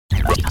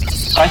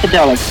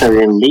Psychedelics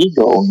are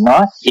illegal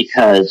not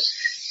because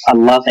a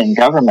loving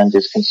government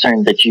is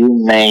concerned that you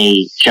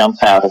may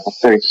jump out of a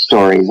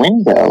third-story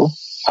window.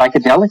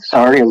 Psychedelics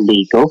are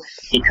illegal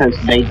because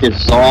they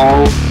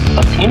dissolve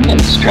opinion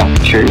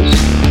structures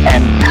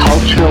and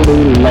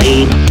culturally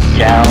laid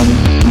down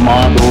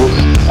models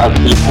of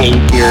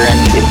behavior and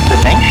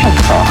information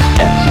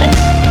processing.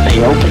 They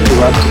open you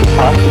up to the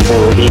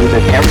possibility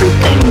that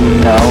everything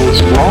you know is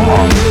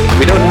wrong.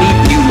 We don't need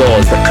new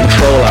laws that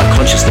control our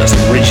consciousness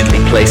and rigidly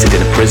place it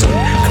in a prison.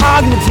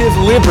 Cognitive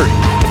liberty.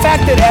 The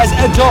fact that as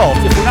adults,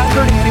 if we're not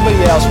hurting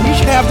anybody else, we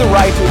should have the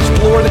right to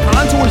explore the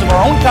contours of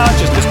our own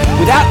consciousness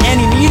without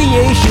any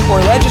mediation or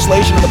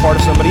legislation on the part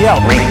of somebody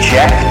else.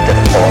 Reject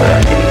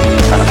authority.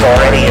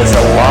 Authority is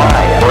a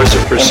lie. Or is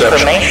it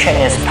perception? Information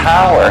is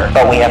power,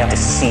 but we have to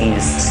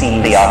seize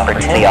the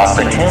opportunity.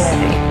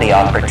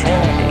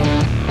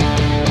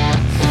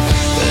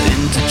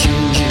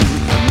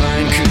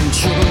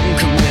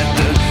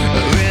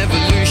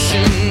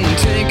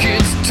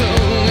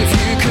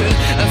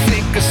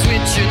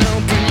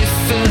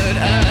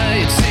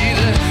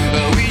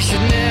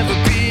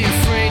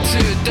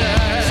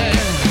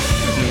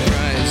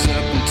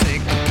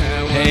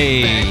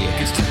 Hey,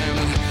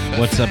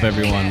 what's up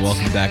everyone?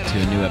 Welcome back to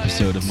a new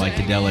episode of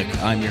Micadelic.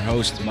 I'm your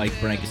host, Mike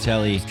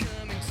Brancatelli.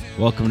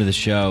 Welcome to the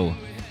show.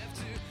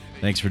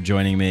 Thanks for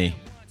joining me.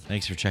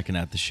 Thanks for checking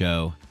out the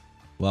show.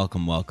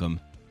 Welcome.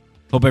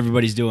 Hope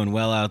everybody's doing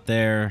well out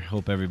there.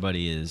 Hope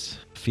everybody is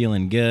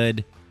feeling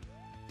good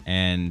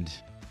and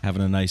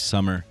having a nice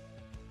summer.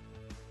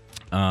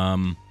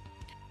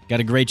 Got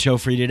a great show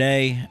for you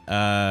today.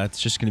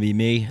 It's just going to be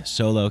me,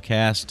 solo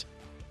cast.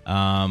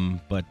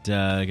 But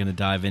gonna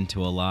dive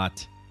into a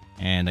lot,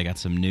 and I got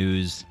some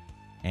news,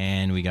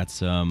 and we got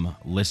some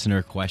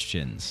listener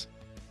questions.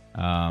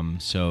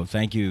 So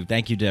thank you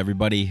to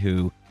everybody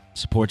who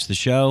supports the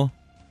show.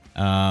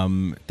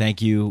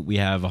 Thank you. We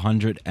have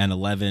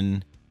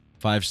 111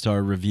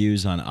 5-star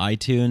reviews on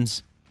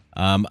iTunes.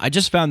 I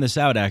just found this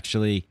out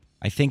actually.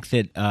 I think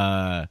that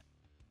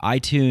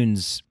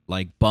iTunes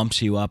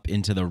bumps you up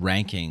into the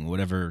ranking,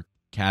 whatever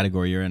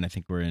category you're in. I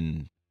think we're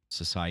in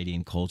society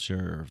and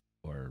culture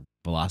or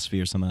philosophy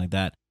or something like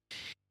that.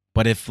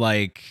 But if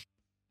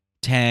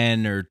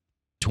 10 or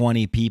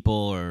 20 people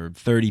or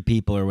 30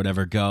 people or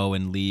whatever go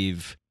and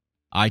leave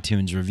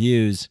iTunes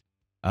reviews,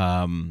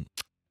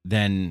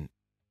 then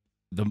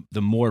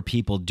the more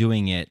people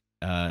doing it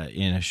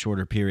in a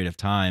shorter period of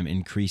time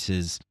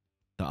increases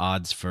the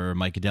odds for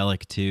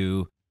Micadelic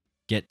to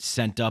get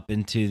sent up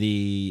into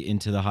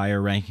the higher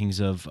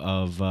rankings of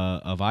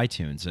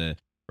iTunes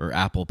or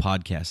Apple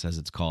Podcasts as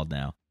it's called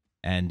now.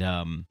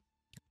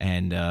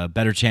 And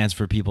better chance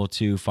for people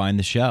to find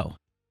the show.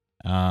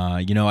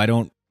 I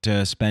don't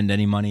spend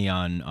any money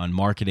on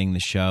marketing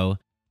the show.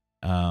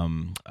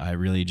 I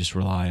really just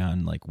rely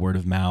on word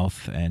of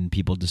mouth and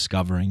people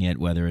discovering it,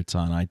 whether it's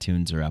on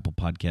iTunes or Apple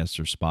Podcasts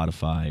or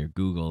Spotify or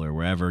Google or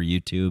wherever,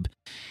 YouTube.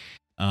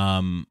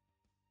 And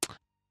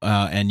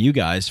you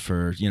guys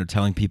for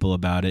telling people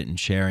about it and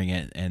sharing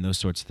it and those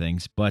sorts of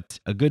things. But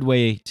a good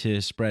way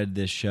to spread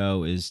this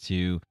show is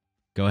to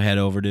go ahead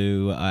over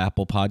to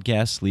Apple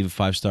Podcasts, leave a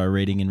 5-star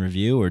rating and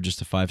review, or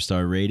just a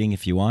 5-star rating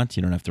if you want.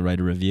 You don't have to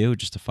write a review;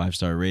 just a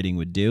 5-star rating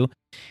would do.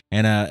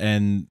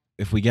 And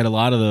if we get a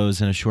lot of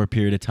those in a short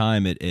period of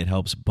time, it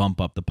helps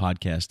bump up the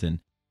podcast,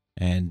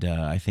 and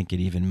I think it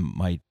even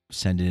might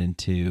send it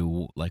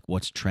into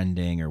what's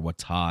trending or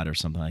what's hot or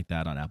something like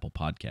that on Apple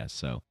Podcasts.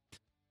 So,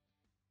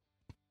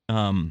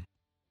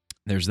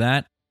 there's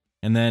that,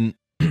 and then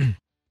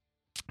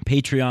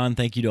Patreon.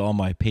 Thank you to all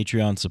my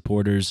Patreon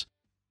supporters.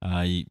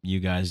 You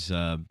guys,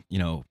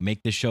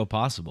 make this show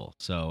possible.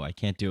 So I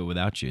can't do it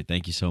without you.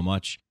 Thank you so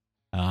much.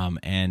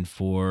 And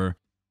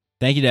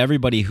thank you to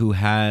everybody who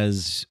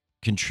has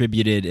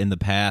contributed in the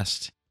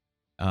past,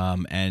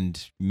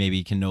 and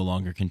maybe can no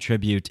longer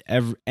contribute.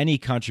 Any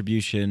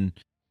contribution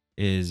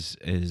is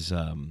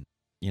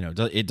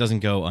it doesn't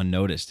go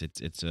unnoticed.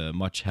 It's a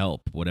much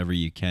help. Whatever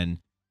you can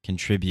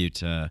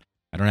contribute. I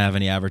don't have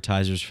any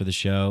advertisers for the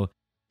show.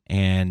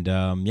 And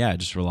I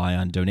just rely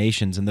on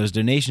donations. And those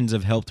donations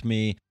have helped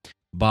me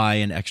buy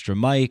an extra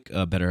mic,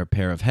 a better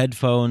pair of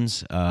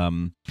headphones,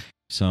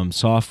 some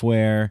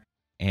software,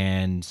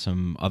 and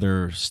some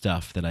other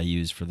stuff that I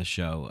use for the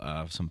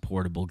show, some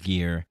portable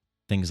gear,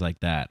 things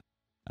like that.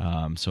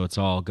 So it's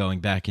all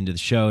going back into the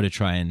show to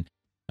try and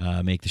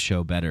make the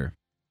show better.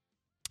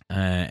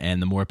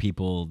 And the more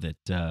people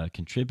that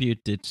contribute,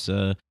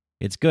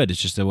 it's good.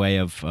 It's just a way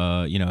of,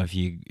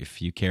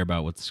 if you care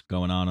about what's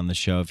going on the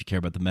show, if you care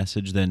about the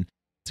message, then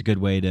it's a good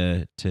way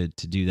to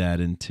do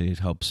that and to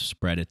help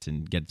spread it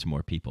and get it to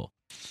more people.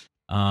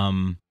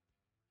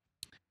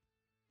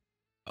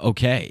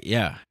 Okay,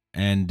 yeah.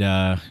 And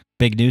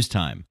big news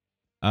time.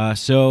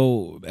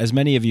 So as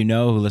many of you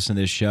know who listen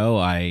to this show,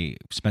 I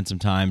spent some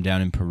time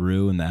down in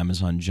Peru in the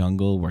Amazon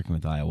jungle working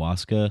with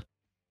ayahuasca.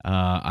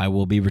 I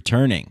will be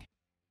returning.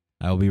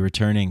 I will be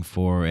returning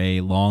for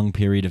a long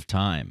period of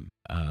time.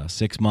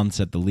 6 months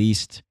at the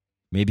least,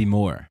 maybe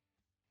more.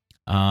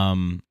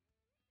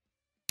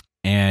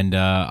 and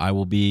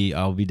I'll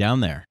be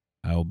down there.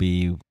 I will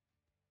be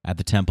at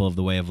the Temple of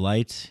the Way of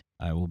Light.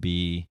 I will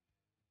be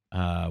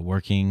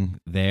working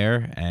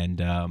there,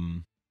 and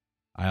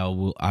I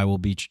will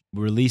be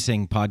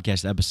releasing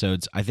podcast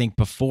episodes. I think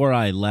before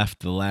I left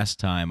the last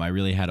time, I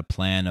really had a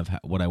plan of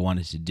what I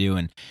wanted to do,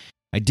 and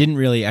I didn't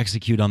really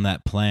execute on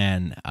that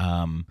plan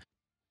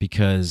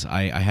because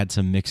I had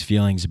some mixed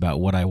feelings about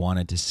what I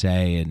wanted to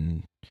say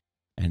and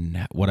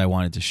what I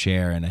wanted to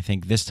share. And I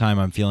think this time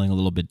I'm feeling a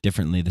little bit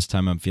differently. This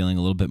time I'm feeling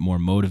a little bit more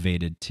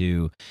motivated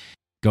to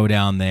go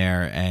down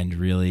there and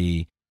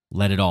really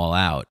let it all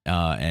out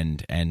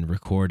and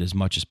record as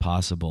much as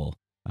possible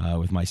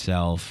with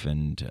myself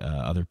and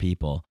other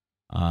people.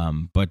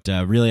 But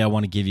really, I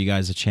want to give you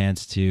guys a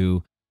chance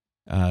to,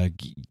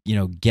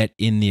 get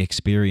in the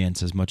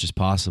experience as much as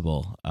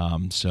possible.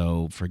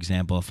 So, for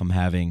example, if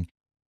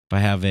I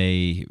have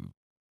a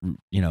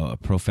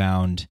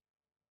profound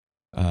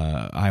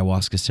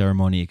ayahuasca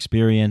ceremony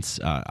experience,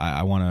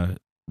 I want to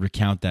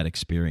recount that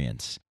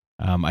experience.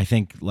 I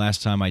think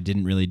last time I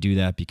didn't really do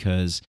that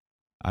because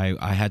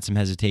I had some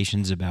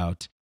hesitations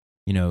about,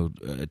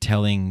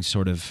 telling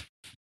sort of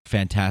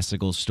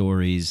fantastical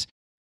stories,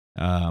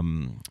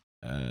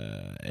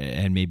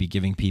 and maybe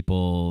giving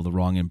people the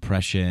wrong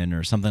impression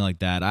or something like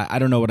that. I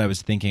don't know what I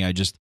was thinking. I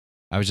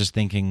was just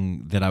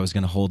thinking that I was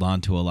going to hold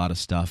on to a lot of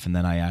stuff, and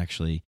then I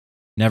actually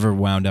never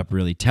wound up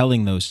really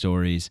telling those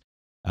stories.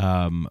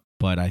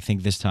 But I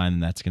think this time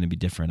that's going to be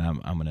different.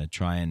 I'm going to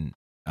try and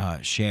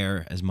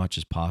share as much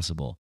as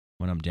possible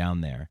when I'm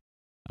down there,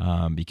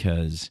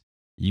 because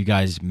you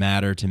guys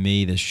matter to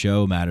me. This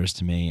show matters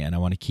to me, and I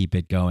want to keep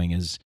it going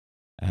as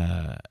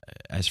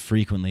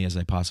frequently as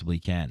I possibly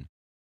can.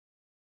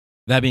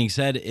 That being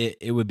said,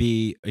 it would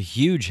be a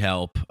huge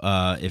help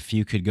if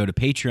you could go to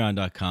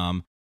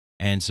patreon.com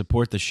and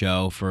support the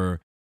show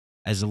for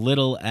as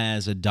little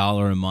as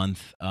 $1 a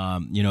month.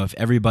 If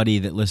everybody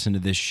that listened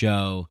to this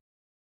show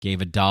gave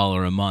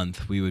 $1 a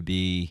month, we would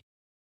be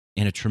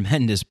in a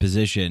tremendous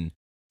position.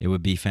 It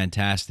would be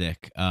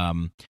fantastic.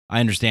 I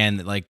understand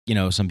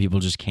that, some people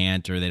just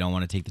can't, or they don't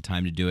want to take the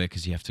time to do it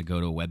because you have to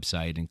go to a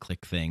website and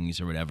click things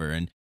or whatever.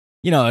 And,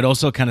 it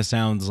also kind of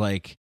sounds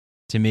like,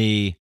 to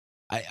me,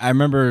 I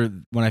remember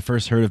when I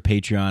first heard of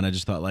Patreon, I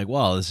just thought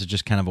this is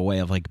just kind of a way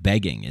of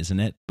begging, isn't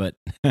it? But,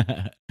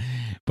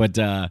 but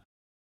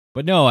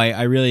no,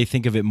 I really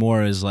think of it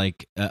more as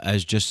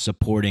as just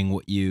supporting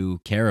what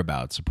you care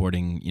about,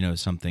 supporting,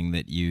 something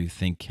that you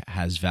think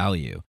has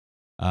value.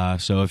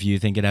 So if you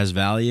think it has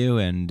value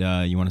and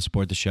you want to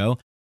support the show,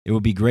 it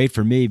would be great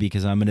for me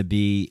because I'm going to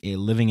be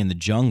living in the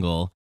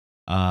jungle,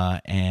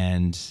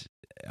 and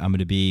I'm going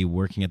to be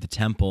working at the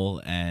temple,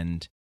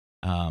 and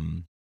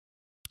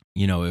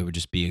it would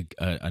just be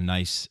a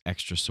nice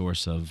extra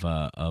source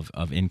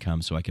of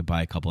income, so I could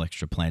buy a couple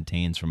extra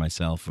plantains for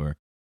myself or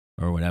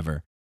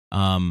whatever.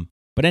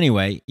 But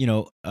anyway,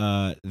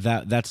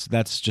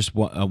 that's just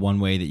one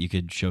way that you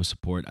could show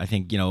support. I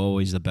think,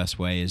 always the best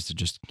way is to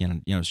just,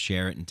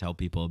 share it and tell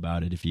people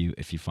about it if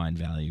you find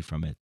value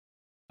from it.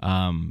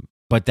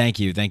 But thank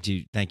you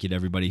to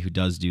everybody who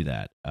does do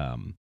that.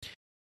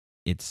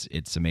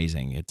 It's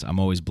amazing. I'm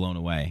always blown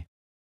away.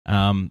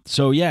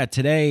 So yeah,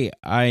 today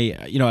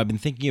I've been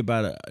thinking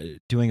about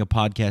doing a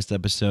podcast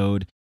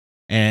episode,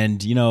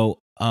 and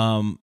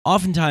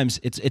oftentimes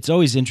it's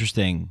always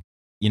interesting,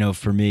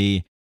 for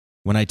me,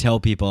 when I tell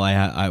people I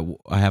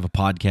have a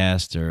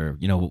podcast, or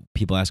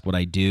people ask what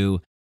I do,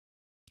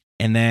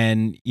 and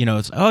then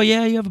it's, oh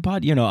yeah, you have a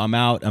pod.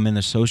 I'm in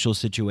a social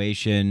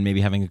situation,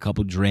 maybe having a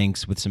couple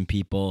drinks with some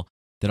people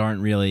that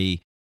aren't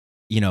really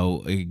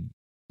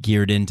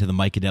geared into the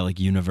Mycadelic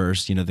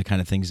universe, the kind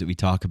of things that we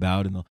talk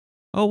about, and they'll,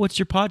 oh, what's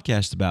your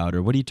podcast about,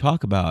 or what do you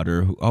talk about,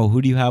 or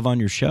who do you have on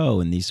your show,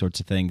 and these sorts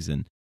of things.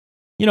 And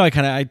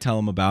I tell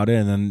them about it,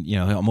 and then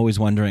I'm always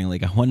wondering,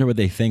 I wonder what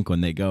they think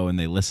when they go and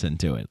they listen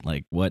to it,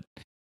 what,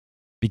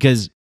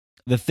 because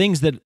the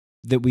things that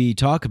we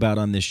talk about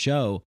on this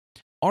show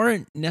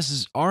aren't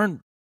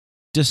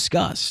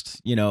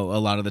discussed, a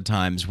lot of the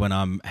times when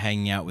I'm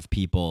hanging out with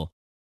people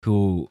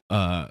who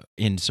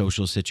in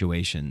social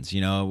situations,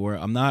 where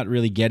I'm not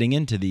really getting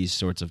into these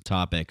sorts of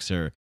topics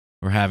or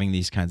having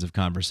these kinds of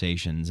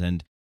conversations.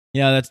 And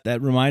that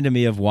reminded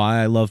me of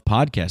why I love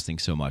podcasting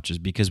so much, is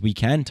because we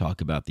can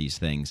talk about these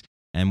things,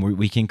 and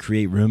we can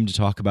create room to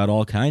talk about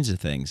all kinds of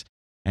things,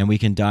 and we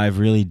can dive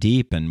really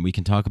deep, and we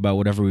can talk about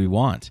whatever we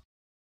want.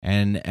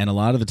 And a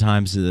lot of the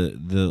times, a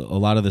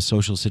lot of the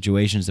social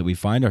situations that we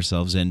find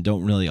ourselves in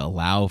don't really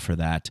allow for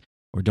that,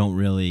 or don't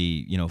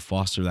really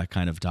foster that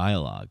kind of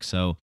dialogue.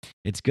 So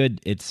it's good.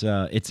 It's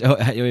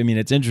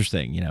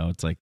interesting.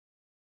 It's like,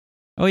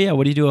 oh yeah,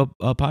 what do you do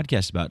a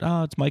podcast about?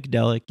 Oh, it's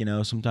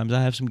Mycadelic. Sometimes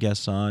I have some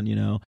guests on.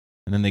 And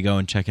then they go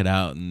and check it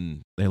out,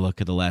 and they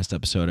look at the last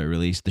episode I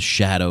released. The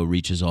shadow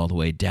reaches all the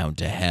way down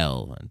to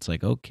hell. And it's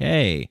like,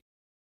 okay,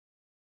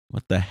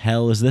 what the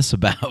hell is this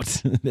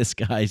about? This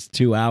guy's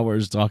 2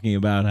 hours talking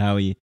about how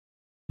he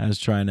was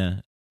trying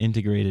to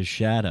integrate his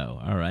shadow.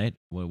 All right,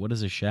 what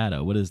is a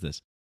shadow? What is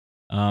this?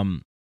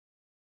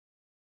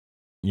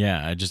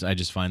 Yeah, I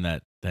just find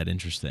that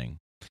interesting.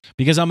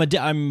 because I'm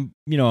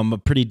a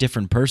pretty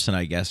different person,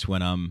 I guess,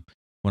 when I'm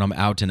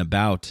out and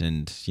about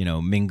and,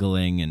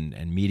 mingling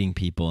and meeting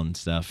people and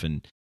stuff.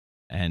 And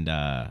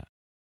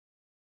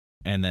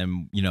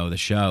then, the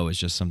show is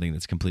just something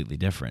that's completely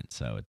different.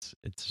 So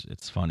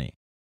it's funny.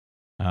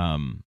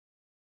 And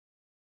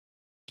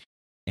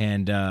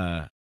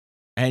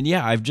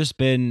yeah, I've just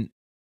been,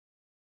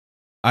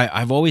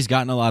 I've always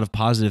gotten a lot of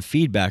positive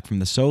feedback from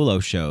the solo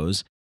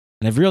shows,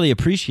 and I've really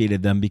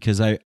appreciated them because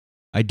I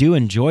do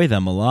enjoy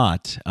them a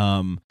lot.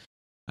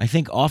 I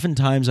think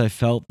oftentimes I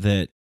felt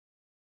that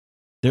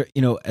there,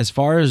 as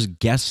far as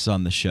guests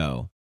on the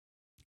show,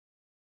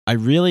 I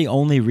really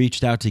only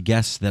reached out to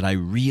guests that I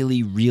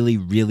really, really,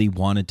 really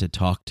wanted to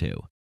talk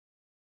to.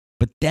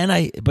 But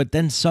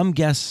then some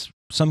guests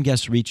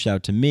reached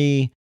out to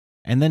me,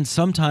 and then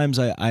sometimes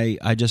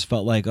I just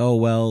felt like, oh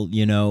well,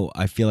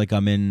 I feel like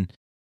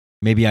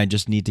maybe I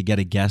just need to get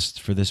a guest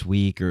for this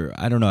week, or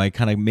I don't know. I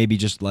kind of maybe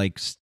just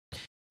like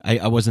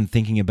I wasn't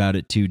thinking about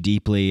it too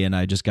deeply, and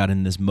I just got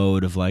in this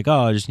mode of like,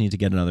 oh, I just need to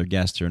get another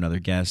guest,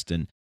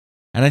 and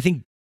I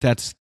think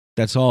that's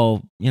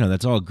all,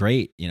 that's all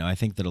great. I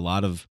think that a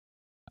lot of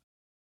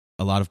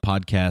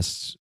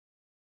podcasts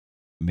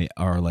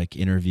are like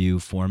interview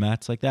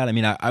formats like that. I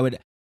mean, I would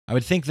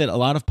think that a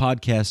lot of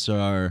podcasts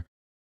are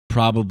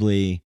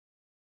probably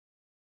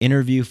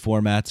interview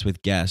formats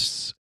with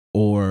guests,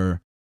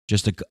 or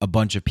just a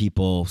bunch of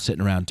people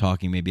sitting around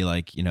talking, maybe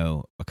like,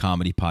 a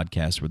comedy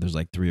podcast where there's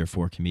like 3 or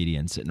 4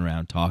 comedians sitting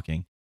around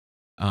talking.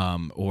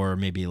 Or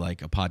maybe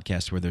like a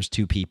podcast where there's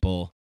 2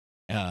 people,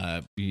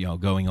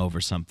 going over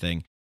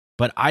something.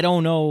 But I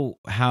don't know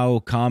how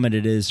common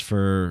it is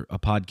for a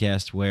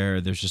podcast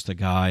where there's just a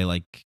guy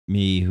like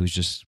me who's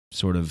just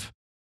sort of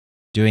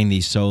doing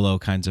these solo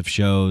kinds of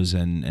shows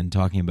and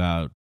talking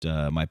about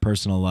my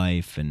personal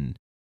life and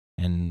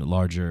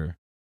larger,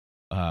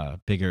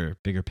 bigger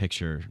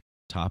picture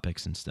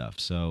topics and stuff.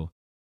 So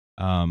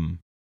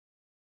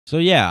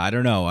yeah, I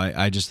don't know.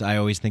 I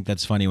always think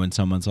that's funny when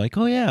someone's like,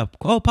 oh yeah,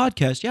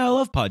 podcast. Yeah, I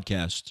love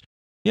podcasts.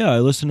 Yeah, I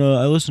listen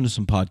to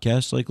some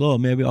podcasts. Like, oh,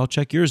 maybe I'll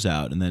check yours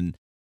out. And then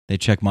they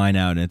check mine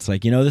out, and it's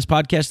like, this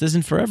podcast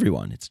isn't for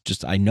everyone. It's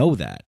just, I know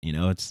that,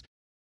 it's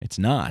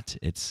not.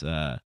 It's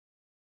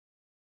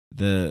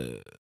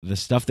the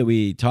stuff that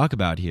we talk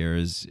about here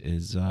is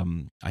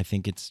I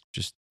think it's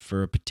just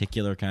for a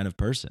particular kind of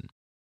person.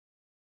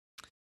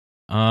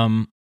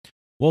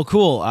 Well,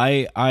 cool.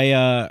 I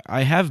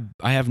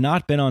have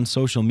not been on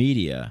social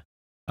media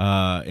in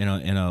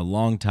a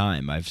long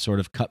time. I've sort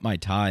of cut my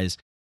ties,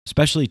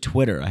 especially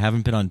Twitter. I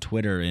haven't been on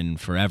Twitter in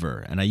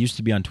forever, and I used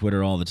to be on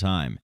Twitter all the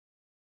time.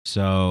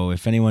 So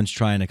if anyone's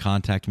trying to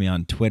contact me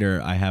on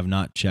Twitter, I have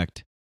not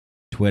checked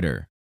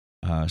Twitter.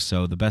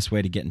 So the best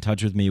way to get in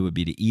touch with me would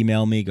be to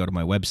email me, go to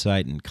my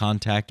website and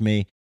contact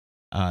me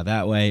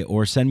that way,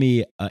 or send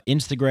me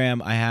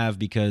Instagram. I have,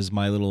 because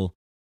my little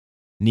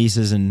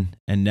nieces and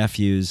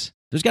nephews,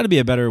 there's got to be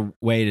a better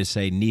way to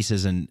say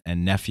nieces and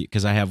nephew,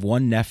 because I have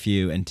 1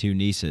 nephew and 2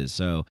 nieces.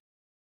 So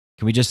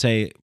can we just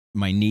say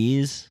my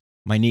knees?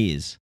 My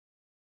knees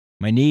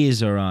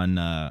are on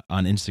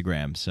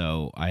Instagram,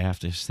 so I have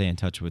to stay in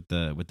touch with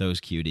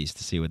those cuties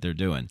to see what they're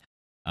doing.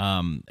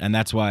 And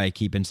that's why I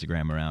keep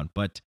Instagram around.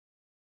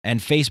 And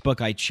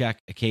Facebook I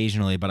check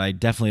occasionally, but I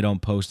definitely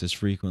don't post as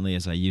frequently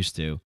as I used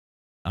to.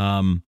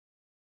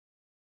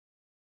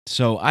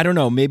 So I don't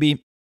know,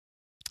 maybe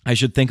I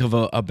should think of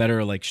a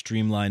better, like,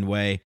 streamlined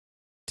way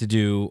to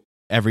do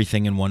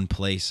everything in one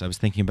place. I was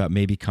thinking about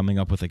maybe coming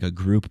up with like a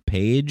group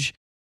page.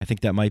 I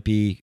think that might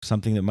be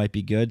something that might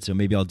be good. So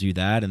maybe I'll do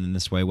that, and then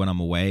this way, when I'm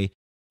away,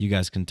 you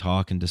guys can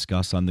talk and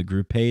discuss on the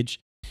group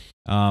page.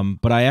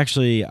 But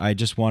I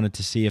just wanted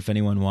to see if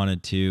anyone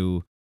wanted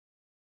to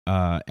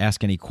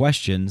ask any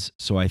questions.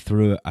 So I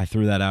threw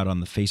that out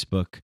on the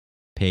Facebook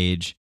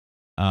page,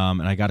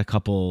 and I got a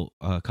couple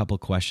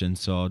questions.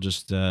 So I'll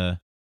just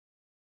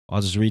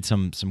read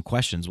some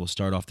questions. We'll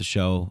start off the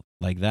show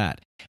like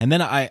that, and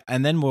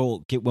then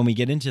we'll get, when we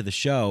get into the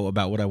show,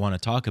 about what I want to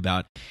talk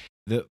about.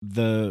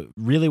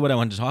 Really what I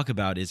want to talk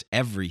about is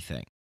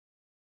everything.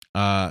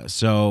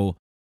 So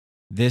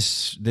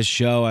this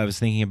show, I was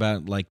thinking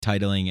about like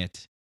titling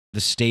it "The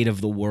State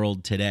of the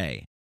World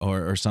Today"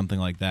 or something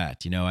like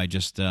that. I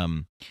just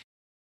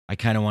I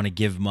kind of want to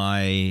give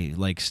my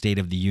like State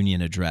of the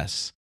Union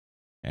address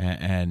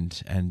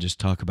and just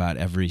talk about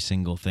every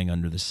single thing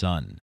under the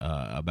sun,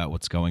 about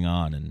what's going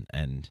on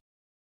and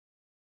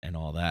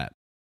all that.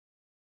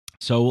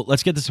 So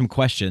let's get to some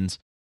questions.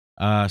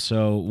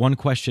 So one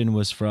question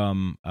was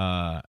from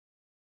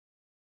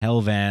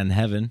Helvan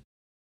Heaven,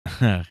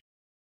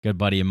 good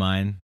buddy of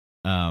mine.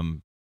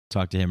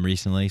 Talked to him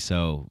recently,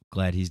 so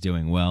glad he's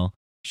doing well.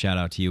 Shout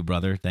out to you,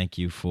 brother. Thank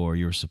you for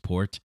your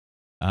support.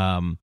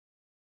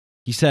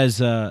 He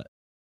says,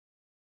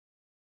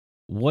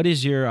 what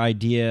is your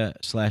idea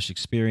 /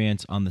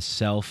 experience on the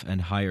self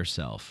and higher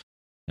self?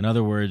 In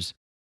other words,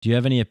 do you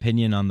have any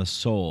opinion on the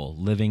soul,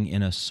 living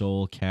in a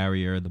soul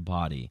carrier, the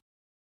body,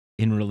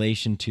 in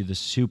relation to the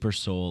super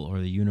soul or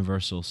the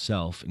universal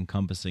self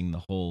encompassing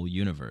the whole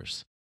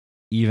universe,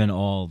 even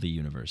all the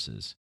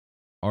universes?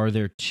 are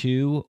there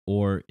two,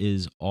 or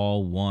is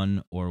all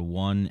one, or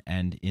one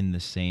and in the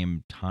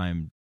same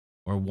time,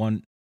 or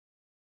one?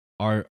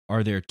 Are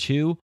there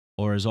two,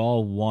 or is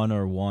all one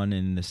or one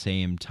in the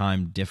same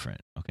time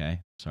different?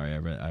 Okay, sorry,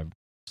 I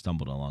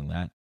stumbled along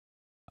that.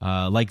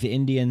 Like the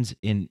Indians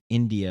in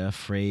India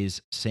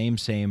phrase "same,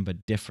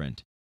 but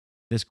different."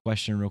 This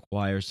question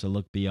requires to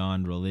look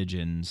beyond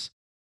religions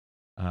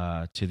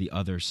to the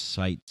other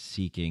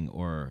sight-seeking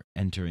or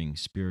entering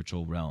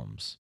spiritual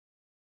realms.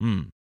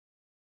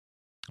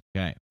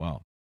 Okay,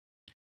 well.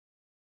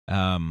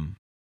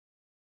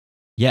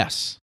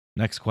 Yes,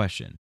 next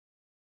question.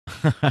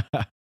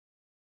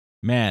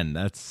 Man,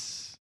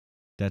 that's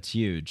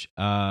huge.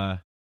 Let's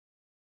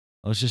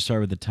just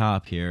start with the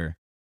top here.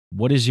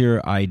 What is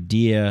your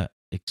idea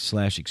 /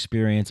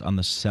 experience on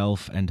the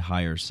self and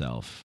higher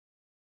self?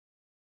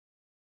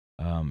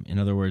 In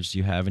other words, do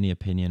you have any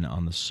opinion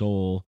on the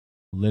soul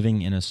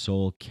living in a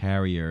soul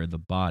carrier, the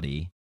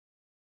body,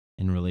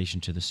 in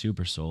relation to the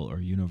supersoul or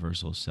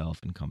universal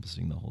self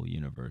encompassing the whole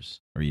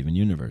universe or even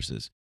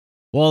universes?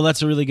 Well,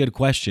 that's a really good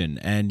question.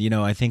 And,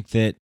 I think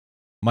that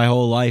my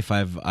whole life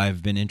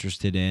I've been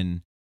interested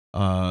in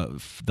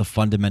the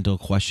fundamental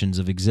questions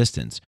of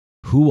existence.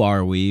 Who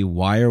are we?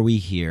 Why are we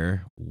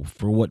here?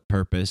 For what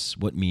purpose?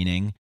 What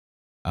meaning?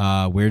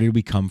 Where did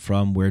we come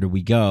from? Where do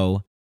we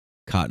go?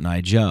 Cotton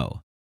Eye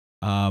Joe.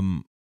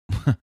 All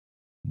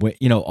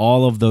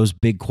of those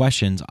big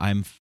questions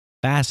I'm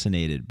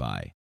fascinated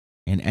by.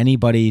 And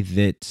anybody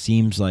that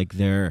seems like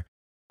they're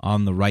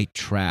on the right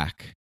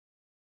track.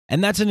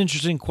 And that's an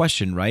interesting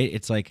question, right?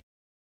 It's like,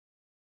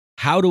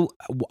 how do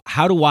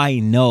I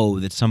know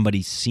that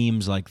somebody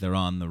seems like they're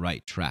on the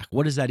right track?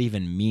 What does that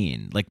even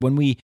mean? Like when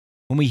we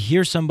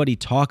hear somebody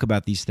talk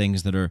about these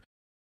things that are,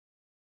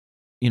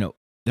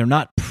 they're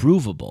not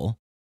provable.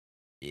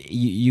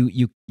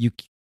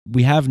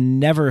 We have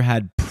never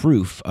had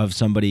proof of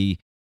somebody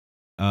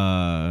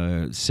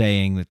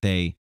saying that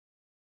they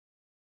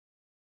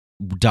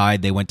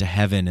died, they went to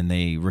heaven, and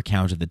they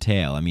recounted the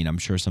tale. I mean, I'm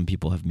sure some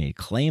people have made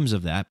claims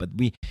of that, but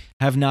we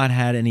have not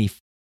had any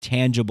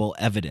tangible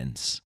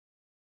evidence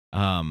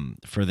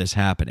for this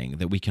happening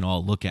that we can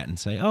all look at and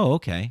say, oh,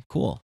 okay,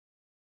 cool.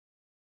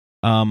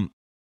 But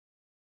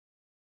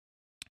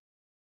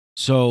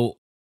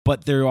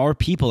there are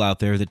people out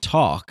there that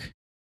talk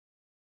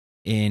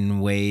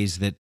in ways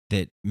that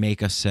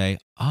make us say,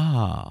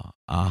 aha.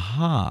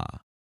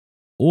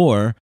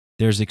 Or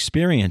there's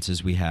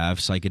experiences we have,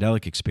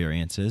 psychedelic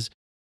experiences,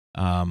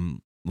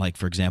 like,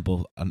 for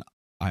example, an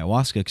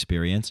ayahuasca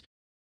experience,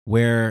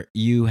 where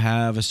you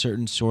have a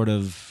certain sort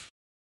of,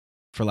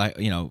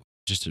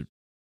 just to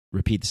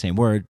repeat the same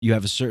word, you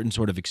have a certain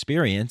sort of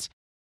experience,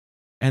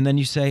 and then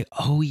you say,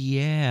 oh,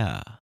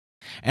 yeah.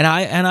 And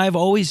I've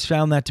always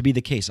found that to be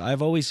the case.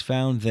 I've always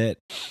found that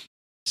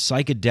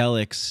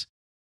psychedelics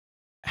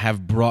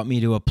have brought me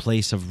to a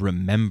place of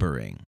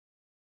remembering.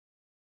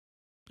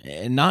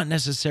 And not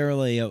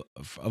necessarily of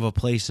a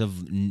place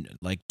of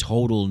like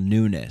total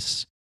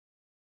newness,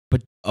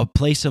 but a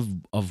place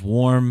of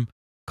warm,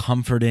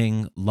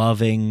 comforting,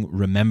 loving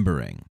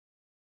remembering.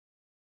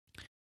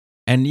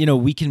 And,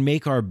 we can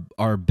make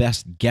our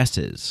best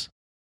guesses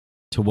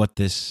to what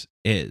this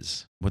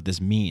is, what this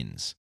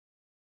means.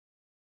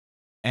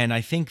 And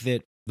I think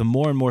that the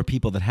more and more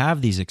people that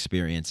have these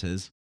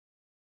experiences,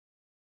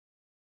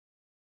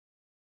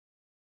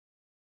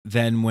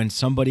 then when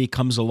somebody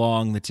comes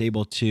along that's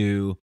able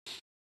to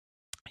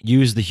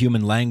use the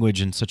human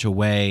language in such a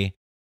way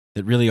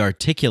that really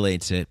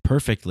articulates it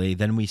perfectly,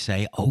 then we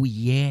say, oh,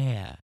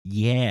 yeah,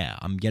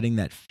 I'm getting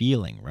that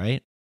feeling,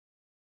 right?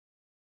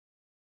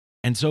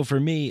 And so for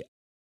me,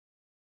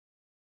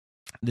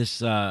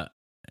 this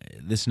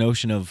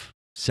notion of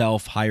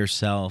self, higher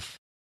self,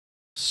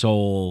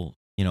 soul,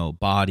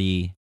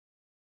 body,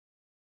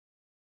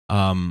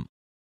 I'll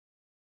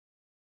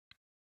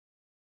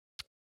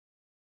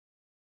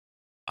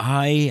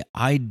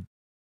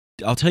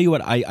tell you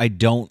what I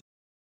don't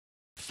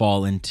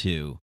fall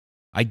into.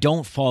 I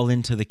don't fall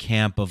into the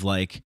camp of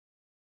like,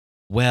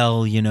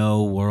 well,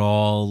 we're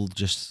all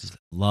just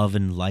love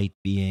and light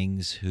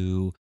beings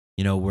who,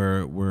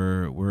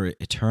 we're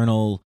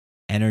eternal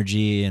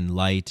energy and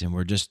light, and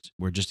we're just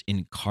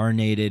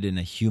incarnated in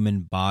a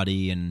human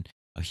body and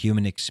a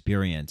human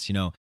experience.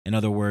 In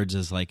other words,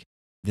 is like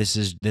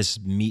this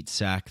meat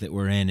sack that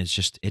we're in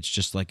is it's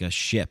just like a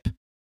ship.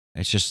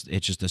 It's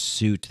just a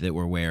suit that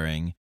we're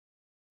wearing,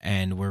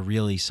 and we're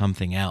really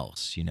something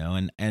else,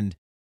 and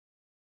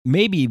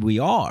maybe we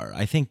are.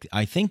 I think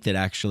that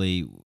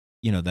actually,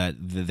 that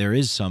there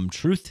is some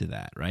truth to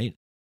that, right?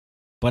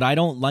 But I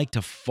don't like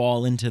to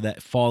fall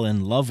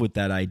in love with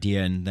that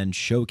idea and then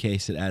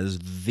showcase it as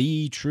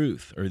the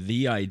truth or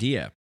the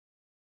idea,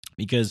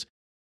 because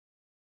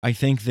I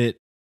think that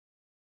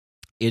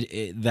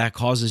that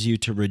causes you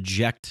to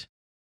reject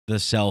the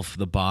self,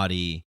 the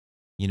body,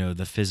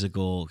 the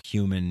physical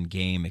human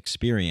game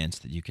experience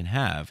that you can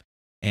have,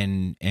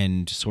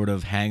 and sort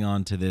of hang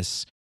on to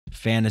this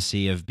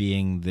fantasy of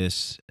being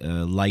this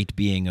light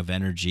being of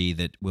energy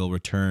that will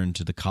return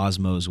to the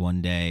cosmos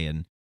one day.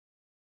 And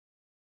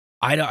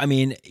I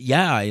mean,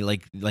 yeah,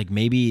 like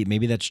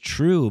maybe that's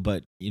true,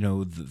 but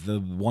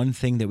the one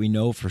thing that we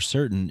know for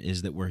certain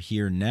is that we're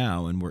here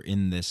now, and we're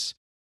in this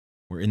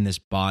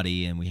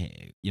body, and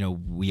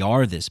we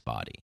are this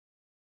body.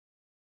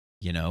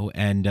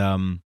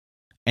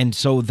 And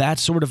so that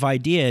sort of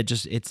idea,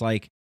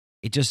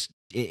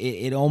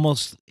 it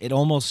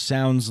almost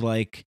sounds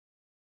like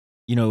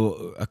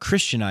a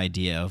Christian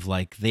idea of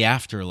like the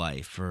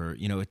afterlife, or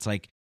it's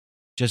like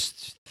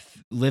just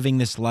living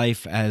this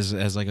life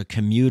as like a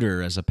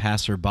commuter, as a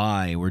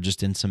passerby. We're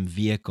just in some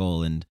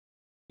vehicle, and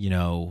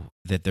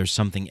that there's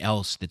something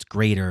else that's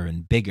greater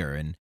and bigger,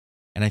 and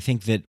I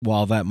think that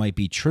while that might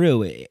be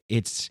true,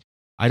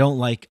 I don't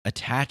like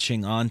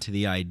attaching onto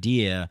the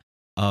idea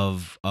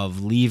of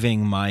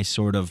leaving my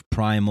sort of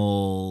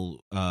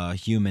primal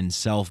human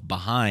self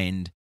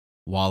behind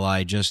while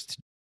I just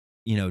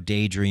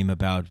daydream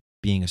about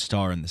being a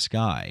star in the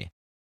sky.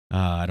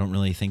 I don't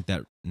really think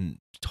that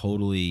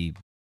totally.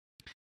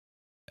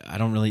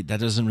 That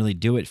doesn't really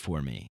do it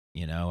for me.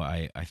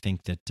 I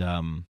think that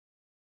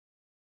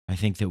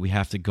we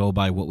have to go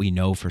by what we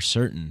know for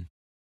certain.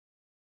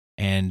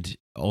 And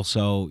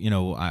also,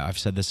 I've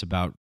said this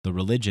about the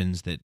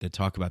religions that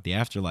talk about the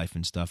afterlife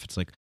and stuff. It's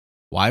like,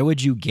 why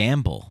would you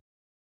gamble?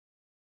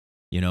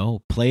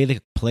 Play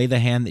the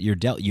hand that you're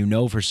dealt.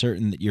 For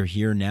certain that you're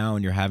here now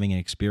and you're having an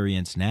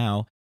experience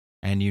now,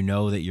 and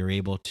that you're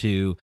able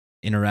to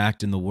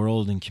interact in the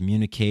world and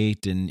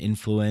communicate and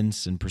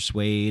influence and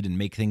persuade and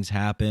make things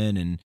happen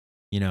and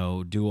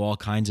do all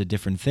kinds of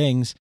different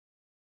things.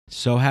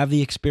 So have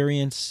the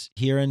experience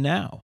here and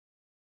now,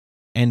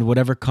 and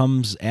whatever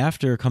comes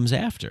after comes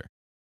after.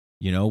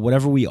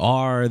 Whatever we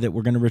are that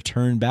we're going to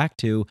return back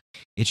to,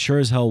 it sure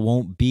as hell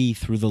won't be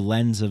through the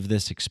lens of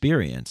this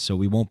experience. So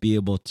we won't be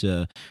able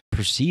to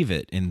perceive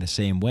it in the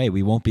same way.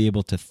 We won't be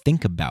able to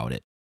think about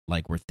it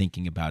like we're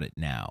thinking about it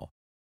now.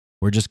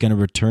 We're just going to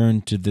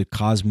return to the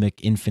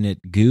cosmic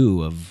infinite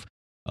goo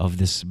of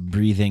this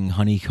breathing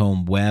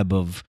honeycomb web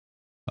of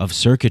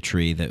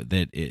circuitry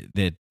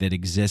that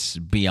exists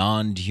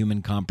beyond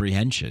human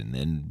comprehension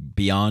and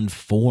beyond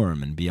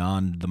form and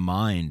beyond the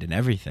mind and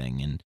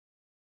everything. And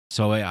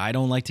so I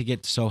don't like to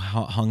get so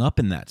hung up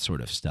in that sort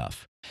of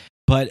stuff.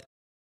 But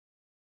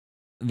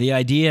the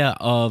idea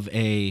of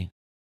a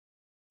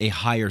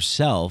higher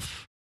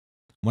self,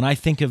 when I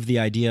think of the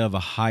idea of a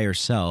higher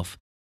self,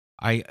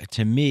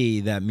 to me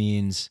that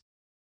means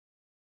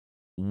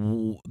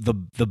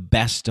the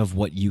best of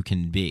what you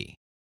can be.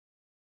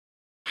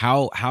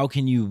 How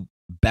can you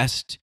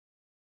best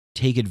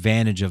take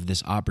advantage of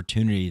this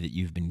opportunity that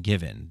you've been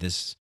given,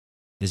 this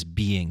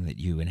being that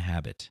you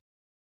inhabit?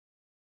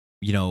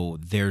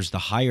 There's the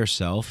higher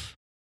self,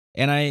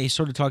 and I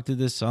sort of talked to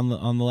this on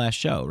the last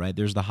show, right?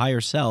 There's the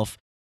higher self,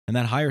 and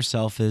that higher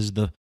self is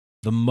the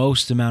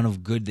most amount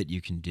of good that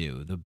you can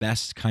do, the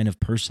best kind of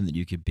person that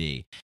you could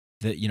be.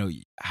 That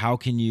how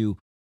can you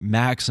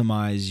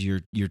maximize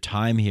your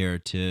time here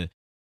to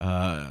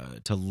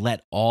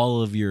let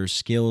all of your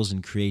skills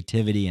and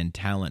creativity and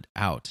talent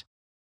out?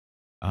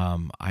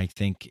 I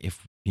think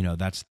if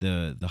that's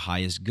the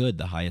highest good,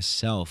 the highest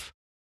self.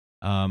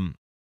 And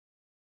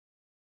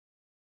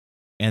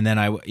then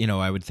I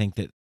would think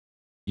that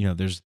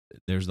there's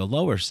the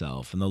lower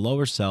self, and the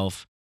lower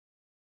self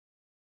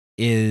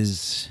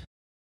is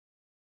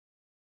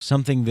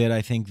something that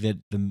I think that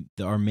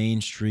our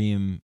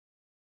mainstream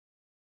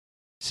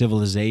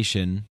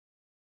civilization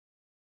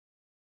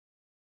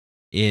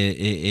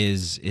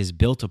is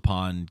built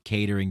upon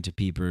catering to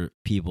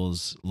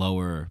people's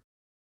lower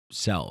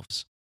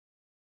selves,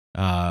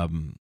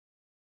 and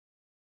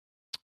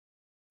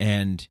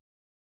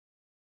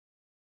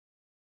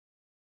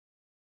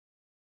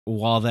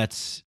while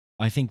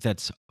I think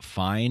that's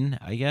fine,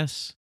 I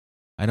guess,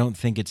 I don't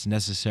think it's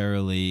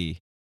necessarily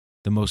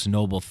the most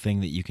noble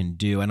thing that you can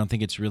do. I don't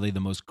think it's really the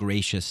most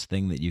gracious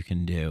thing that you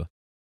can do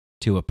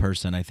to a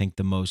person. I think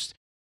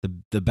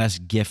the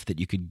best gift that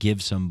you could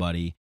give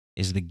somebody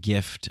is the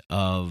gift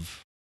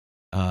of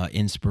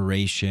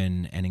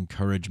inspiration and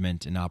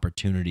encouragement and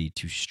opportunity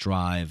to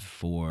strive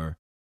for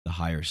the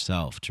higher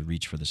self, to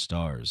reach for the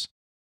stars,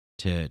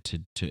 to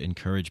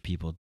encourage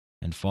people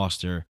and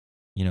foster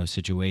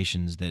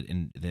situations that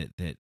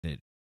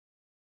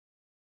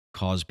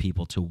cause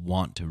people to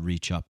want to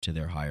reach up to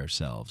their higher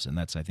selves. And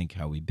that's, I think,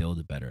 how we build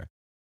a better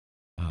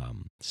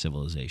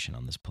civilization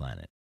on this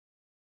planet.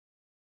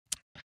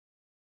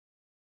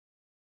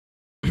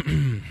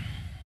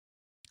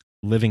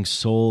 Living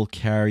soul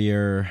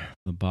carrier,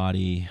 the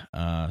body,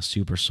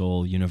 super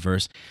soul,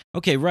 universe.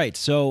 Okay, right.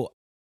 So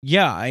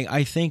yeah,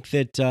 I think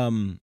that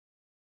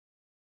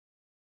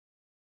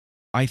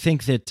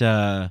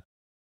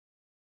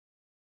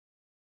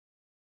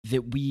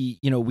that we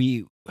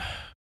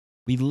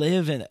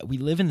live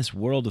in this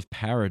world of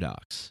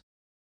paradox.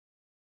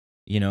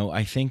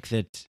 I think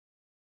that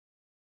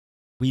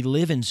we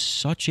live in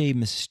such a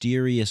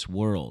mysterious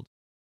world,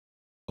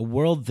 a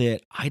world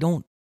that I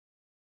don't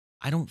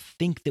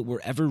think that we're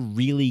ever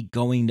really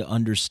going to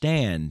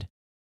understand.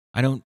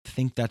 I don't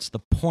think that's the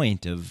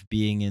point of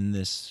being in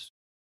this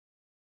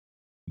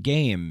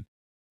game.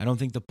 I don't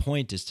think the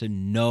point is to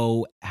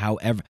know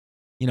however,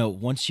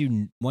 once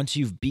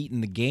you've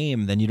beaten the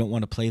game, then you don't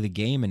want to play the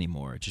game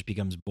anymore. It just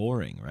becomes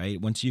boring, right?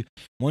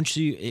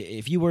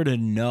 If you were to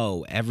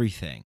know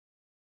everything,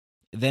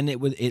 then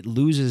it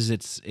loses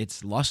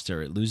its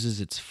luster, it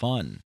loses its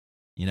fun.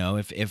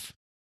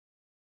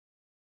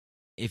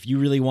 If you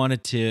really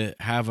wanted to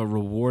have a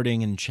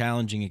rewarding and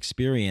challenging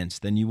experience,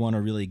 then you want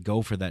to really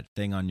go for that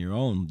thing on your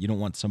own. You don't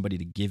want somebody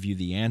to give you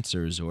the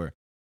answers, or,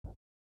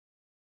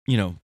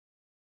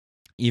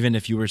 even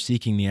if you were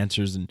seeking the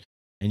answers and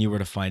you were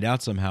to find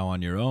out somehow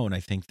on your own, I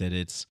think that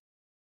it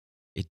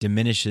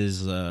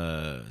diminishes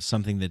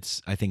something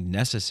that's, I think,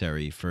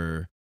 necessary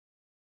for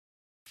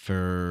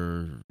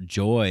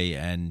joy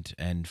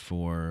and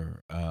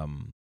for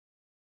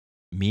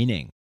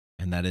meaning.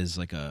 And that is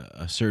like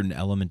a certain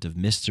element of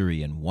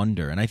mystery and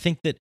wonder. And I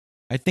think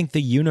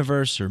the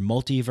universe or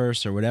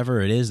multiverse or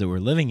whatever it is that we're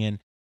living in,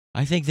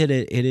 I think that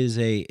it is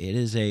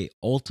a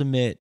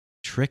ultimate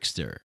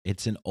trickster.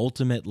 It's an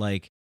ultimate,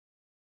 like,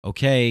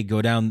 okay,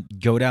 go down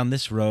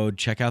this road,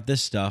 check out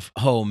this stuff.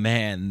 Oh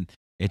man,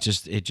 it's a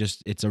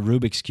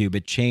Rubik's Cube.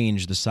 It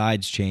changed, the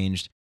sides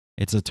changed.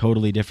 It's a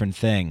totally different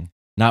thing.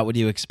 Not what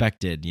you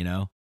expected,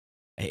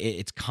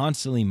 It's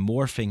constantly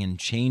morphing and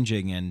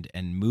changing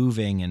and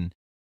moving, and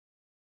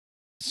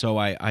so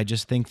I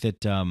just think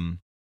that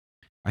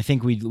I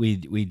think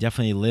we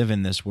definitely live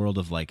in this world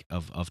of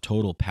of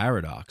total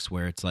paradox,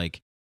 where it's like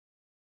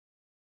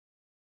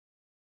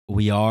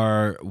we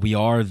are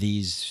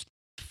these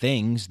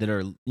things that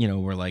are,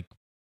 we're like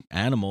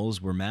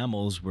animals, we're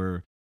mammals,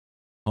 we're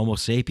Homo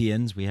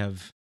sapiens, we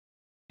have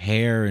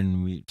hair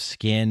and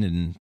skin,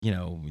 and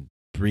we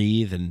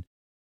breathe and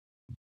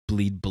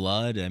bleed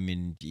blood. I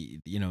mean,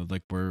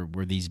 like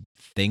we're these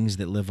things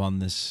that live on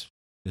this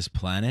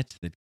planet,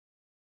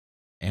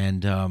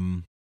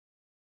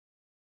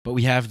 but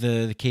we have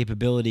the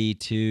capability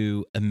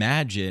to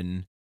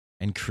imagine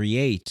and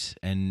create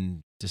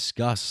and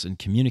discuss and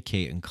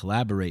communicate and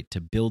collaborate to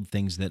build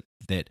things that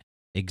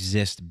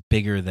exist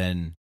bigger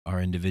than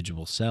our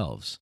individual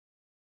selves.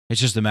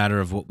 It's just a matter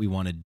of what we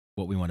want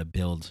to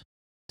build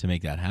to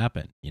make that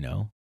happen.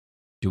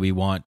 Do we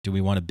want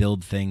to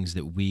build things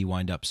that we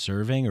wind up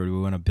serving, or do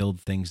we want to build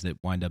things that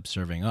wind up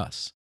serving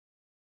us?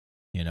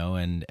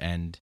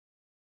 And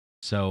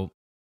so,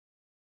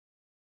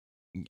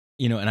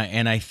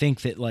 and I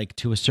think that, like,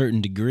 to a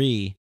certain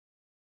degree,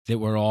 that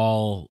we're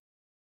all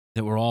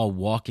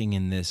walking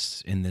in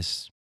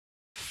this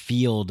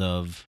field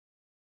of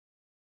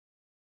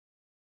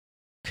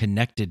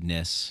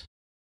connectedness,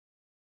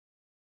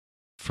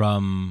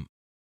 from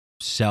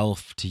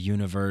self to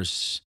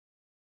universe,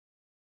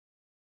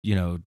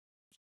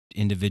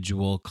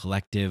 individual,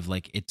 collective.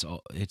 Like, it's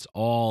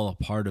all a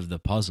part of the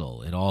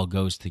puzzle. It all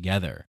goes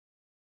together.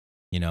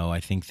 I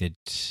think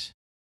that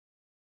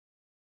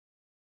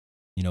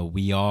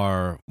we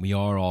are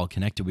all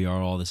connected. We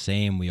are all the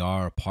same. We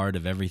are a part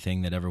of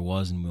everything that ever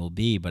was and will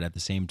be. But at the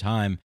same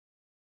time,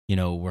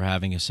 we're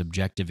having a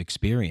subjective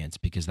experience,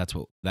 because that's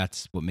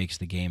what makes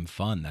the game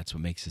fun. That's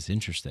what makes this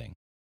interesting.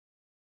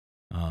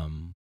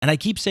 And I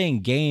keep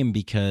saying game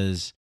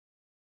because,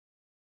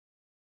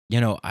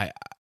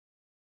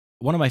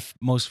 one of my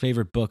most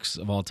favorite books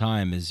of all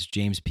time is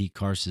James P.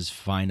 Carse's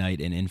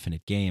Finite and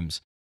Infinite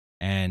Games.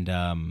 And,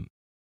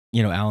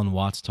 Alan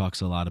Watts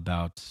talks a lot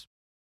about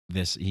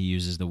this. He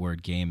uses the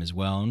word game as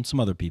well, and some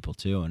other people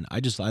too. And I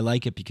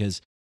like it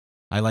because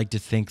I like to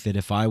think that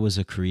if I was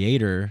a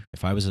creator,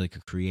 if I was like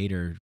a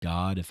creator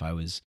god, if I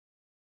was,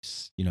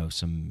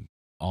 some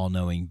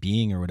all-knowing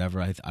being or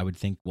whatever, I would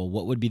think, well,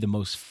 what would be the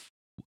most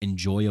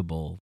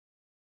enjoyable,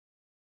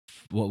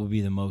 what would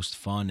be the most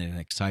fun and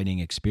exciting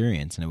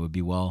experience? And it would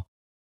be, well,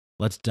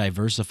 let's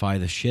diversify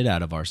the shit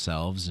out of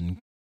ourselves and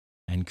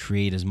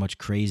create as much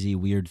crazy,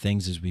 weird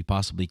things as we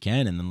possibly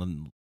can, and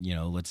then,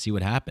 let's see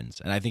what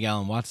happens. And I think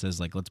Alan Watts says,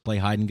 like, let's play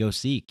hide and go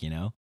seek,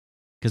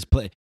 because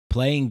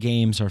playing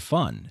games are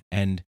fun,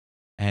 and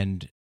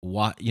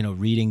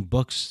reading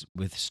books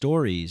with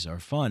stories are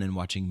fun, and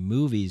watching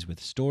movies with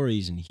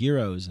stories and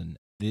heroes, and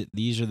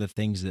these are the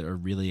things that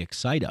really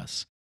excite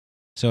us.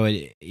 So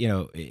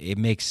it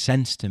makes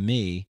sense to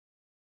me.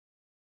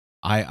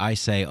 I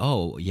say,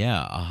 oh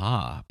yeah,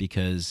 aha,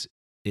 because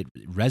it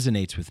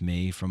resonates with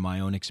me from my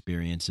own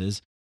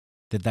experiences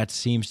that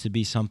seems to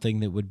be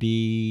something that would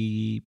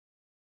be,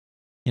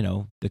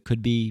 that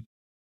could be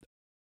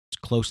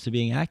close to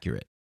being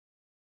accurate.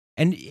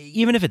 And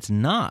even if it's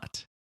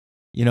not,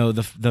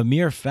 the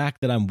mere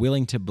fact that I'm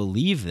willing to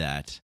believe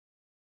that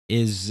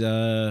is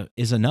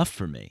enough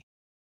for me.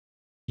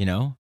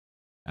 The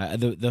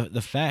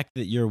fact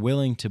that you're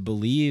willing to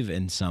believe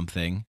in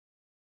something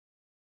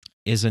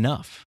is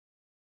enough.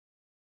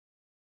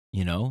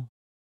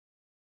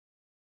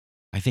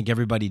 I think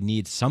everybody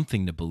needs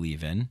something to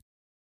believe in,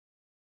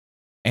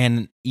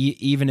 and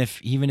even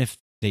if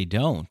they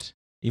don't,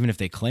 even if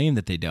they claim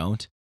that they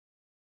don't,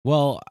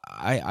 well,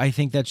 I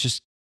think that's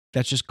just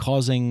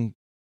causing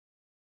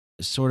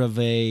sort of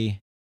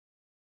I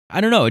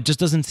don't know. It just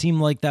doesn't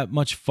seem like that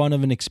much fun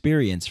of an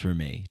experience for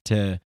me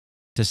to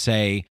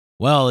say,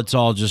 well, it's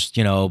all just,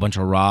 a bunch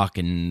of rock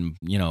and,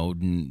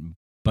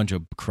 bunch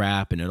of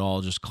crap, and it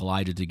all just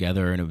collided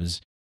together, and it was,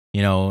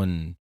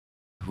 and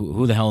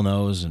who the hell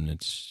knows, and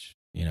it's,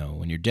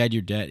 when you're dead,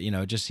 you're dead.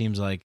 It just seems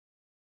like,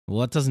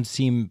 well, that doesn't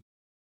seem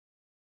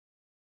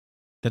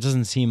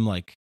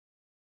like,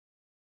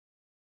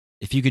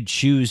 if you could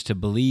choose to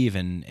believe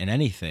in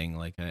anything,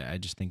 like, I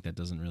just think that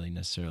doesn't really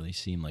necessarily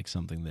seem like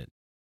something that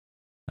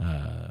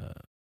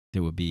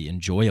would be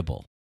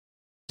enjoyable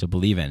to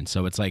believe in.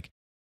 So it's like,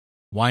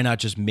 why not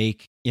just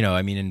make,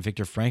 in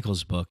Viktor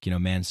Frankl's book,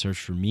 Man's Search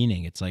for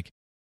Meaning, it's like,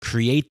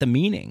 create the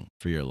meaning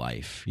for your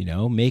life,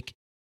 make,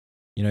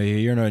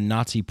 you're in a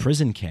Nazi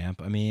prison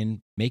camp.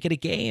 Make it a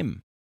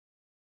game,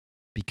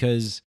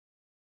 because,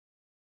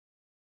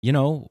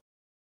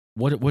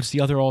 what's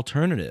the other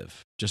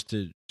alternative? Just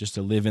to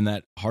live in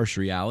that harsh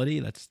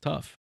reality? That's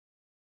tough.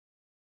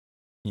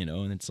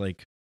 And it's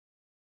like,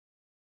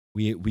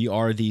 we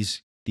are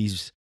these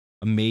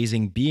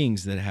amazing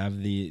beings that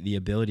have the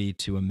ability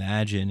to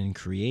imagine and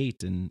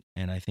create, and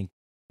I think,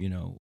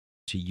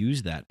 to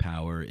use that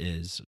power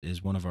is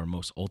one of our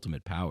most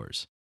ultimate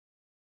powers.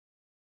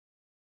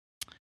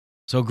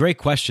 So great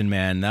question,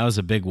 man. That was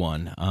a big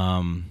one.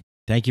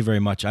 Thank you very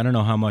much. I don't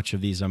know how much of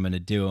these I'm going to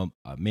do.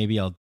 Maybe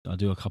I'll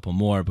do a couple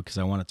more, because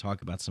I want to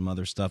talk about some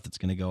other stuff that's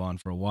going to go on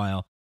for a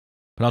while.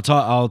 But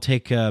I'll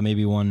take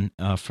maybe one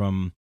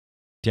from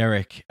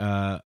Derek.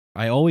 I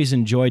always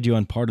enjoyed you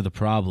on Part of the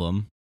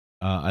Problem.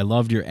 I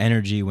loved your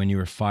energy when you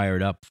were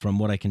fired up. From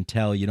what I can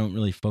tell, you don't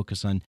really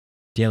focus on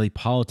daily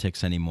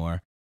politics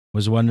anymore.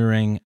 Was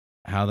wondering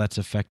how that's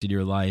affected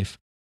your life.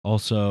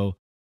 Also,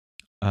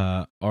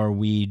 are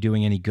we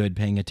doing any good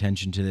paying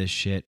attention to this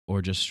shit,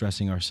 or just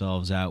stressing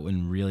ourselves out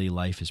when really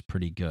life is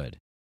pretty good?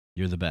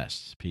 You're the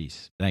best.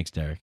 Peace. Thanks,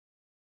 Derek.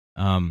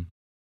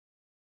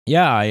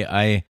 Yeah,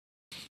 I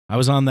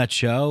was on that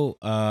show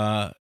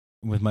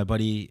with my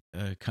buddy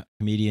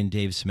comedian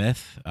Dave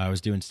Smith. I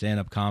was doing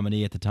stand-up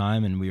comedy at the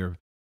time, and we were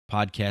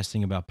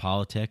podcasting about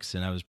politics,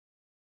 and I was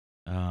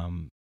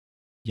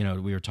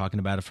we were talking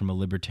about it from a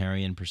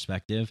libertarian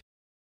perspective.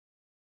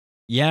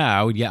 Yeah,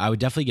 I would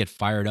definitely get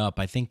fired up.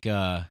 I think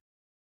it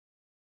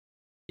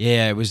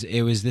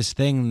was this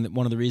thing.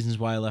 One of the reasons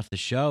why I left the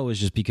show is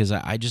just because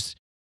I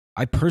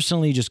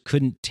personally just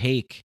couldn't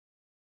take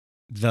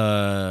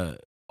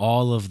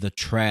all of the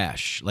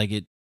trash. Like,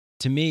 it,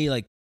 to me,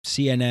 like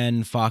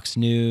CNN, Fox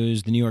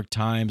News, the New York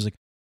Times, like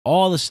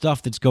all the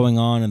stuff that's going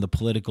on in the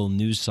political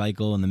news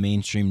cycle and the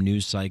mainstream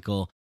news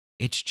cycle,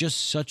 it's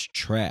just such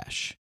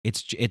trash.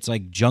 It's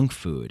like junk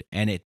food,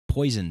 and it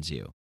poisons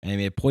you.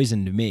 It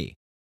poisoned me.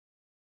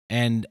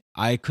 And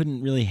I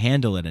couldn't really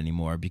handle it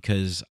anymore,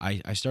 because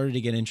I started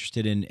to get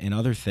interested in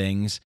other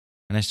things,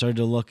 and I started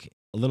to look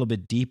a little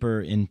bit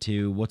deeper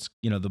into what's,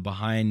 the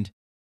behind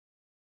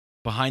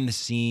the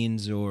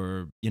scenes,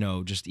 or,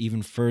 just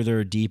even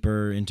further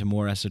deeper into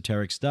more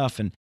esoteric stuff.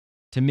 And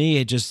to me,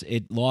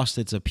 it lost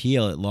its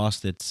appeal. It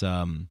lost its,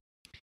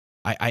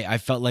 I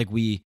felt like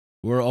we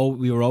were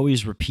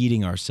always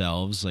repeating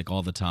ourselves, like,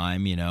 all the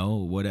time,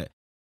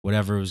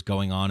 whatever was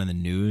going on in the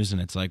news.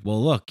 And it's like, well,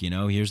 look,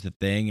 here's the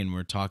thing, and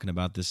we're talking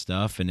about this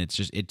stuff. And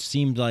it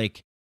seemed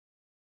like,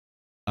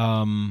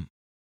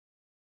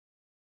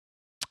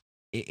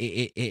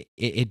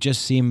 it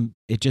just seemed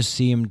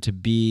to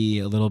be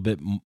a little bit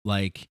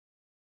like,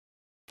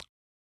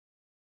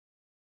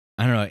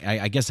 I don't know.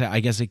 I guess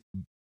it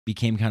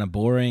became kind of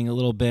boring a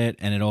little bit.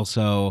 And it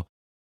also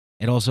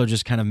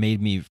just kind of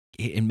made me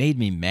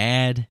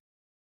mad.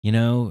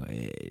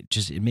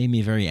 It made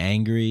me very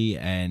angry,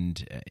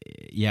 and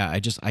I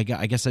guess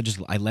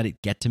I let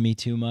it get to me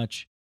too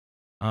much.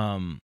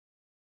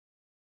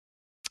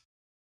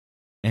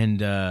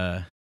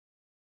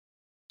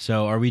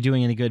 So are we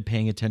doing any good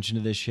paying attention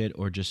to this shit,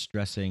 or just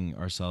stressing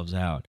ourselves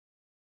out?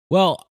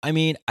 Well,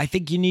 I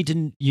think you need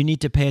to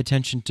pay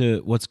attention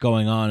to what's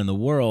going on in the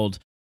world,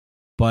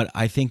 but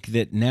I think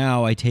that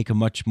now I take a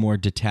much more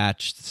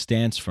detached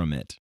stance from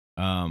it.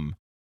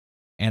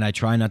 And I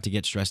try not to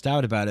get stressed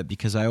out about it,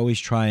 because I always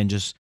try and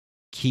just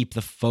keep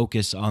the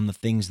focus on the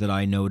things that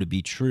I know to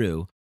be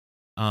true.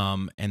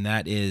 And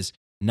that is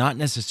not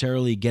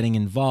necessarily getting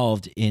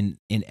involved in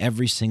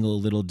every single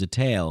little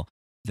detail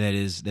that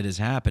is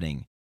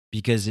happening,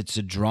 because it's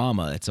a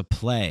drama, it's a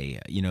play.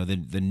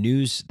 The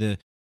news, the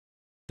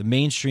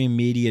mainstream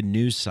media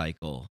news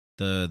cycle,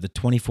 the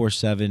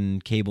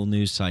 24/7 cable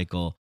news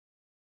cycle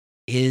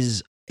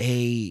is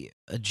a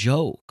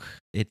joke.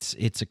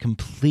 It's a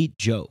complete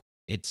joke.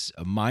 It's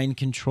a mind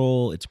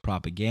control. It's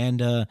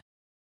propaganda.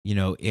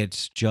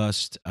 It's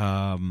just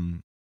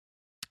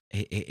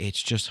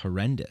it's just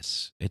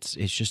horrendous. It's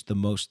just the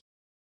most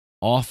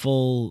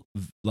awful,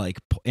 like,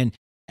 and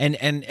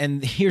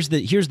here's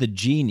the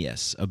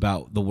genius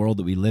about the world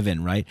that we live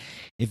in, right?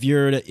 If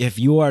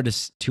you are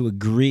to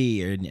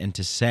agree and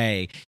to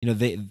say,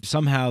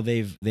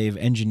 they've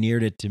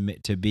engineered it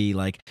to be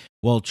like,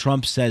 well,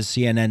 Trump says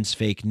CNN's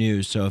fake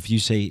news, so if you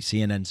say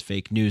CNN's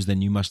fake news,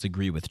 then you must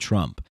agree with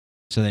Trump.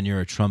 So then you're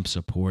a Trump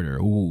supporter.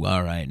 Ooh,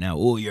 all right,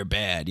 now, you're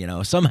bad.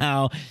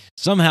 Somehow,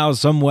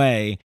 some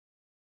way,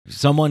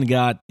 someone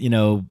got,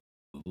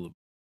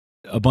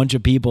 a bunch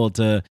of people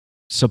to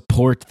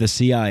support the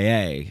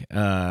CIA.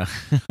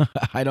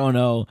 I don't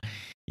know,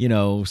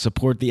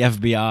 support the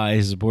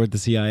FBI, support the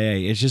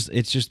CIA.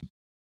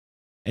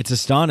 It's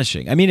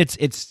astonishing. I mean,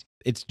 it's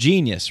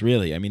genius,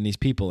 really. I mean, these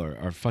people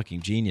are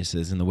fucking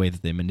geniuses in the way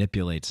that they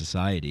manipulate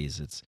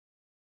societies.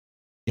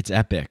 It's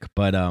epic.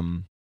 But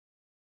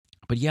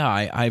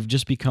yeah, I've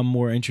just become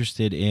more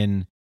interested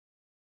in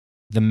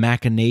the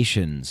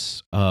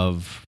machinations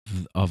of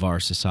our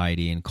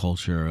society and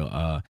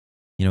culture.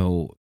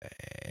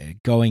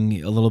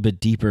 Going a little bit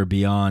deeper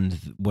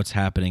beyond what's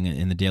happening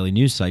in the daily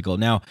news cycle.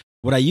 Now,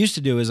 what I used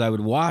to do is I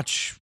would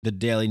watch the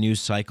daily news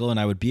cycle and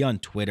I would be on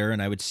Twitter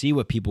and I would see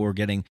what people were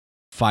getting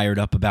fired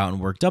up about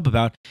and worked up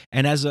about.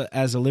 And as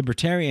a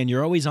libertarian,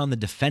 you're always on the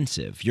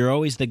defensive. You're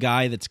always the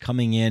guy that's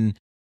coming in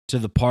to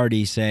the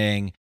party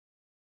saying,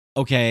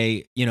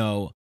 okay,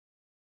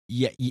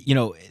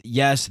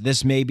 yes,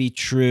 this may be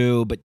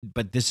true,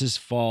 but this is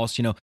false.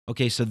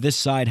 Okay, so this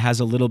side has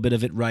a little bit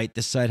of it right.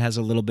 This side has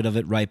a little bit of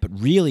it right. But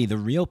really, the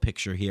real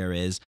picture here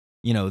is,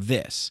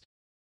 this.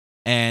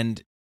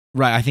 And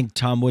right, I think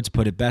Tom Woods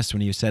put it best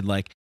when he said,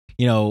 like,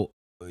 you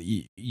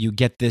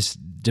get this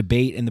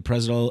debate in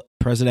the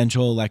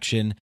presidential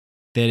election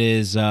that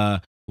is,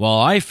 well,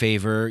 I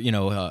favor,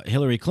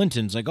 Hillary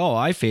Clinton's like, oh,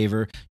 I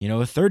favor, a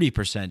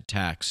 30%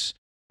 tax.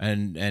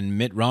 And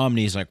Mitt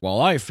Romney's like, well,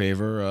 I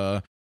favor,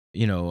 a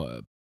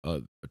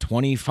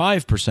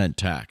 25%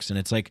 tax. And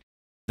it's like,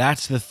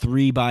 that's the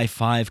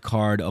 3x5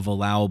 card of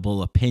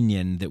allowable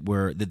opinion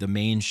that the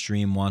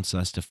mainstream wants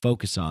us to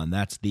focus on.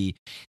 That's the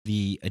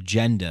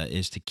agenda,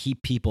 is to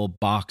keep people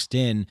boxed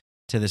in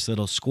to this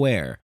little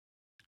square.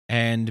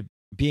 And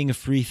being a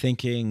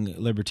free-thinking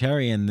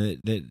libertarian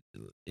that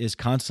is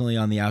constantly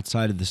on the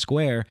outside of the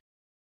square,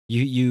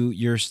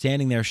 you're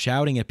standing there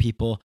shouting at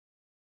people,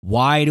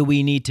 why do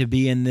we need to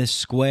be in this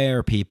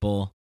square,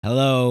 people?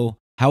 Hello?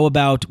 How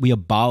about we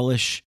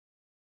abolish,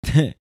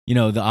 the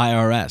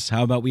IRS?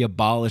 How about we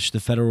abolish the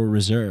Federal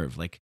Reserve?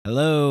 Like,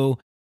 hello?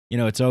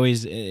 It's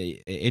always,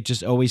 it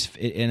just always,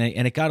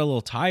 and it got a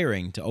little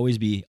tiring to always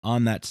be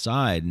on that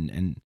side.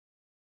 And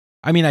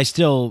I mean, I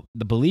still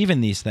believe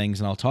in these things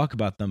and I'll talk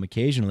about them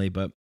occasionally,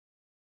 but,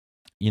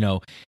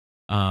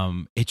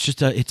 it's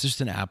just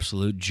an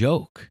absolute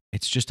joke.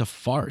 It's just a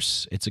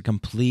farce. It's a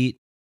complete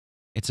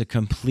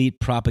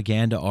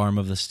propaganda arm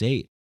of the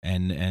state.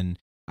 And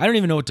I don't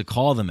even know what to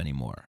call them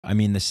anymore. I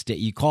mean, the state,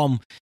 if you call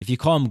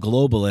them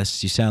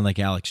globalists, you sound like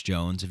Alex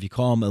Jones. If you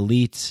call them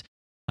elites,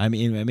 I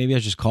mean, maybe I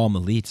just call them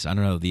elites. I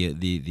don't know,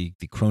 the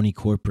crony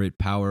corporate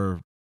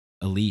power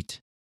elite.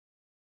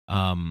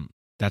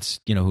 That's,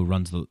 who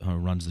runs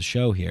the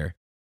show here.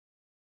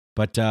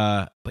 But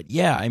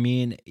yeah, I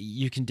mean,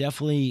 you can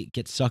definitely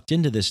get sucked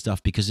into this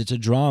stuff because it's a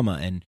drama,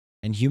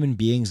 and human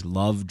beings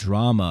love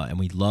drama, and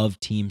we love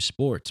team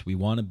sports. We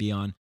want to be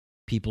on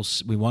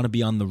we want to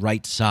be on the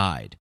right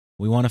side.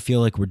 We want to feel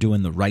like we're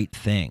doing the right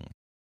thing,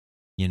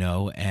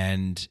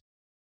 and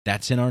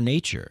that's in our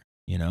nature,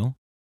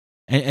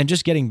 And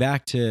just getting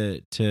back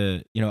to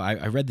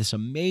I read this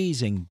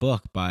amazing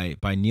book by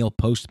Neil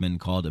Postman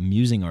called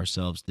 "Amusing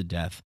Ourselves to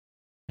Death,"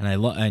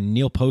 and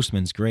Neil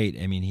Postman's great.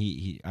 I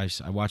mean, I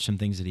watched some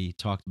things that he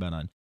talked about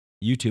on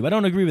YouTube. I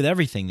don't agree with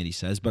everything that he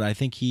says, but I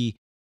think he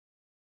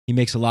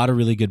makes a lot of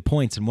really good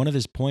points. And one of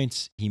his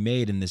points he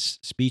made in this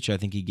speech, I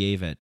think he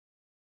gave at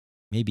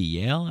maybe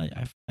Yale,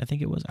 I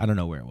think it was. I don't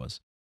know where it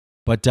was.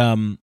 But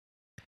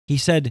he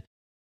said,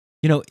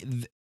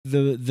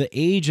 the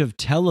age of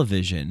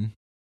television,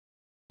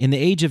 in the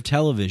age of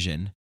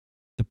television,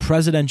 the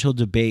presidential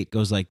debate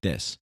goes like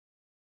this.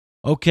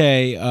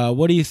 Okay,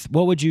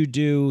 what would you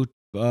do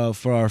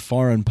for our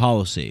foreign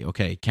policy?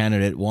 Okay,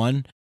 candidate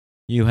one,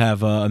 you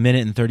have a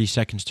minute and 30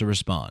 seconds to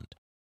respond.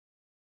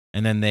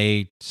 And then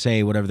they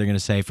say whatever they're going to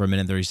say for a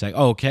minute and 30 seconds.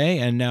 Okay,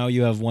 and now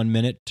you have 1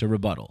 minute to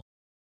rebuttal.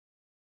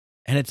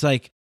 And it's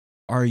like,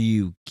 are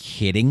you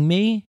kidding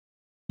me?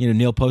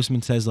 Neil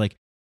Postman says, like,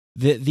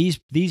 these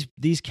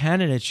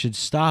candidates should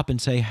stop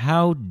and say,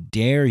 how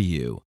dare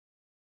you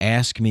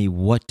ask me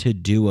what to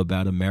do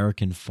about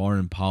American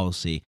foreign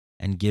policy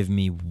and give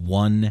me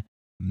 1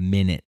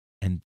 minute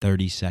and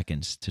 30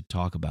 seconds to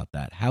talk about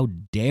that? How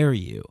dare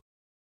you?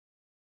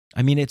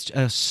 I mean, it's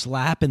a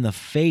slap in the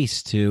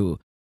face to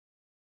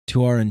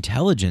our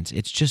intelligence.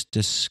 It's just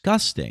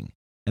disgusting.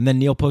 And then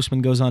Neil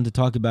Postman goes on to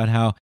talk about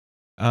how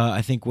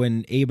I think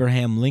when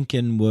Abraham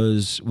Lincoln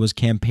was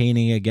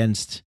campaigning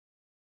against,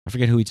 I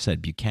forget who he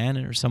said,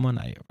 Buchanan or someone.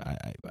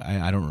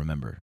 I don't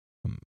remember.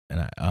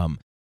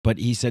 But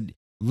he said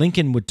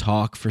Lincoln would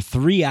talk for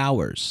 3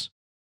 hours,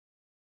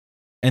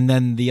 and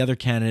then the other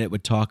candidate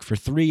would talk for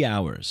 3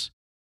 hours,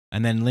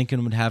 and then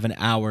Lincoln would have an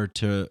hour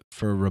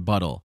for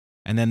rebuttal.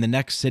 And then the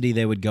next city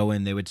they would go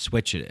in, they would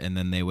switch it, and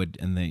then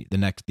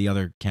the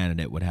other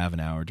candidate would have an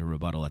hour to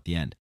rebuttal at the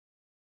end.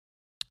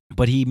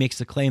 But he makes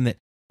the claim that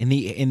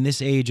in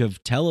this age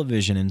of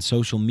television and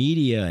social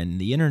media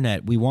and the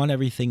internet, we want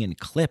everything in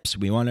clips.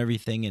 We want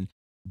everything in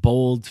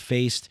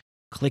bold-faced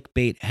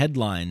clickbait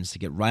headlines to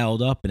get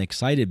riled up and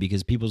excited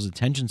because people's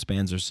attention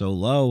spans are so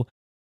low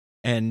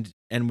and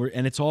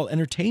it's all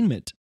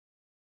entertainment.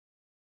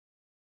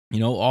 You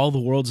know, all the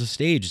world's a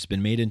stage. It's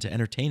been made into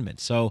entertainment.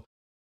 So,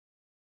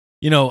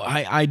 you know,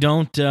 I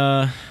don't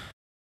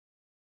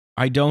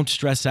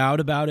stress out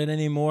about it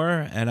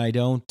anymore, and I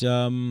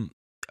don't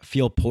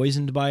feel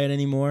poisoned by it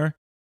anymore,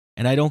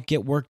 and I don't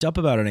get worked up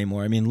about it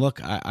anymore. I mean,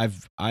 look,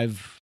 I've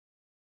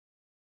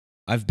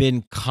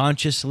been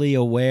consciously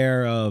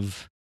aware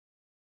of,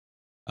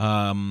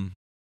 I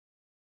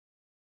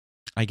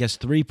guess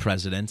 3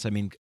 presidents. I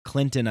mean,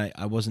 Clinton,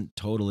 I wasn't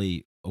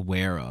totally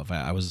aware of.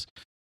 I was,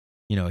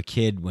 you know, a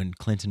kid when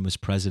Clinton was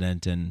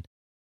president, and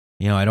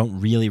you know, I don't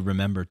really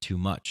remember too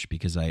much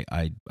because I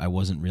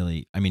wasn't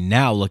really. I mean,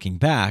 now looking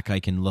back, I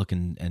can look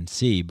and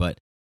see, but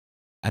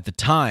at the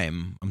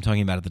time, I'm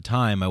talking about at the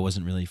time, I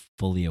wasn't really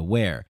fully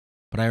aware.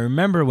 But I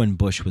remember when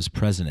Bush was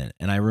president,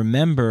 and I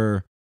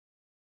remember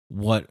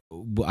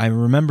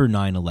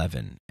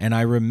 9/11, and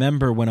I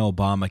remember when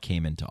Obama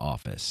came into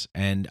office,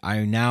 and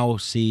I now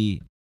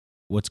see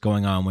what's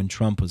going on when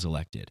Trump was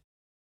elected.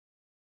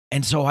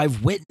 And so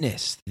I've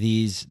witnessed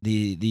these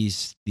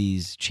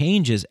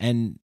changes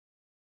and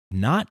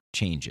not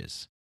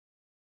changes.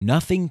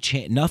 Nothing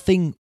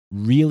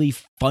really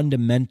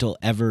fundamental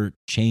ever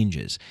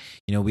changes.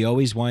 You know, we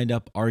always wind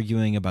up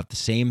arguing about the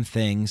same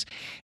things,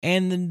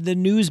 and the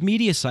news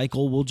media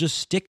cycle will just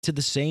stick to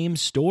the same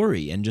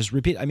story and just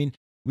repeat. I mean,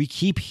 we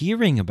keep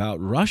hearing about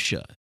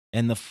Russia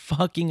and the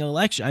fucking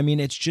election. I mean,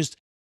 it's just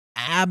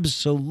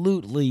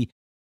absolutely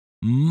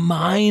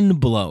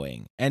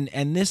mind-blowing.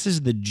 And this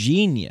is the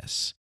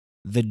genius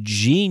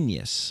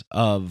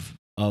of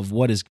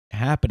what is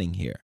happening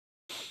here.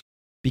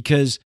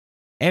 Because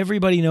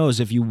everybody knows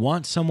if you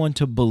want someone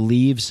to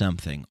believe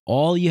something,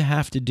 all you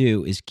have to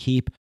do is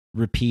keep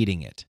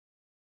repeating it.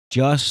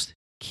 Just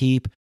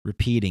keep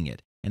repeating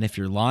it. And if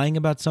you're lying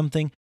about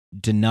something,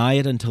 deny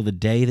it until the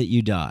day that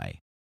you die.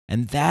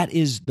 And that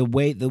is the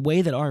way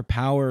that our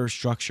power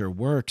structure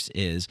works.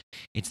 Is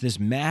it's this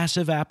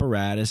massive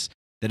apparatus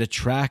that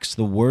attracts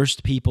the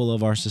worst people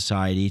of our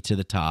society to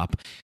the top.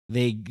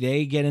 They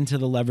get into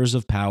the levers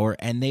of power,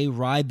 and they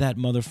ride that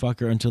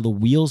motherfucker until the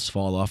wheels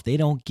fall off. They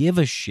don't give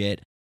a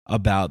shit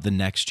about the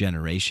next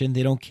generation.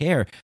 They don't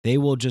care. They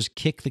will just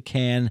kick the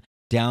can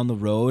down the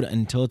road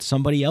until it's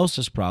somebody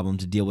else's problem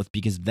to deal with,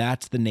 because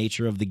that's the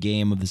nature of the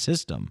game of the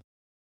system.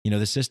 You know,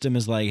 the system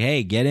is like,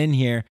 hey, get in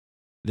here.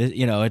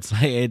 You know, it's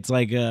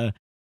like, hey,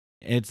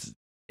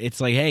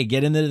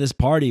 get into this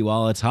party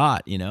while it's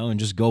hot, you know, and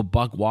just go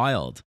buck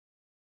wild.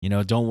 You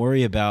know, don't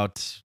worry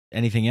about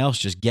anything else.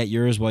 Just get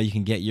yours while you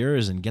can get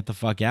yours and get the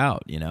fuck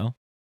out, you know?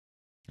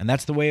 And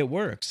that's the way it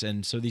works.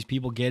 And so these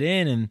people get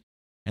in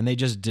and they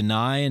just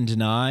deny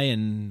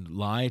and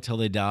lie till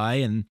they die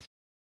and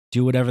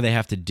do whatever they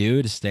have to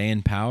do to stay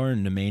in power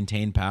and to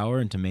maintain power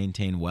and to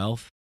maintain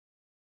wealth.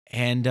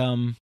 And,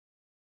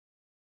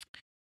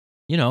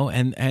 you know,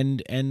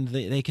 and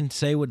they can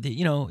say what,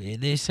 you know,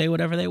 they say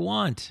whatever they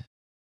want,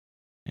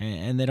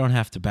 and they don't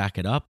have to back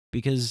it up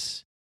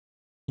because,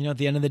 you know, at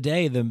the end of the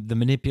day, the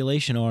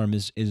manipulation arm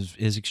is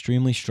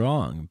extremely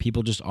strong.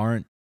 People just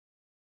aren't,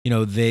 you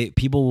know,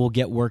 people will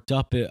get worked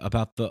up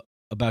about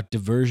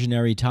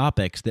diversionary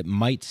topics that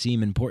might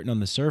seem important on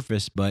the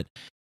surface, but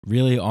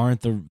really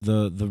aren't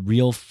the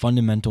real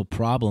fundamental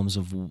problems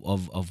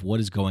of what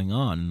is going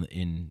on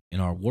in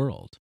our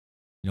world.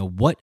 You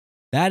know,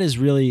 that is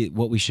really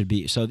what we should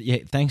be. So yeah,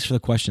 thanks for the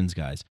questions,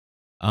 guys.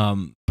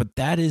 But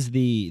that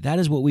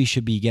is what we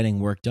should be getting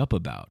worked up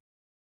about.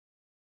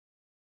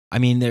 I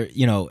mean, there,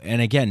 you know,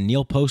 and again,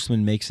 Neil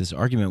Postman makes this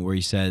argument where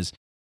he says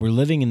we're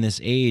living in this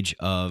age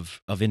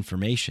of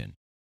information,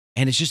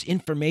 and it's just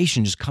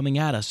information just coming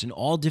at us in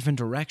all different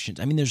directions.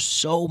 I mean, there's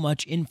so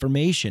much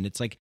information. It's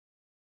like,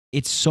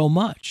 it's so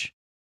much.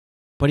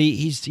 But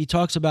he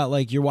talks about,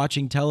 like, you're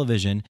watching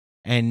television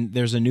and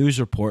there's a news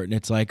report and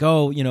it's like,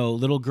 oh, you know,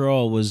 little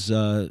girl was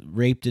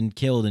raped and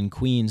killed in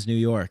Queens, New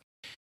York.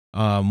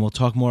 We'll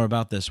talk more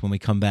about this when we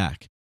come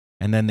back.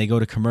 And then they go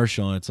to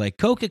commercial and it's like,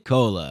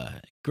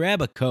 Coca-Cola,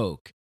 grab a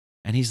Coke.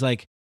 And he's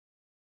like,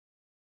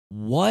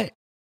 what?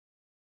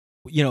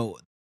 You know,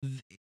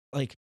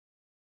 like,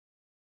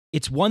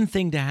 it's one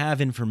thing to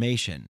have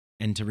information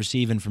and to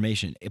receive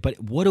information, but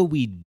what do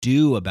we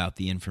do about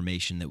the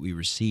information that we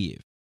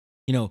receive?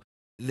 You know,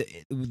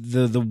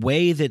 the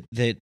way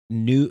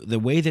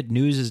that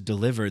news is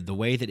delivered, the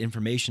way that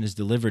information is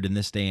delivered in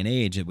this day and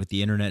age with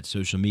the internet,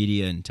 social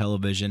media, and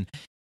television,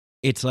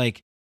 it's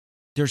like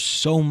there's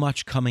so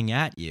much coming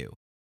at you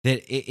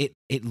that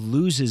it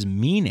loses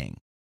meaning.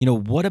 You know,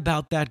 what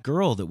about that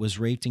girl that was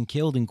raped and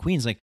killed in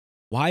Queens? Like,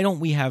 why don't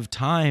we have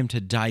time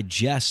to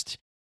digest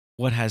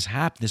what has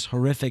happened, this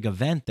horrific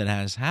event that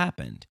has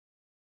happened?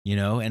 You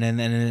know, and then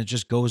it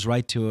just goes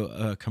right to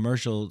a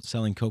commercial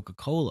selling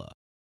Coca-Cola.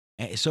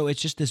 So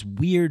it's just this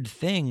weird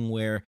thing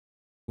where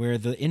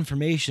the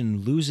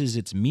information loses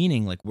its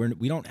meaning. Like,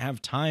 we don't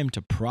have time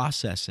to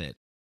process it.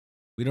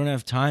 We don't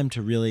have time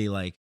to really,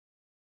 like,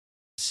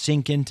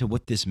 sink into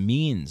what this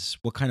means,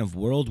 what kind of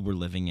world we're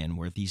living in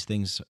where these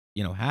things,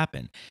 you know,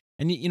 happen.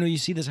 And, you know, you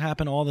see this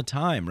happen all the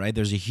time, right?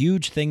 There's a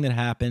huge thing that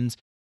happens.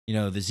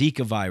 the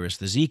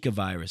Zika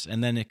virus,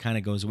 and then it kind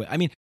of goes away. I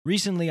mean,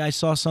 recently I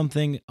saw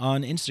something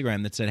on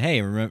Instagram that said,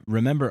 hey,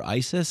 remember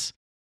ISIS?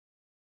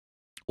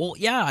 Well,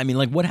 yeah, I mean,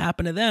 like, what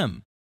happened to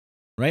them,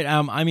 right?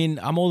 I mean,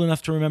 I'm old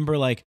enough to remember,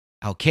 like,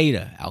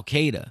 Al-Qaeda,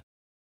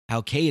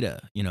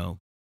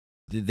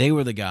 they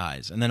were the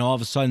guys. And then all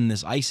of a sudden,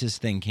 this ISIS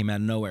thing came out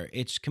of nowhere.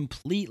 It's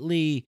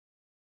completely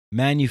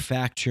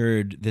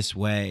manufactured this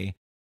way.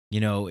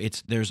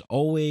 There's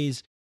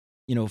always,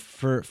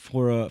 for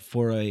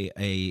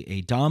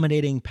a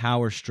dominating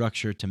power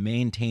structure to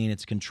maintain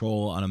its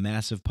control on a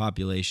massive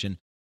population,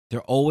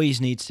 there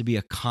always needs to be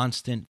a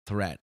constant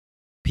threat.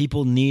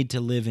 People need to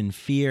live in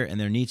fear, and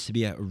there needs to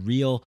be a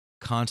real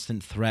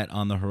constant threat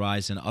on the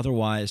horizon.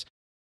 Otherwise,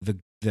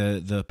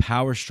 the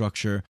power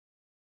structure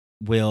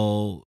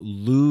will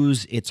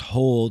lose its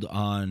hold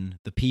on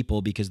the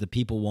people because the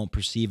people won't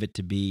perceive it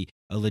to be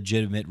a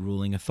legitimate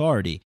ruling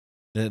authority.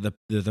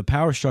 The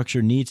power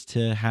structure needs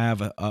to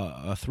have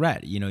a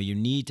threat. You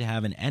need to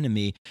have an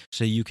enemy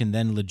so you can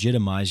then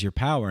legitimize your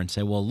power and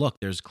say, well, look,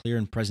 there's clear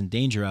and present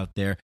danger out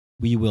there.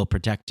 We will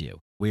protect you.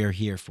 We are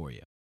here for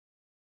you.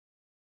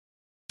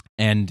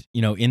 And,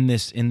 in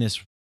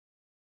this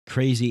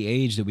crazy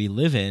age that we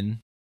live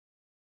in,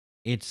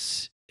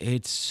 it's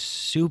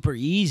super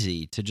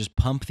easy to just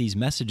pump these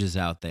messages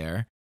out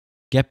there,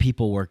 get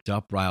people worked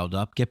up, riled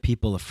up, get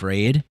people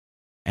afraid,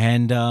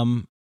 and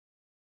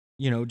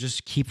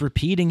just keep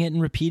repeating it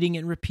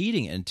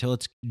until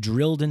it's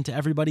drilled into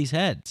everybody's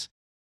heads.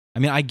 I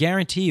mean, I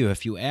guarantee you,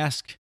 if you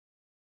ask,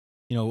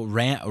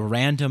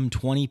 random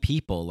 20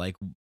 people, like,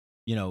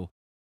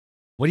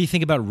 what do you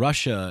think about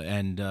Russia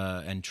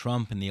and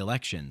Trump and the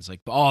elections? Like,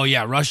 oh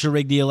yeah, Russia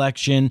rigged the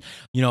election.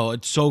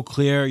 It's so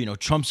clear.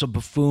 Trump's a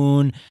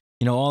buffoon.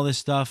 All this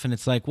stuff, and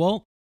it's like,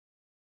 well,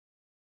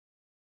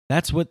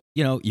 that's what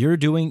you're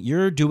doing.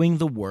 You're doing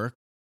the work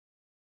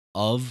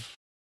of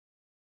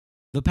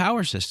the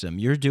power system.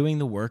 You're doing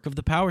the work of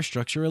the power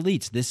structure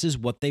elites. This is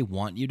what they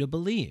want you to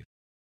believe.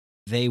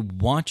 They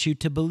want you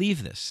to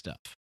believe this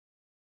stuff.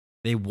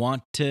 They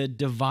want to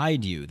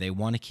divide you. They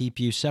want to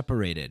keep you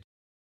separated.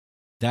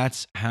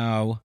 That's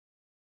how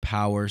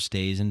power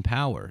stays in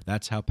power.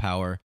 That's how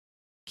power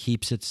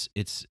keeps its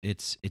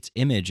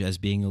image as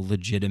being a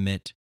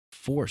legitimate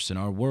force in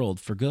our world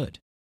for good.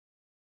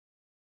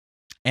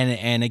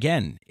 And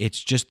again,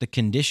 it's just the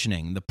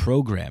conditioning, the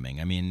programming.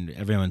 I mean,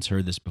 everyone's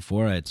heard this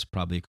before. It's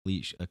probably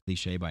a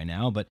cliche by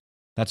now, but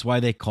that's why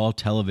they call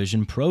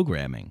television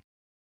programming,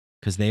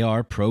 because they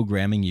are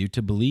programming you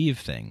to believe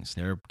things.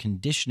 They're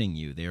conditioning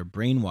you. They are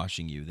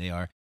brainwashing you. They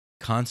are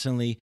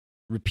constantly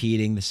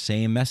repeating the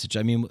same message.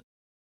 I mean,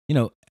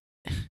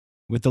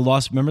 with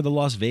remember the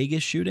Las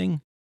Vegas shooting?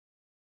 What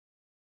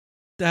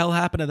the hell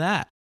happened to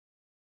that?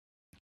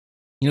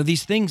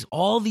 These things,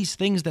 all these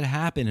things that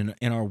happen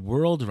in our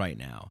world right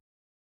now,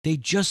 they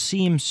just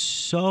seem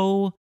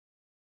so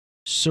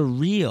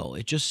surreal.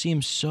 It just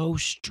seems so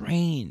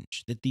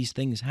strange that these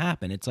things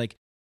happen. It's like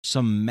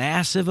some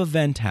massive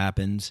event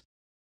happens,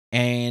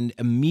 and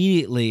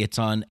immediately it's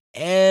on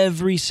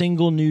every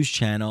single news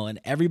channel, and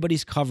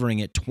everybody's covering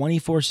it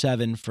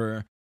 24/7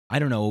 for, I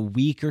don't know, a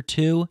week or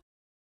two,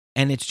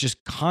 and it's just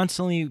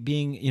constantly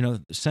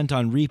being, sent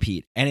on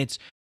repeat. And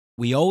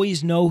we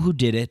always know who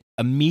did it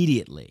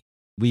immediately.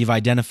 We've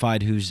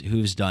identified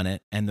who's done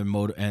it and the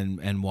motive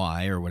and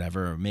why or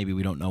whatever. Or maybe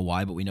we don't know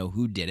why, but we know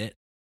who did it.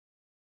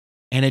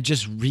 And it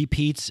just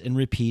repeats and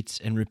repeats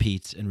and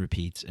repeats and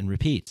repeats and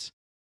repeats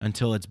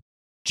until it's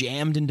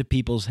jammed into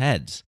people's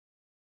heads.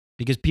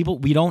 Because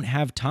we don't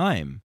have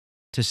time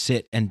to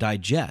sit and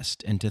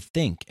digest and to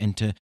think and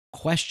to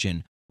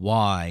question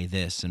why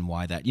this and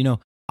why that.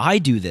 I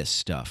do this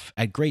stuff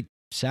at great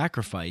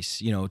sacrifice,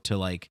 to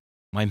like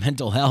my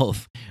mental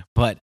health,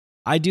 but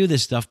I do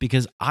this stuff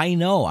because I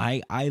know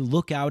I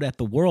look out at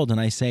the world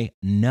and I say,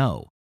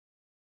 no,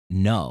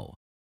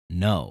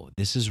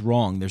 this is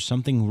wrong. There's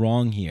something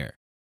wrong here.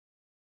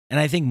 And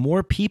I think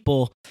more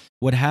people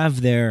would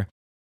have their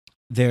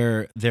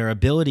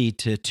ability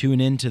to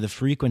tune into the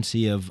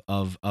frequency of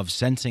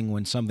sensing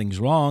when something's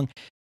wrong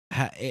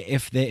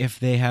if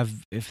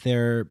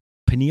their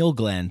pineal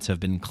glands have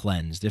been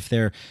cleansed, if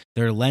their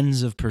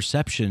lens of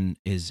perception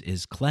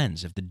is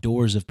cleansed, if the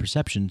doors of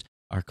perception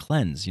are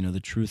cleansed, the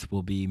truth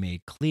will be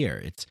made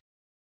clear.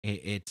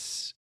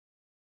 It's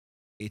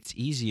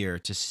easier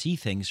to see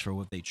things for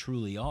what they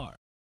truly are.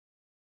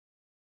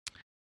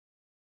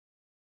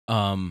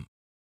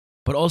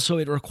 But also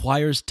it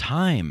requires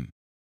time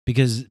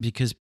because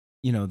the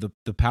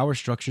power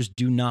structures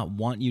do not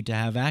want you to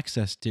have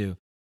access to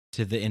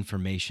the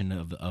information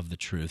of the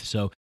truth.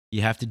 So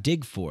you have to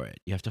dig for it.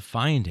 You have to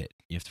find it.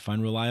 You have to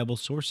find reliable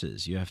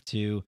sources. You have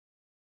to,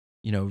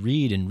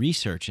 read and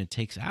research. And it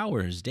takes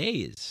hours,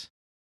 days.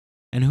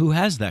 And who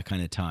has that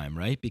kind of time,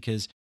 right?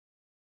 Because,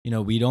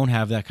 we don't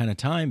have that kind of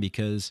time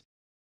because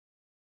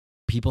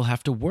people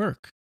have to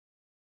work.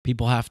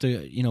 People have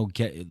to,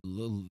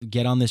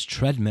 get on this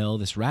treadmill,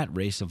 this rat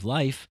race of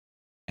life,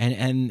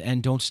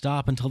 and don't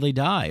stop until they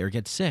die or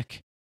get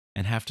sick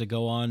and have to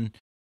go on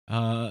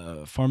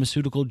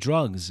pharmaceutical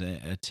drugs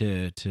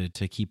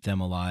to keep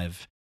them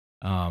alive.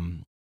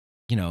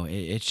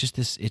 It's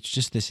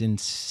just this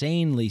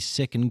insanely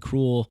sick and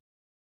cruel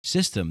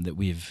system that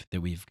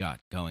we've got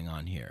going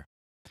on here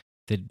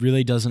that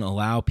really doesn't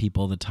allow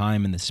people the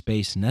time and the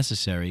space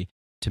necessary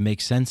to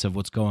make sense of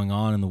what's going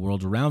on in the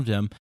world around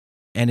them,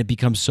 and it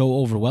becomes so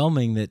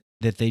overwhelming that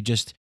they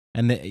just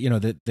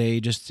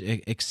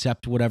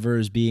accept whatever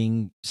is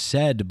being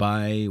said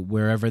by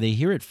wherever they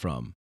hear it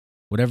from,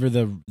 whatever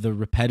the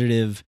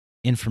repetitive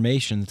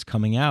information that's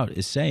coming out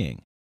is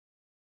saying.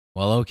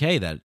 Well, okay,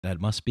 that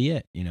must be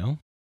it,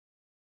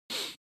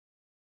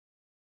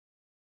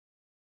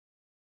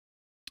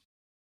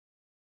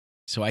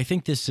 So I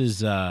think this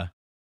is, I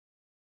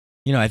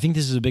think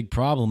this is a big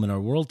problem in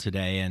our world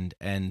today, and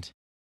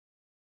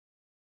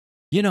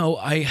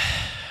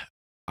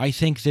I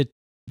think that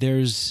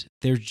there's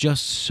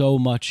just so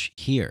much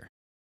here.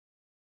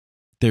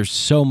 There's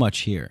so much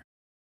here.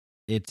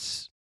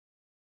 It's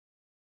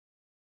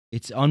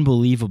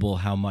unbelievable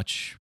how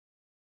much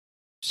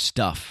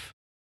stuff,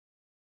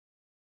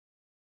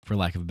 for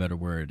lack of a better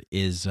word,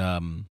 is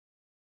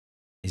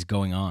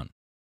going on.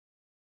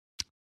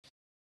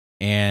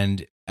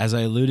 And as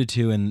I alluded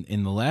to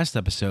in the last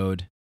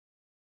episode,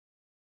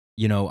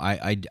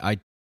 I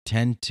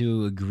tend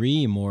to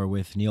agree more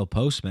with Neil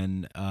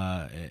Postman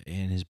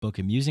in his book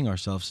 "Amusing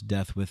Ourselves to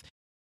Death" with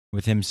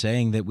him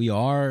saying that we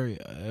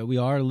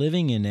are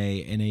living in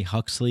a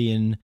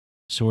Huxleyan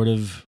sort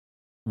of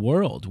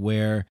world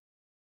where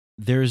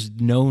there's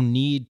no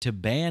need to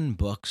ban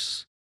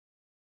books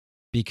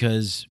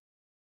because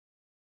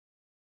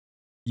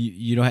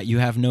you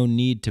have no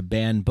need to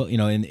ban book,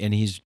 and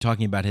he's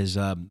talking about his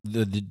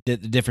the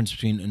difference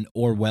between an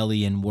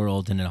Orwellian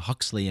world and a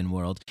Huxleyan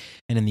world.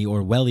 And in the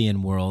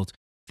Orwellian world,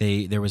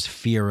 there was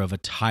fear of a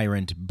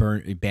tyrant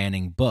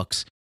banning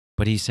books,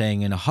 but he's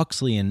saying in a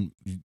Huxleyan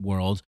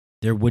world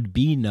there would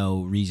be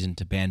no reason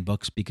to ban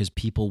books because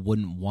people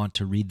wouldn't want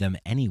to read them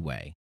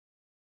anyway.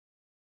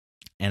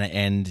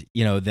 And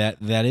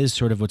that is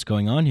sort of what's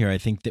going on here. I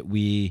think that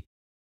we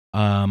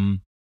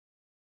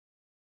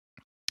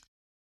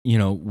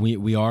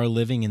we are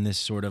living in this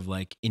sort of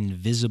like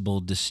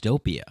invisible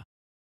dystopia.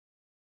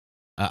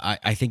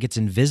 I think it's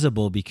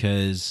invisible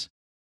because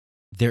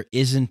there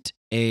isn't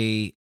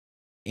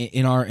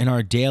in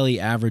our daily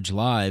average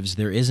lives,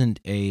 there isn't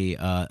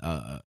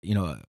a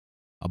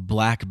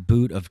black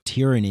boot of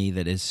tyranny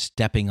that is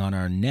stepping on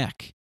our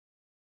neck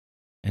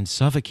and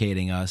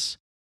suffocating us.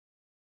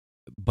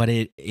 But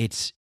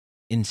it's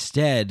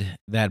instead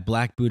that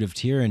black boot of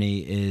tyranny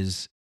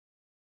is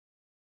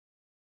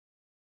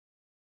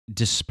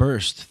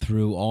dispersed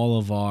through all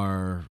of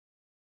our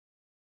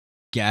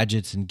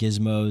gadgets and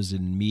gizmos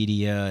and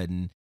media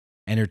and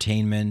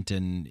entertainment,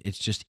 and it's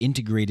just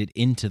integrated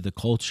into the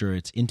culture.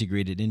 It's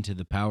integrated into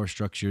the power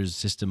structures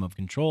system of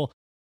control.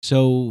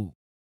 So,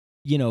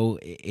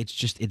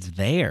 it's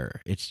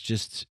there. It's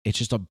just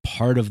a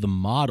part of the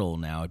model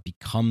now. It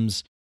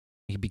becomes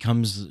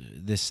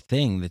this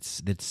thing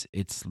that's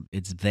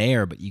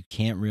there, but you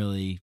can't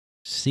really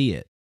see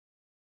it,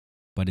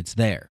 but it's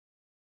there,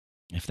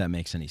 if that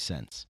makes any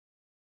sense.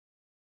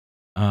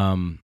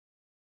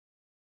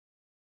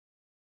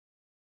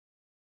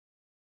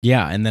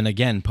 Yeah, and then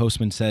again,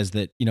 Postman says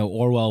that,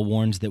 Orwell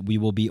warns that we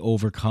will be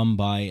overcome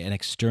by an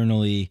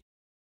externally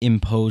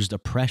imposed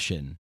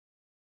oppression.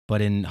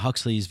 But in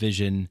Huxley's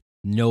vision,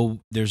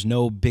 there's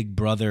no big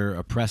brother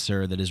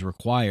oppressor that is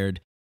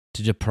required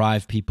to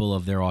deprive people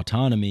of their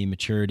autonomy,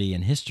 maturity,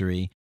 and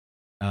history.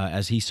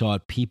 As he saw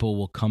it, people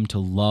will come to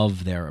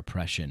love their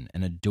oppression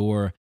and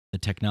adore the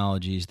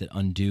technologies that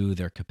undo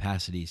their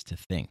capacities to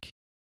think.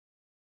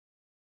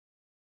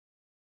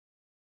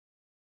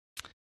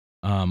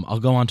 I'll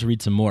go on to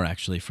read some more,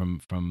 actually,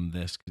 from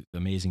this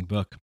amazing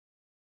book.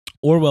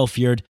 Orwell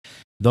feared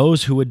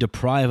those who would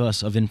deprive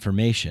us of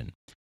information.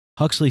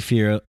 Huxley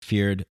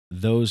feared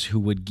those who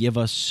would give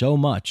us so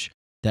much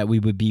that we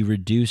would be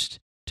reduced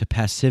to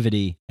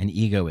passivity and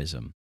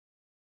egoism.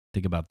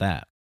 Think about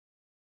that.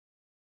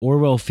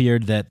 Orwell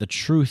feared that the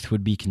truth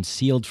would be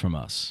concealed from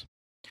us.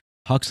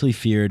 Huxley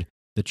feared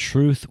the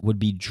truth would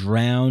be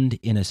drowned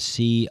in a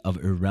sea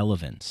of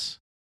irrelevance.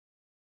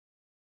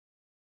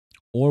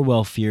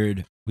 Orwell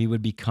feared we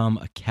would become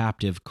a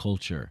captive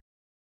culture.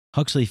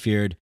 Huxley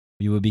feared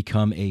we would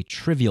become a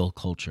trivial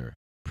culture,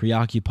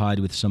 preoccupied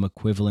with some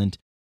equivalent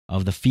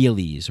of the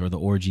feelies or the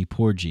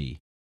orgy-porgy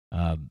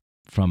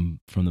from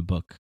the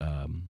book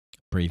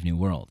Brave New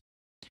World.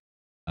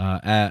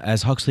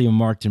 As Huxley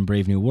remarked in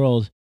Brave New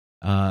World,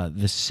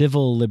 the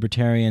civil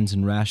libertarians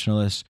and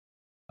rationalists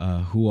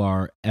who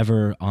are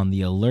ever on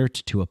the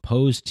alert to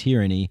oppose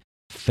tyranny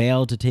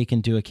fail to take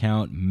into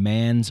account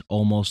man's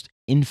almost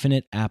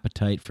infinite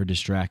appetite for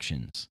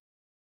distractions.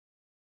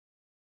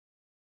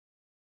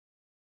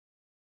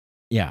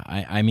 Yeah,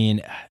 I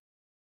mean,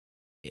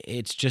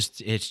 it's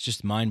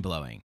just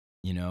mind-blowing,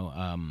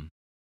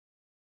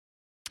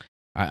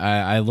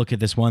 I look at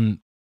this one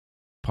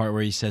part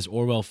where he says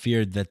Orwell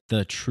feared that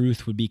the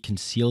truth would be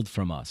concealed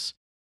from us.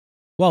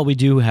 Well, we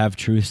do have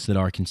truths that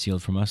are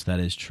concealed from us, that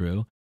is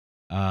true.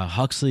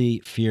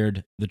 Huxley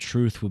feared the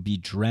truth would be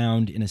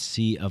drowned in a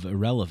sea of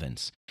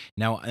irrelevance.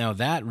 Now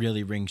that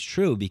really rings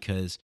true,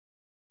 because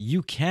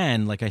you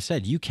can, like I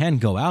said, you can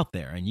go out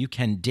there and you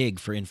can dig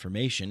for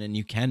information and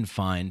you can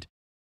find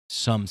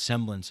some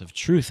semblance of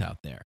truth out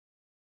there.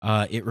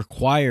 It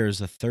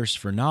requires a thirst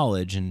for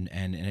knowledge, and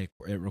it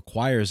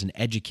requires an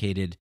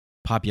educated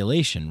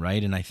population,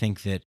 right? And I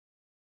think that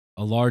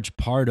a large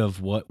part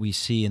of what we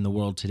see in the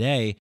world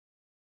today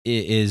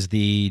is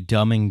the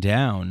dumbing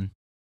down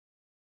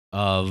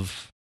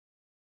of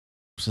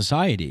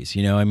societies.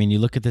 You know, I mean, you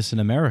look at this in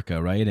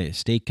America, right? A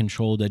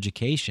state-controlled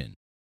education.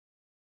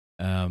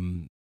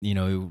 You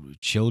know,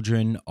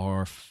 children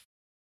are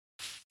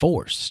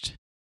forced.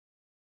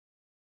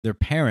 Their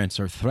parents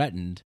are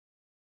threatened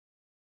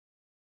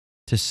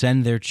to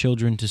send their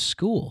children to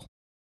school,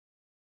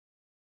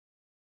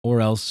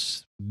 or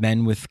else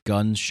men with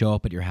guns show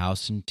up at your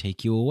house and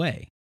take you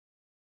away.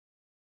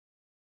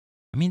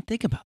 I mean,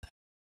 think about that.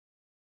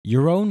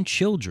 Your own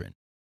children.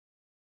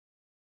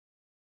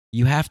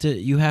 You have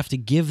to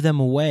give them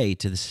away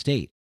to the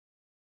state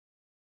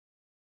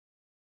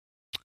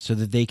so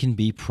that they can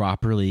be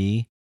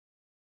properly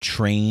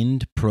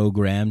trained,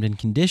 programmed, and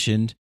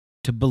conditioned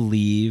to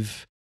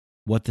believe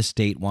what the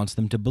state wants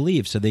them to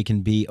believe, so they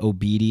can be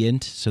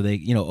obedient. So they,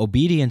 you know,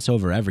 obedience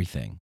over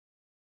everything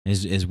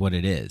is what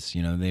it is.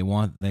 You know, they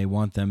want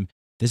them.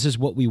 This is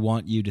what we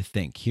want you to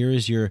think. Here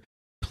is your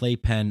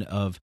playpen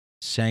of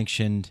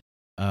sanctioned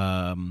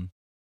thought,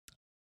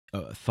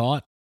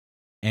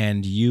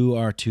 and you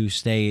are to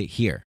stay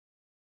here,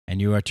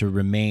 and you are to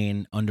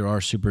remain under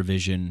our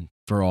supervision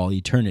for all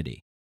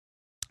eternity.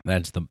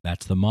 That's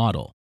the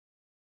model.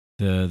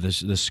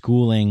 The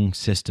schooling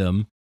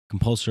system,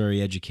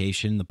 compulsory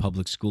education, the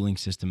public schooling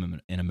system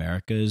in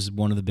America is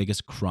one of the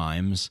biggest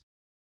crimes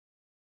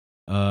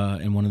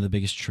and one of the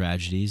biggest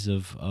tragedies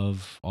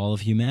of all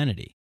of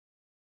humanity.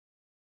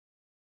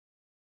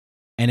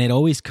 And it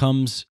always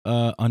comes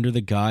under the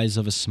guise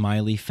of a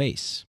smiley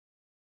face.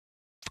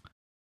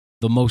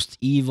 The most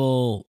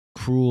evil,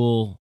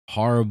 cruel,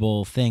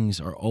 horrible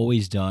things are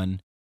always done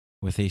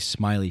with a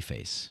smiley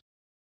face.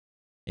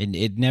 And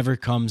it never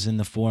comes in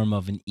the form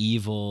of an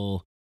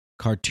evil,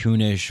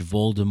 cartoonish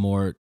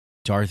Voldemort,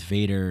 Darth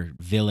Vader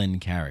villain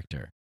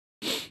character.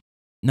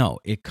 No,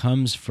 it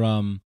comes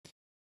from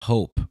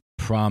hope,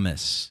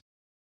 promise,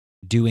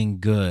 doing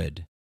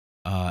good,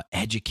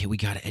 educate. We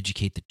got to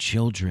educate the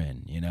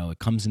children. You know, it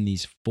comes in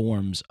these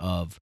forms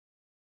of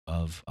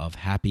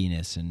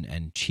happiness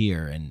and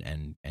cheer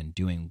and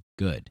doing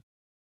good.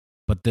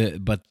 But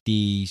the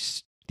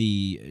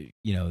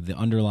you know, the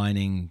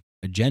underlining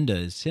agenda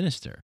is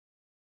sinister.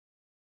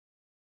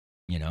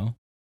 You know?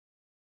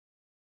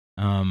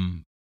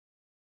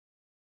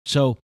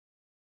 So,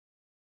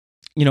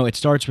 you know, it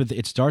starts with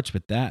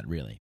that,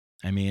 really.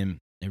 I mean,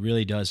 it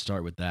really does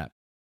start with that.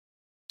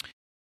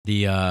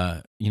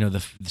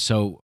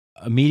 So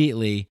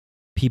immediately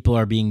people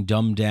are being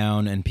dumbed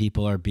down, and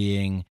people are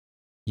being,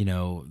 you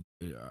know,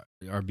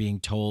 are being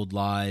told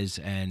lies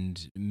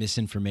and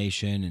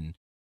misinformation, and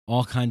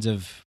all kinds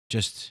of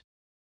just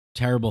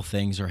terrible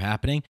things are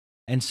happening.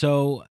 And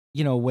so,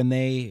 you know, when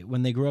they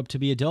grow up to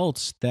be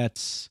adults, they're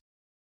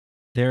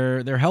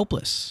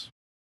helpless.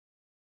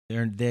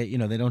 They you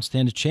know, they don't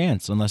stand a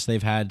chance unless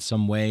they've had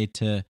some way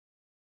to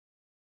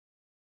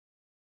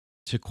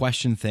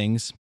question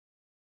things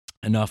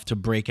enough to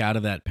break out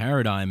of that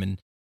paradigm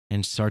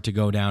and start to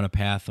go down a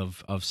path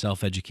of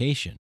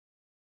self-education,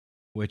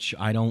 which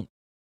I don't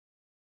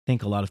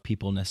think a lot of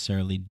people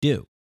necessarily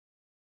do.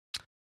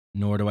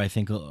 Nor do I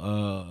think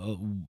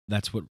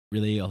that's what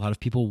really a lot of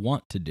people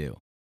want to do.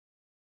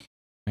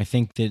 I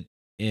think that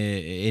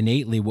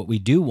innately what we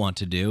do want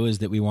to do is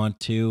that we want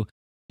to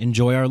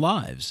enjoy our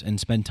lives and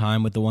spend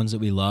time with the ones that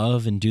we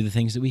love and do the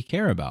things that we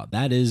care about.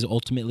 That is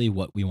ultimately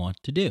what we want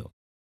to do.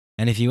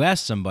 And if you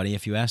asked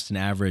an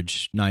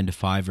average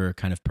 9-to-5er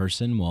kind of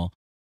person, well,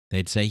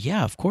 they'd say,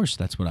 yeah, of course,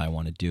 that's what I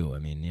want to do. I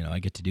mean, you know, I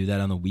get to do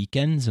that on the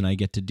weekends, and I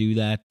get to do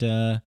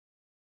that,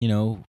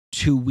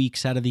 2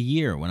 weeks out of the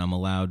year when I'm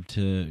allowed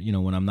to, you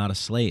know, when I'm not a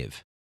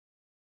slave.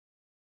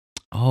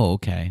 Oh,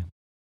 okay.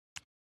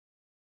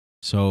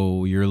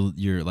 So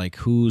you're like,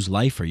 whose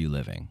life are you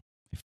living?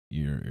 If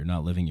you're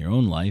not living your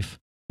own life,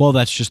 well,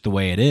 that's just the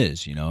way it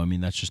is, you know? I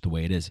mean, that's just the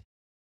way it is.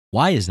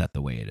 Why is that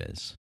the way it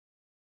is?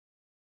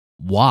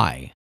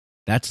 Why?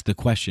 That's the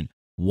question.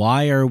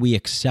 Why are we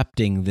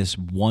accepting this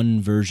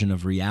one version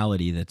of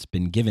reality that's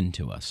been given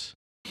to us?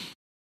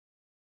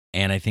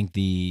 And I think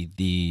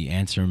the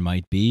answer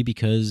might be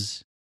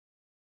because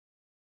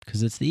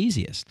it's the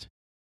easiest.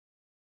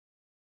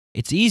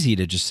 It's easy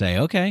to just say,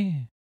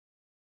 okay,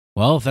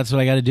 well, if that's what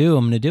I got to do,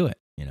 I'm going to do it,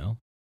 you know?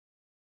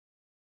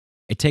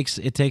 It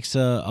takes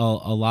a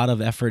lot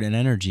of effort and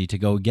energy to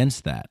go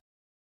against that.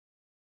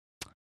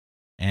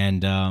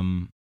 And,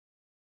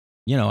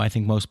 you know, I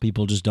think most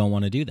people just don't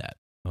want to do that.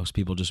 Most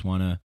people just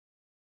want to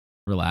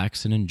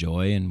relax and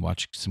enjoy and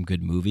watch some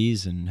good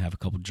movies and have a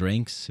couple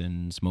drinks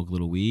and smoke a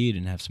little weed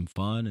and have some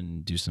fun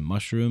and do some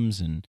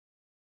mushrooms and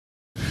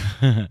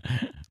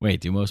Wait,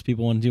 do most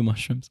people want to do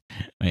mushrooms?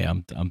 Wait,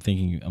 I'm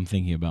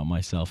thinking about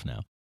myself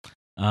now.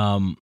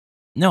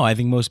 No, I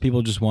think most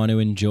people just want to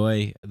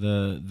enjoy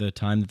the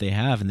time that they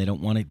have, and they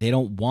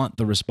don't want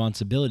the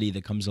responsibility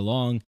that comes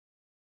along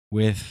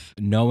with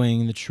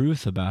knowing the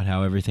truth about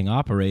how everything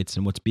operates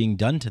and what's being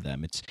done to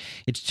them.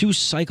 It's too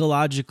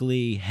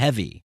psychologically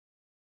heavy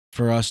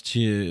for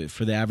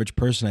the average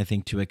person, I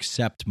think, to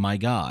accept, my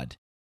God,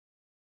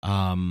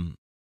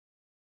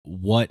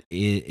 what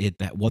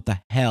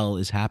the hell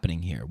is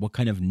happening here? What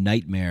kind of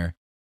nightmare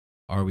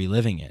are we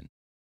living in?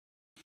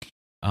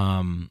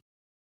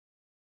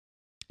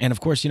 And of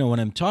course, when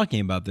I'm talking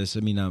about this, I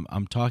mean,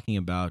 I'm talking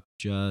about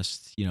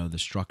just, the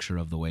structure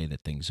of the way that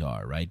things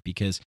are, right?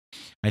 Because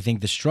I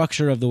think the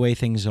structure of the way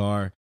things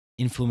are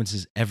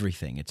influences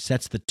everything. It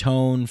sets the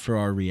tone for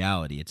our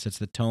reality. It sets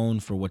the tone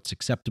for what's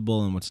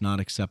acceptable and what's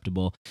not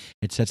acceptable.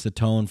 It sets the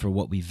tone for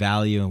what we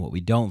value and what we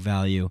don't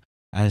value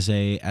as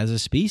a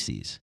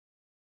species.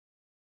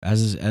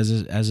 As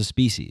a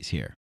species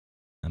here,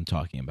 I'm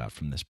talking about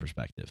from this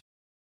perspective.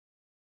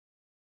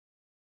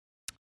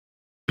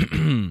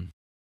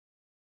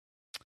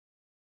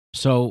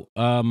 So,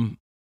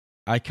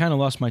 I kind of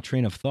lost my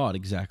train of thought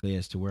exactly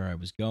as to where I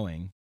was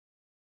going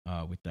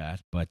with that,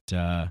 but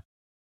I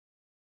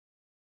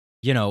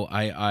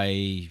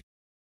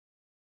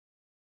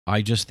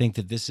just think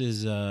that this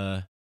is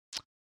I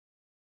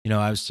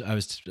was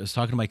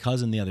talking to my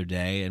cousin the other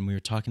day, and we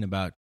were talking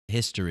about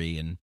history,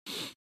 and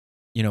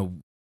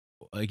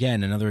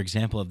again, another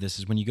example of this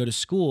is when you go to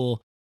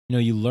school,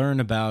 you learn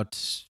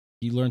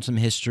some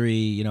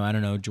history, I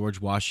don't know,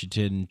 George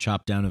Washington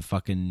chopped down a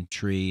fucking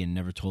tree and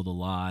never told a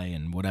lie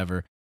and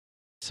whatever,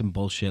 some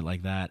bullshit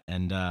like that.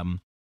 And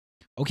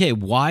okay,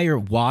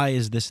 why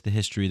is this the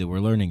history that we're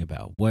learning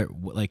about? But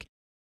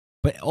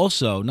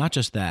also not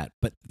just that,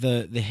 but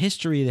the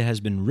history that has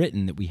been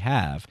written, that we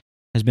have,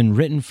 has been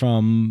written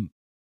from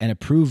and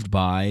approved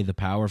by the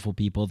powerful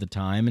people at the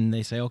time, and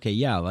they say, okay,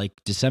 yeah,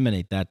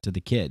 disseminate that to the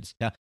kids.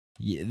 Yeah,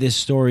 this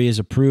story is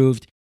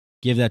approved,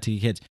 give that to the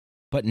kids.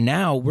 But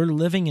now we're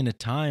living in a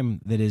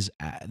time that is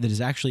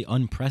actually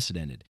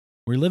unprecedented.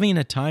 We're living in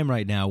a time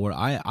right now where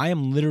I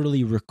am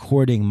literally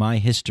recording my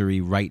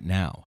history right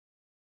now.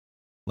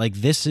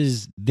 This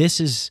is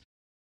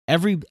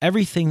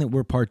everything that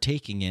we're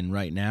partaking in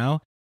right now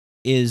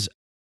is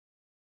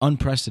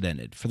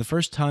unprecedented. For the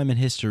first time in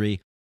history,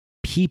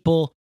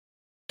 people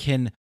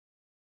can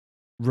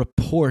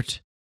report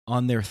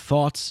on their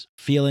thoughts,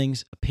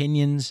 feelings,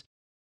 opinions,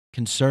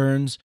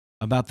 concerns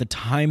about the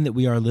time that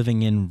we are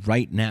living in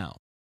right now.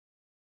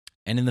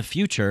 And in the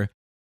future,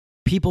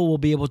 people will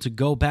be able to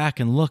go back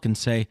and look and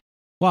say,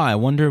 wow, I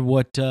wonder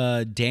what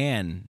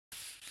Dan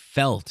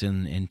felt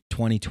in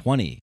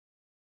 2020.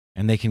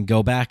 And they can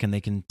go back and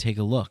they can take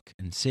a look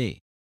and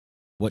see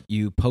what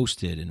you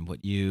posted and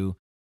what your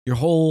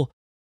whole,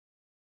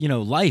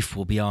 life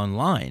will be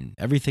online.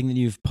 Everything that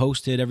you've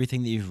posted,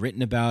 everything that you've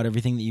written about,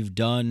 everything that you've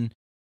done,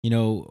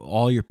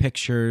 all your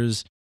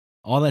pictures,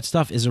 all that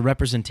stuff is a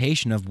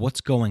representation of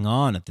what's going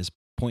on at this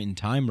point in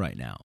time right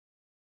now.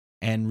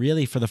 And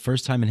really, for the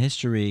first time in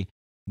history,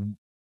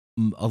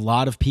 a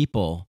lot of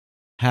people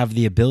have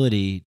the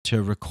ability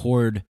to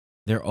record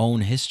their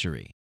own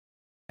history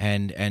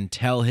and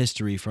tell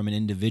history from an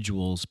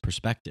individual's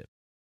perspective.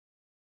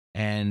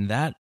 And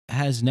that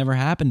has never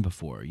happened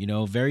before. It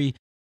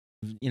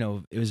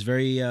was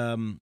very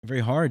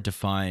hard to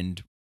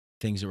find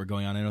things that were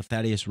going on. I know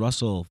Thaddeus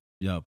Russell,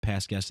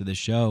 past guest of this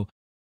show,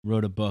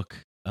 wrote a book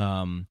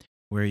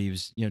where he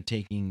was,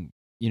 taking,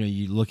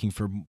 you looking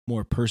for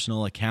more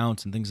personal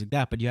accounts and things like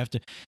that. But you have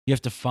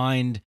to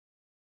find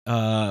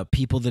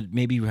people that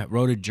maybe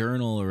wrote a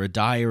journal or a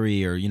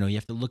diary, or you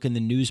have to look in the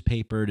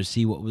newspaper to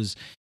see what was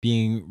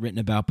being written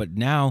about. But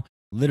now,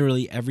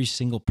 literally every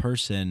single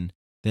person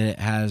that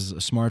has a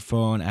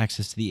smartphone,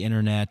 access to the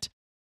internet,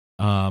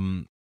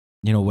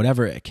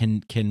 whatever,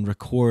 can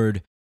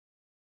record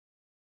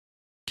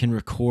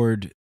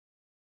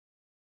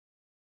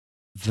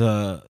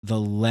the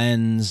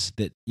lens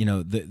that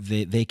you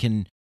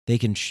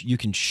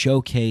can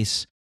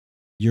showcase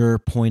your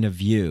point of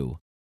view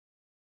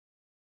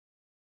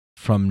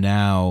from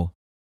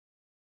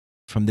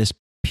this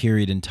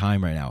period in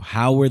time right now.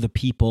 How were the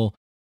people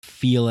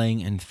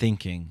feeling and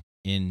thinking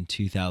in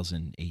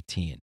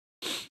 2018?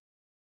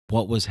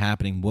 What was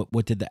happening? What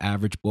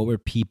were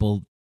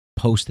people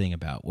posting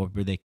about? What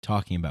were they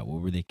talking about?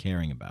 What were they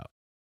caring about?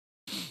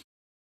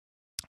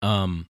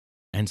 And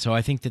so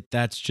I think that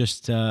that's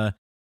just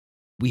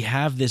we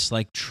have this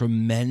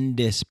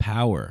tremendous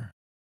power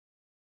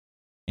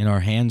in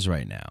our hands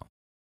right now.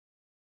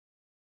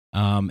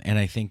 And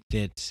I think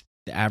that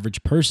the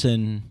average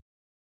person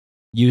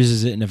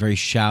uses it in a very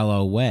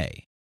shallow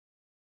way.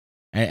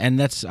 And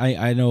that's,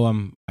 I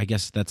know I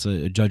guess that's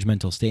a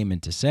judgmental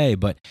statement to say,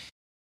 but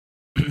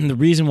the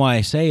reason why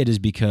I say it is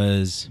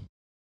because,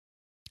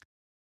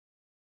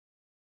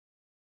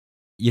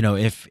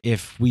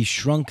 if we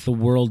shrunk the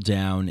world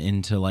down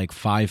into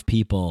 5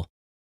 people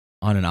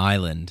on an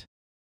island,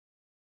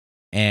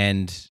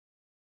 and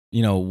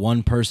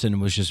one person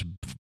was just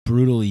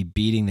brutally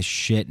beating the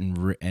shit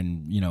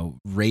and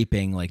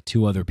raping like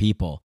 2 other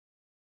people.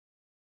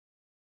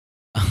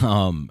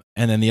 And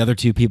then the other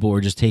 2 people were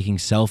just taking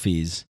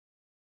selfies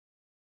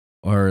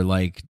or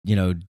like,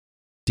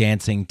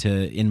 dancing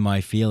to In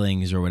My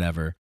Feelings or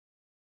whatever.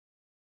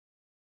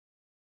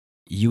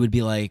 You would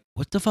be like,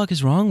 what the fuck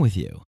is wrong with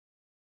you?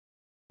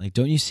 Like,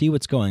 don't you see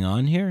what's going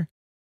on here?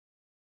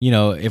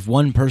 If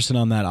one person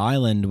on that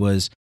island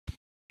was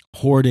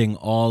hoarding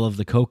all of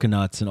the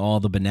coconuts and all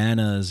the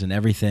bananas and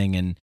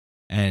everything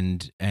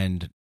and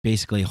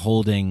basically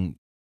holding,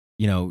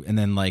 and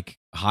then like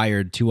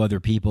hired 2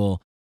 other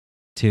people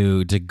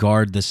to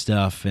guard the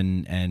stuff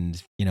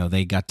and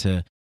they got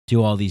to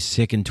do all these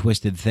sick and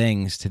twisted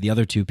things to the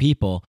other 2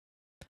 people.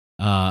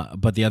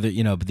 But the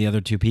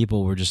other 2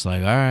 people were just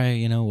like, all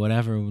right,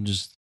 whatever, we'll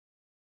just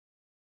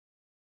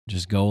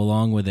go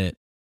along with it.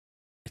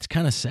 It's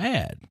kind of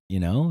sad,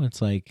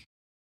 it's like,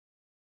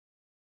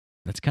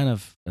 that's kind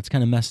of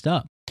messed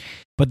up.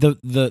 But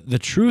the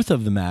truth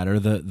of the matter,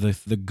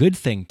 the good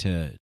thing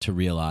to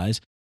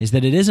realize is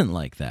that it isn't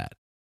like that.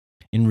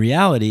 In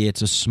reality,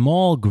 it's a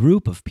small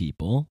group of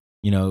people,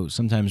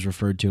 sometimes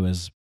referred to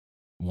as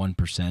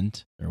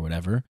 1% or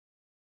whatever.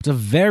 It's a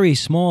very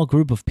small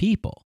group of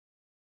people.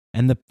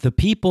 And the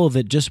people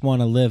that just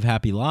want to live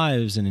happy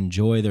lives and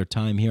enjoy their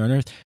time here on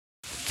Earth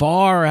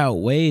far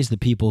outweighs the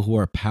people who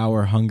are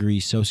power-hungry,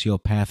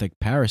 sociopathic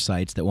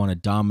parasites that want to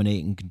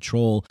dominate and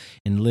control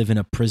and live in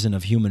a prison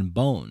of human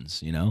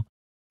bones,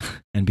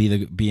 and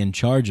be in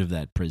charge of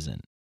that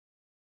prison.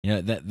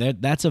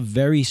 That's a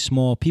very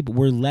small people.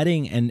 We're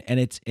letting and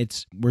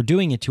we're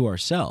doing it to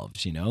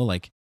ourselves,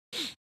 like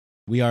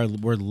we're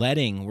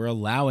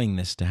allowing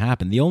this to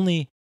happen. The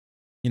only,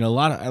 a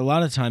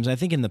lot of times, I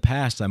think in the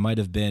past I might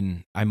have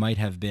been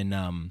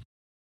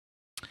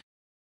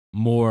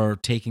more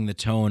taking the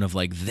tone of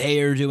like,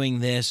 they're doing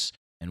this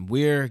and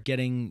we're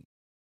getting,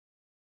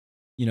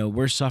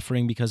 we're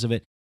suffering because of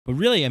it. But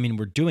really, I mean,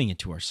 we're doing it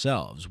to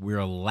ourselves. We're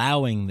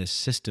allowing this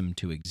system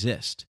to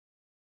exist.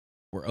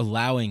 We're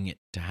allowing it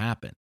to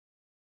happen.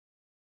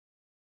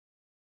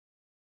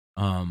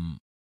 And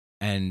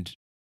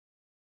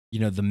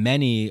the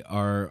many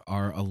are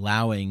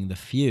allowing the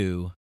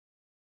few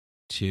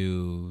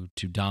to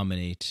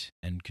dominate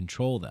and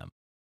control them.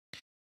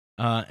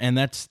 And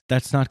that's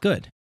not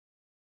good.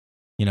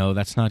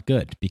 That's not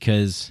good,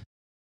 because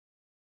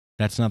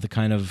that's not the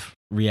kind of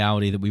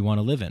reality that we want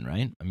to live in,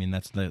 right? I mean,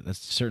 that's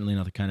certainly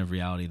not the kind of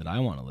reality that I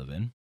want to live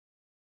in.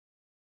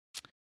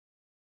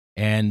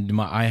 And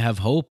I have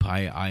hope.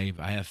 I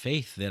have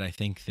faith that I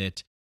think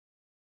that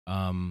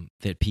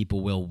that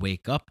people will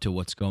wake up to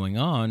what's going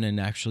on and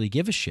actually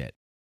give a shit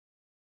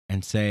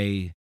and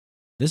say,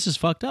 this is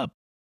fucked up.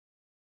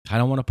 I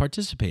don't want to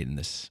participate in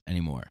this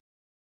anymore.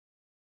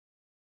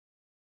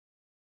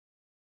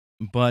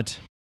 But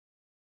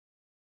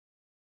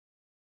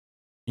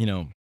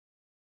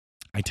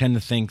I tend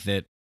to think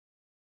that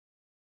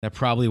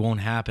probably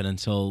won't happen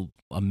until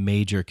a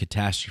major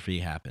catastrophe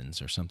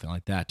happens or something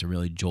like that to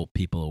really jolt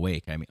people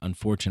awake. I mean,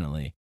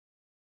 unfortunately,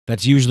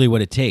 that's usually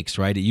what it takes,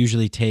 right? It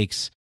usually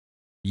takes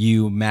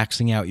you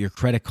maxing out your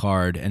credit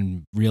card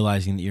and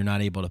realizing that you're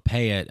not able to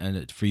pay it,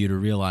 and for you to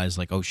realize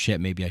like, oh shit,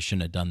 maybe I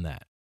shouldn't have done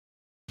that.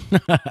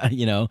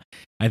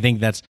 I think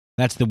that's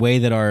the way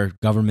that our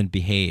government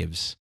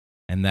behaves.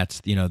 And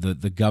that's,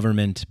 the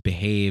government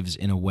behaves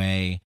in a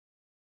way.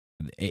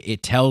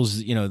 It tells,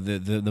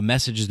 the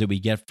messages that we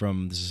get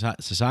from the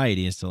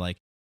society is to like,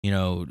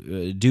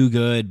 do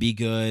good, be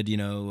good,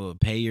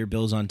 pay your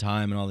bills on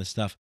time and all this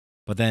stuff.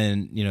 But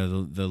then,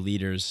 the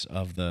leaders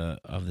of the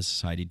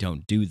society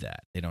don't do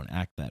that. They don't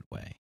act that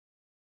way.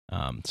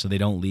 So they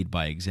don't lead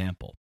by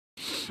example.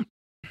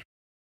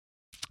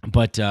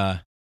 But go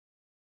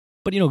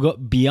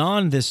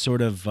beyond this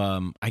sort of,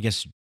 I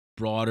guess,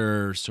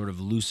 broader, sort of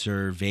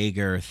looser,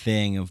 vaguer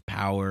thing of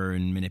power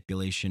and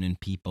manipulation in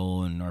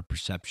people and our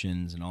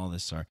perceptions and all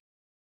this,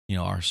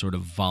 our sort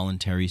of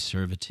voluntary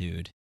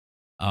servitude,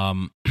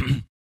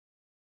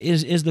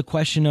 is the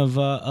question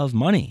of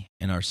money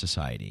in our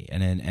society,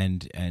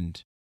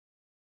 and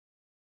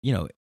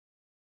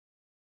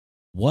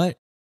what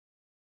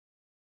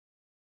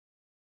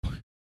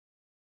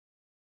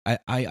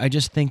I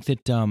just think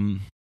that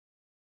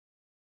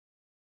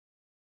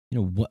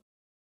what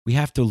we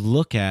have to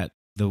look at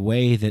the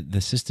way that the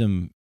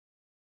system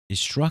is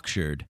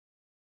structured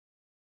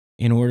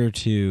in order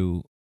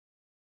to,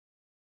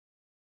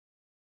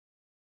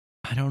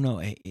 I don't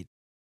know,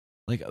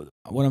 like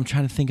what I'm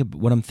trying to think of,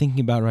 what I'm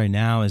thinking about right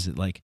now is that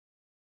like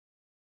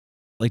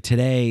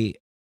today,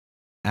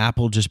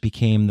 Apple just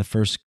became the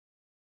first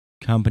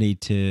company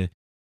to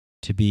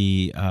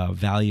be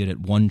valued at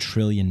 $1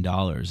 trillion.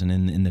 And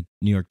in the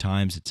New York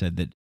Times, it said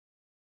that,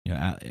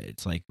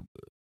 it's like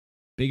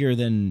bigger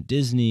than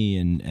Disney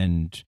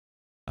and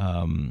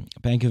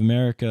Bank of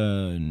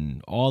America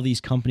and all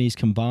these companies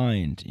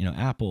combined.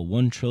 Apple,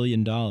 $1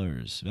 trillion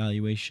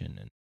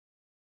valuation.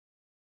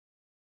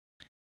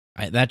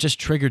 And that just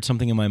triggered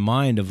something in my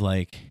mind of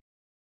like,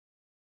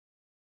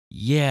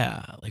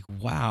 yeah, like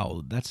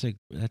wow, that's a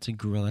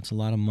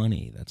lot of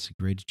money. That's a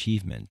great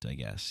achievement, I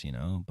guess,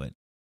 but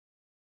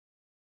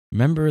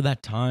remember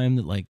that time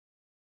that like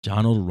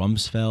Donald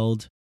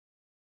Rumsfeld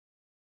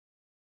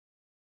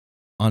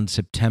on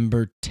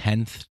September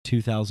 10th,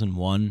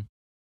 2001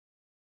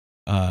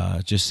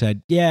 just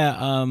said,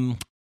 the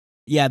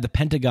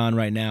Pentagon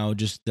right now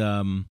just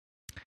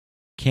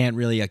can't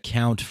really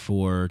account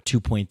for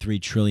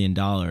 $2.3 trillion.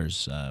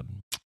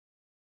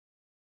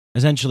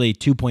 Essentially,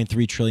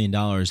 $2.3 trillion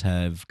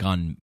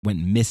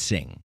went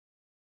missing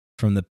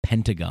from the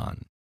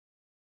Pentagon.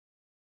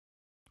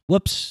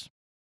 Whoops.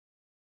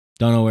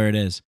 Don't know where it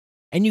is.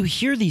 And you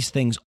hear these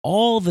things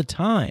all the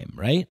time,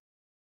 right?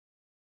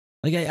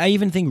 Like I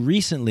even think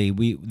recently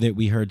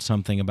we heard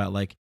something about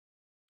like,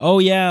 oh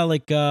yeah,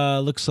 like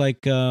looks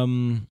like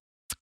we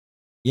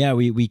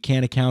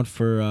can't account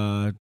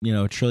for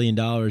 $1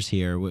 trillion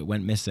here. It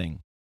went missing.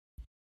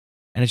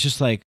 And it's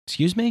just like,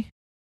 excuse me?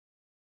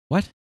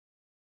 What?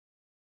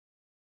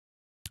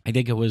 I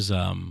think it was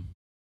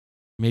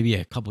maybe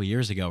a couple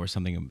years ago or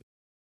something.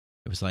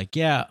 It was like,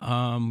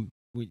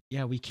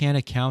 we can't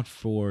account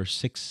for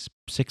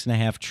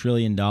 $6.5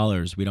 trillion.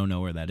 We don't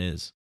know where that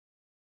is.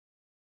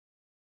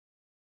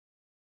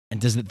 And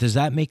does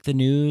that make the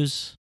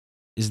news?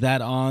 Is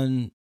that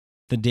on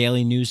the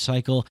daily news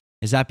cycle?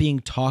 Is that being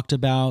talked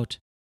about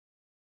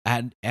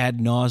ad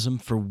nauseum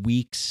for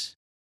weeks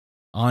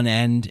on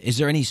end? Is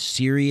there any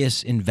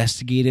serious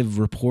investigative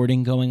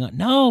reporting going on?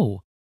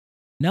 No,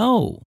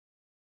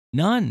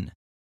 none.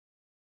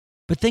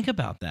 But think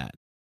about that.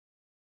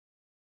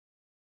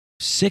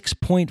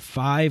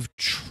 $6.5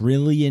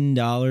 trillion,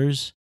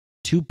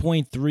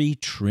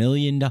 $2.3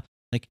 trillion,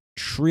 like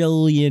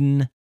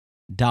 $trillion.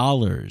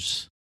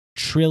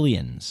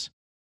 Trillions.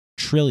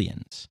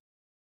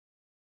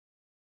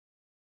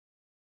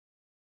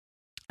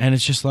 And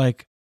it's just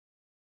like,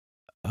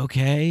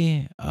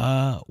 okay,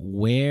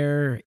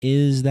 where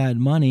is that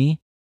money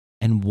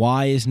and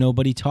why is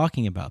nobody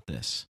talking about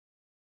this?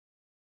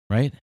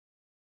 Right?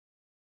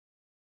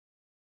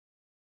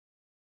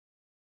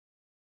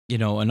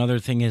 Another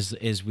thing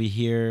is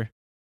we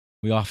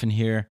often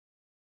hear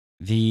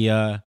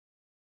the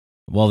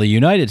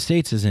United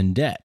States is in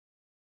debt.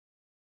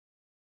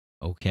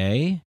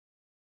 Okay.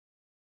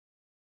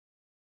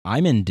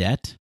 I'm in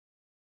debt,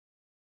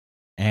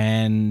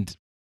 and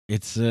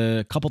it's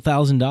a couple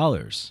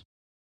 $1,000s.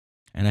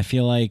 And I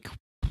feel like,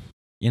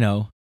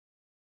 it's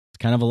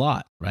kind of a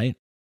lot, right?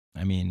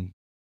 I mean,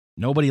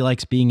 nobody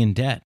likes being in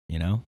debt,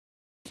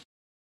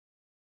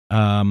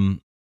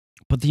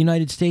 But the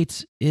United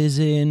States is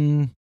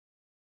in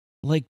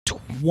like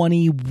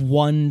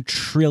 $21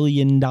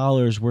 trillion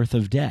worth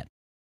of debt.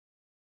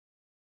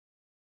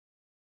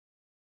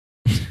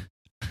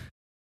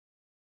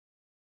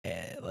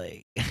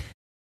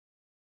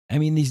 I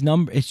mean, these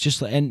numbers, it's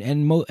just,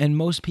 and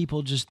most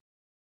people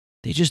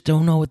they just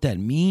don't know what that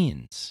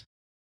means.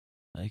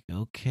 Like,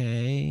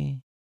 okay.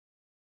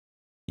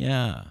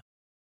 Yeah.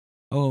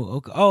 Oh,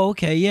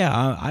 okay.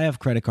 Yeah. I have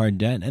credit card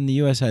debt and the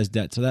U.S. has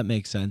debt. So that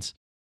makes sense.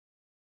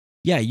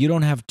 Yeah. You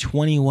don't have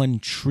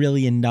 $21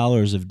 trillion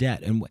of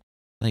debt. And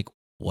like,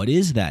 what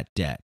is that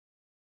debt?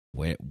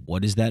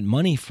 What is that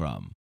money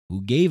from?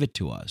 Who gave it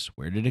to us?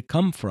 Where did it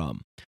come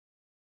from?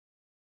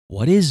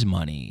 What is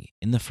money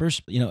in the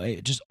first,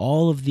 just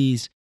all of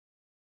these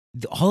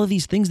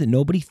things that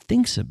nobody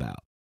thinks about,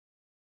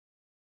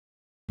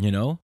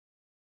 I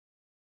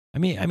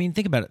mean,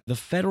 think about it. The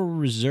Federal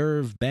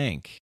Reserve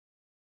Bank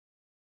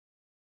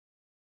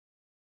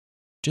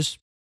just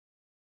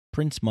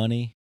prints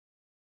money,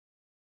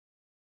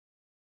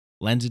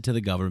 lends it to the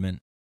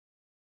government.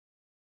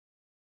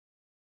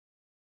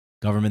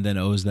 Government then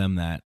owes them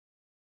that.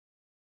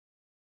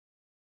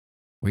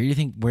 Where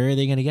are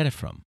they going to get it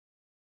from?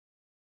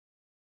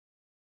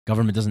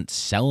 Government doesn't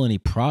sell any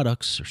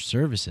products or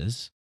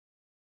services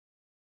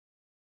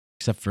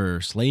except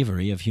for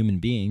slavery of human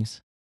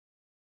beings.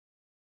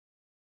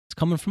 It's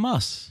coming from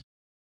us.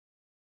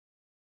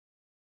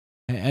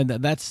 And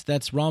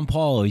that's Ron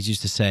Paul always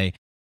used to say,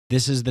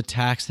 this is the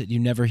tax that you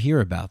never hear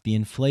about, the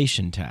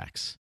inflation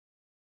tax.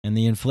 And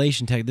the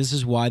inflation tax, this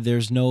is why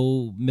there's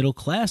no middle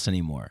class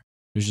anymore.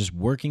 There's just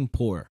working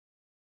poor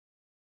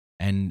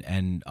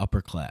and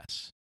upper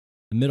class.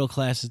 The middle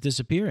class is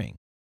disappearing.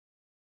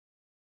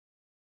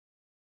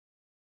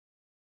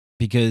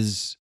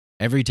 Because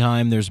every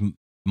time there's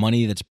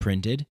money that's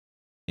printed,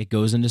 it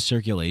goes into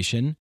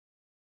circulation.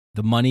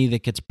 The money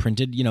that gets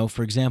printed,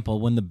 for example,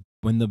 when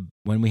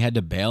we had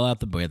to bail out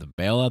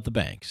the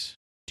banks,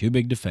 too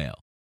big to fail.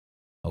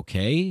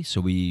 Okay,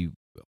 so we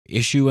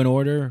issue an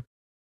order,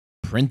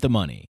 print the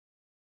money.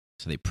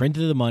 So they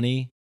printed the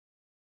money,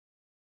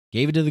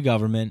 gave it to the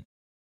government.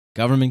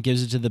 Government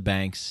gives it to the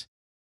banks.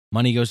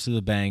 Money goes to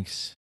the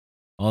banks.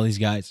 All these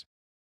guys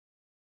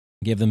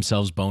give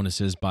themselves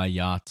bonuses, buy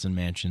yachts and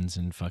mansions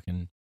and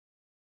fucking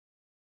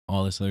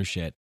all this other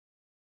shit.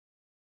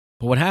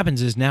 But what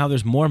happens is now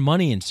there's more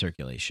money in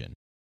circulation.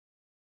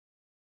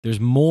 There's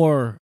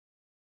more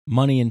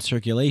money in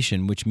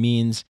circulation, which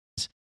means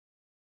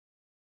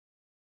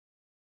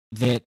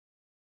that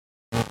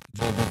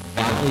the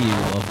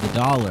value of the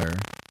dollar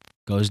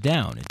goes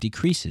down. It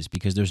decreases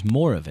because there's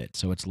more of it,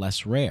 so it's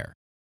less rare.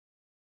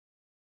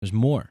 There's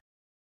more.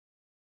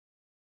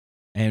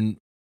 And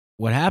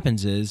what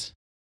happens is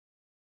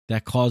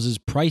that causes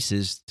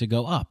prices to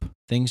go up.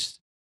 Things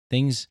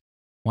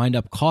wind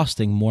up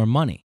costing more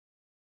money.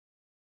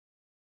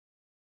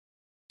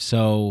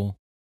 So,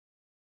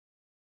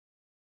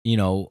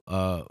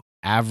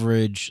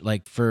 average,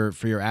 like for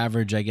your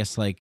average, I guess,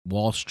 like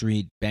Wall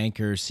Street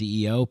banker,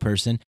 CEO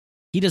person,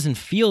 he doesn't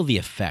feel the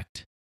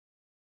effect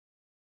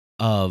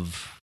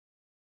of,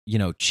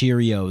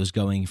 Cheerios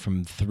going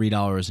from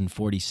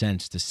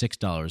 $3.40 to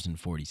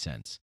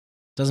 $6.40.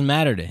 Doesn't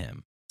matter to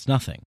him. It's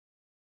nothing.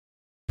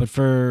 But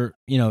for,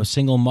 a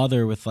single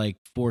mother with like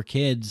 4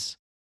 kids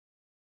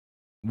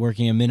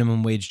working a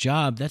minimum wage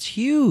job, that's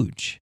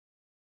huge.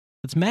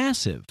 That's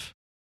massive.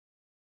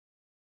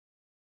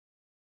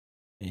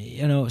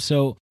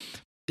 So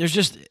this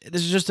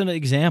is just an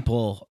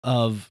example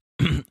of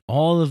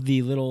all of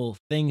the little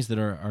things that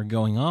are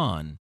going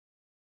on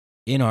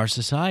in our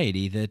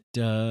society that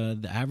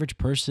the average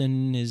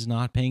person is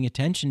not paying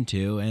attention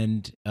to,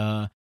 and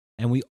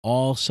we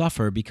all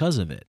suffer because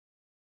of it.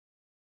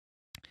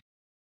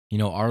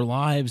 Our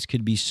lives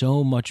could be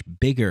so much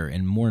bigger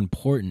and more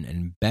important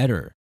and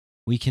better.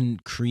 We can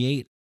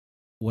create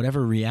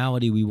whatever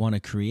reality we want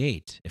to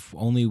create if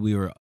only we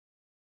were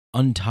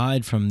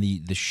untied from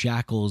the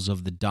shackles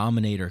of the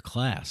dominator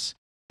class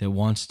that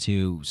wants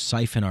to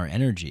siphon our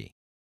energy.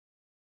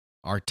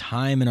 Our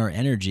time and our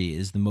energy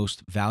is the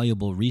most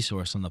valuable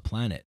resource on the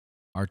planet.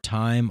 Our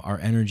time, our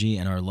energy,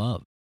 and our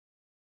love.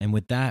 And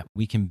with that,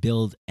 we can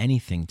build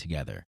anything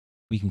together.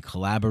 We can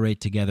collaborate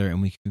together,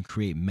 and we can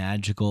create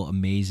magical,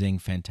 amazing,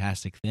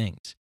 fantastic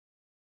things.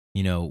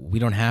 We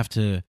don't have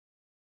to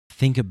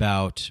think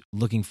about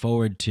looking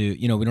forward to,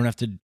 we don't have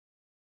to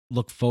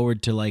look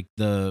forward to like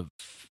the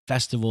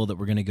festival that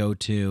we're going to go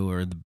to,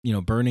 or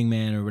the, Burning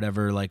Man or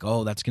whatever, like,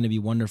 oh, that's going to be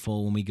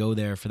wonderful when we go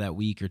there for that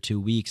week or 2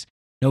 weeks.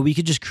 No, we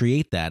could just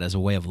create that as a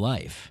way of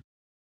life,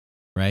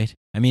 right?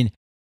 I mean,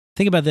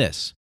 think about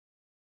this.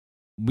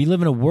 We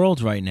live in a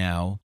world right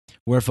now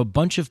where if a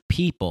bunch of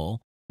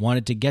people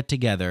wanted to get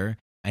together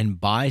and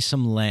buy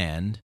some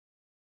land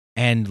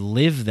and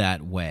live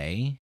that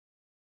way,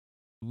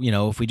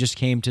 if we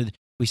just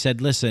we said,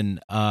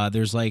 listen,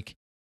 there's like,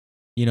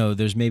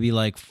 there's maybe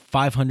like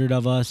 500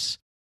 of us,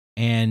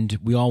 and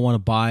we all want to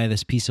buy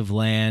this piece of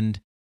land.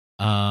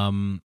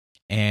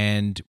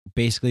 And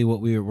basically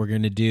what we're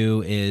going to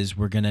do is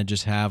we're going to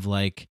just have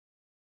like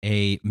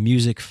a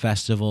music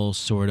festival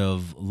sort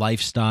of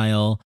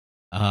lifestyle.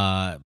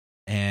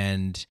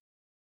 And,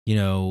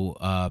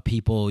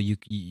 people, we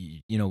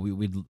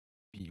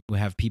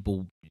have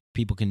people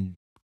can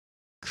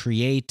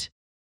create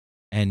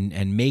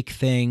and make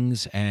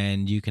things,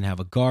 and you can have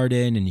a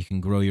garden and you can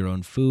grow your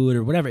own food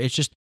or whatever. It's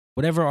just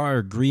whatever our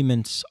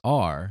agreements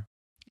are.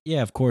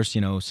 Yeah, of course,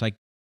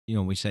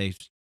 we say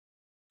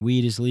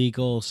weed is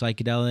legal,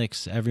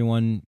 psychedelics,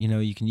 everyone,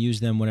 you can use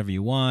them whenever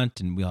you want,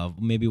 and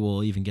maybe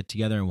we'll even get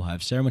together and we'll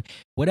have ceremony.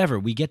 Whatever,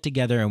 we get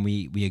together and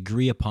we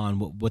agree upon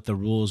what the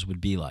rules would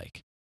be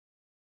like.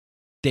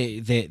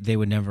 They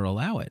would never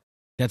allow it.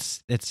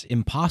 That's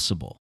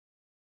impossible.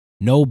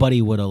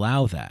 Nobody would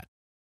allow that.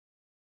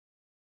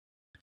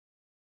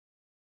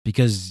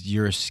 Because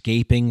you're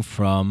escaping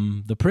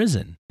from the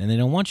prison, and they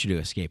don't want you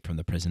to escape from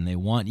the prison. They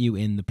want you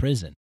in the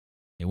prison.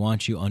 They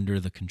want you under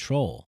the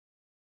control.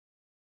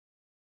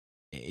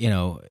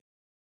 We're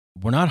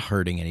not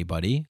hurting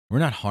anybody. We're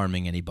not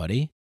harming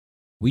anybody.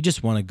 We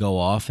just want to go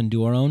off and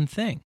do our own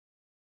thing.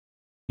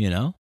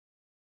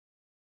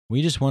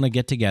 We just want to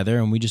get together,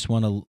 and we just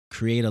want to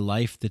create a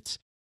life that's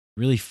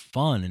really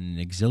fun and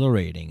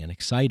exhilarating and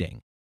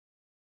exciting.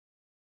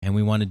 And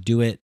we want to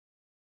do it,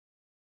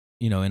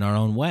 in our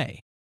own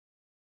way.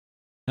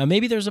 Now,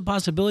 maybe there's a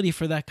possibility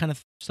for that kind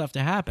of stuff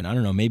to happen. I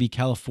don't know. Maybe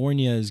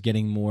California is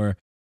getting more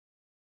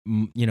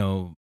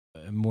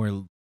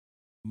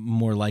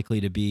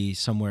likely to be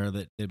somewhere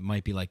that it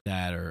might be like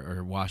that,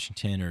 or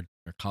Washington or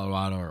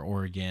Colorado or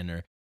Oregon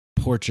or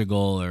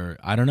Portugal, or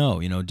I don't know,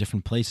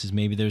 different places.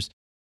 Maybe there's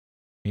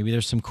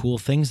some cool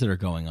things that are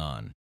going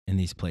on in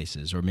these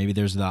places, or maybe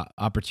there's the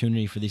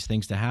opportunity for these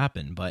things to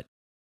happen. But,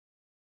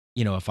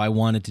 if I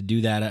wanted to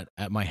do that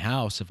at my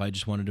house, if I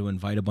just wanted to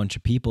invite a bunch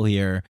of people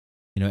here,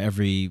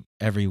 every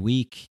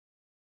week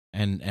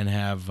and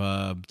have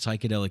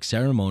psychedelic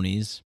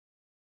ceremonies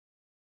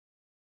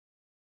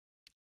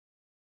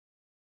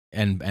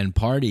and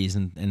parties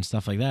and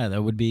stuff like that,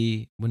 wouldn't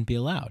be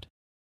allowed.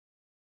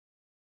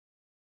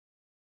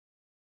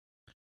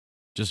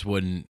 Just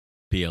wouldn't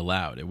be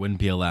allowed. It wouldn't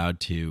be allowed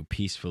to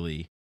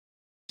peacefully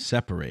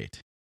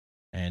separate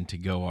and to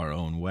go our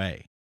own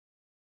way.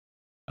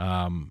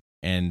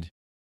 And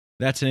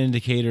that's an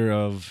indicator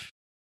of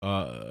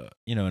an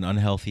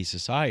unhealthy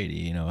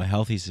society. A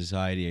healthy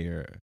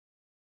society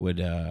would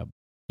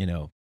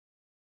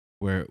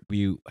where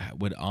we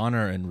would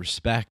honor and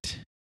respect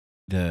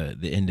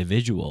the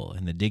individual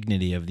and the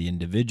dignity of the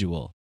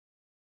individual,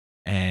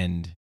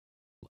 and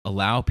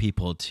allow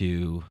people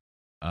to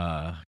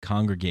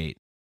congregate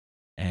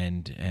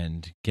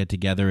and get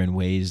together in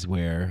ways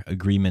where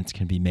agreements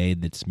can be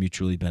made that's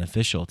mutually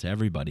beneficial to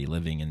everybody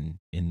living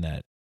in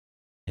that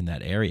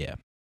area.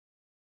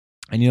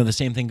 And the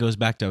same thing goes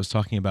back to, I was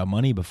talking about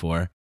money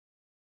before.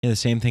 The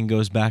same thing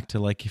goes back to,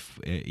 like, if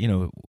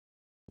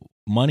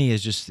money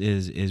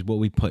is what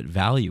we put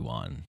value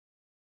on,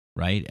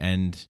 right?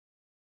 And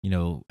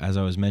as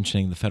I was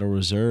mentioning, the Federal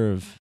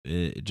Reserve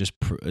just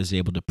is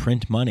able to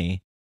print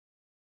money,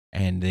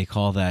 and they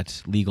call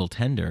that legal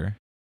tender.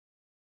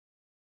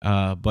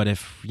 But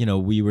if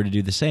we were to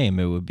do the same,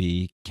 it would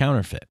be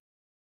counterfeit.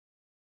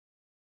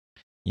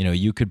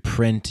 You could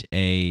print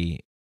a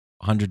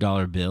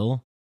 $100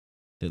 bill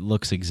that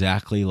looks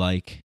exactly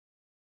like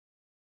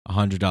a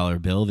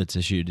 $100 bill that's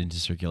issued into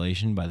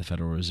circulation by the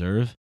Federal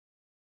Reserve.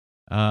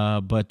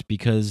 But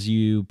because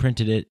you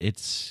printed it,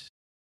 it's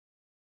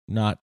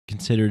not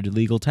considered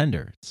legal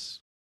tender. It's,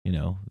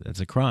 that's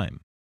a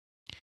crime.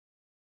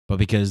 But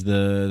because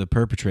the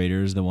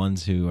perpetrators, the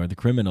ones who are the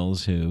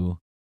criminals, who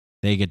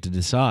they get to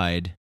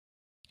decide,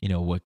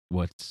 what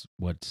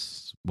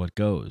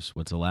goes,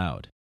 what's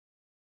allowed.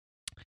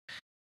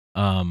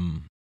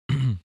 And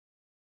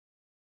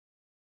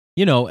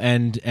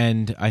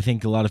I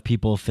think a lot of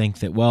people think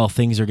that, well,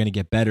 things are going to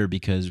get better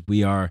because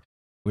we're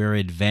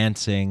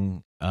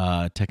advancing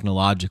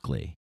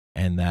technologically,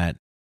 and that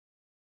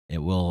it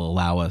will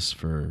allow us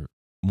for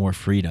more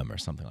freedom or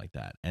something like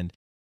that. And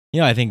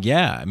I think,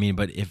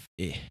 but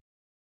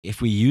if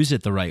we use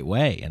it the right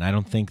way, and I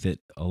don't think that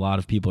a lot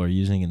of people are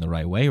using it in the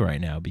right way right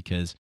now,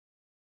 because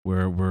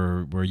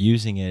we're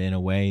using it in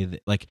a way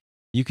that, like,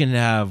 you can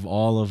have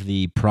all of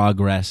the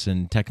progress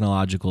and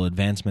technological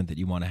advancement that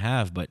you want to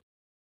have, but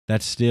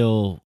that's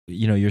still,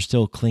 you're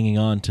still clinging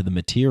on to the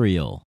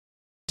material,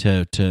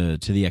 to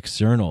the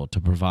external,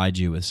 to provide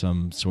you with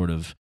some sort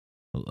of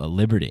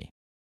liberty.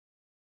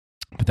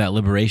 But that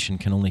liberation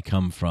can only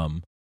come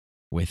from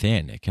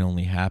within. It can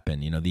only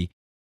happen.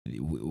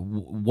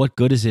 What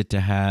good is it to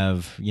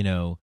have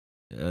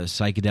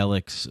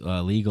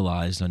psychedelics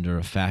legalized under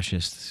a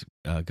fascist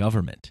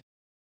government?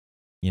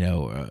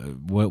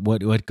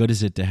 What good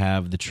is it to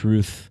have the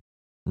truth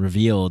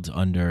revealed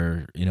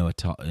under a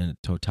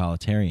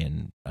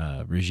totalitarian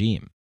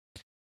regime?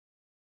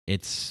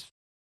 It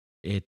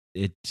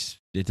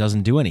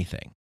doesn't do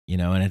anything,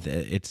 and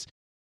it's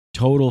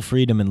total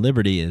freedom and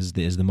liberty is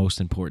the most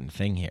important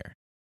thing here.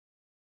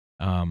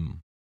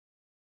 And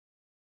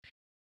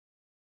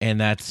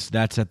that's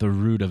at the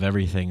root of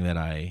everything that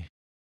I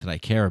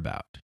care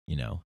about,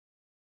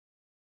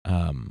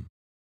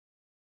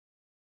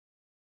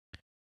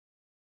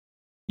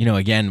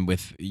 Again,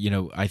 with,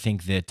 I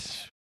think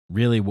that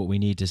really what we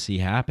need to see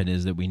happen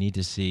is that we need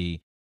to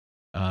see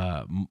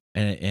an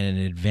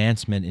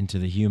advancement into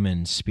the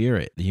human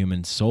spirit, the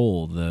human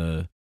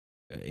soul,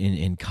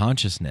 in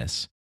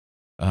consciousness,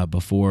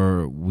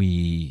 before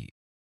we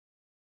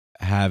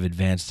have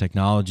advanced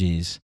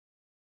technologies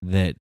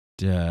that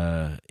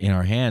in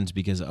our hands,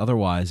 because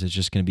otherwise it's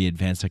just going to be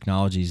advanced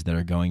technologies that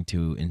are going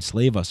to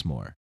enslave us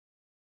more.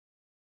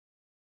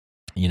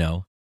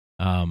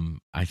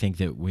 I think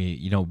that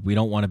we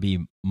don't want to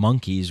be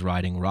monkeys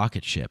riding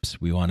rocket ships.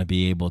 We want to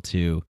be able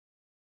to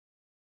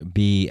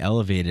be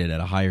elevated at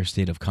a higher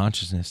state of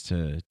consciousness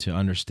to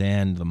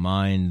understand the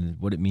mind,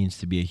 what it means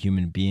to be a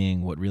human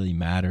being, what really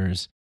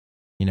matters,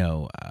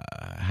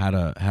 how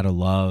to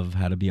love,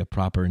 how to be a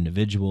proper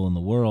individual in the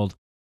world.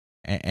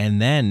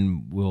 And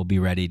then we'll be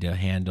ready to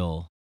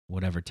handle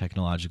whatever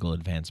technological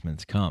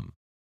advancements come.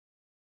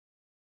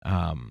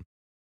 And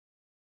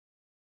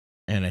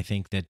I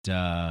think that,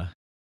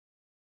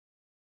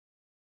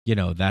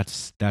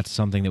 that's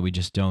something that we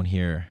just don't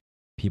hear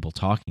people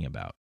talking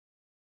about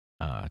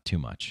too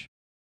much.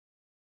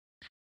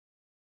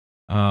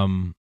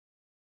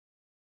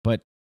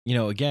 But,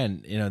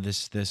 again,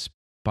 this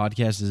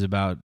podcast is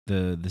about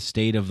the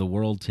state of the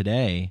world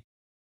today.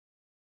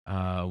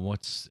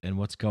 What's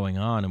going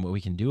on and what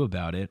we can do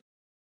about it.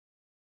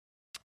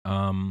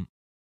 I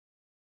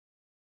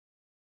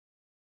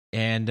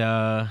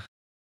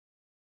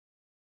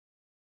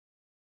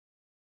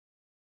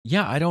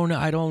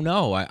don't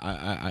know.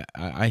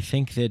 I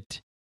think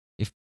that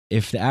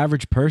if the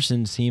average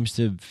person seems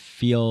to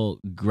feel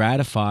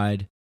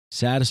gratified,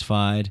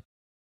 satisfied,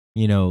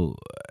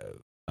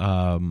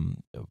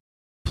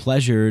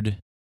 pleasured,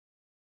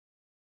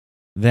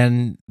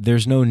 then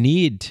there's no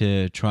need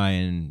to try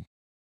and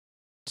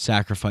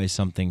sacrifice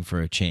something for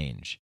a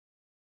change.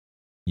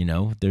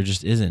 There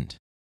just isn't.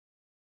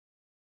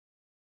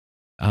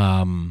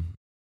 And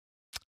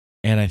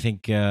I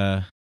think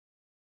as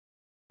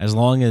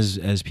long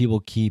as people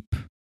keep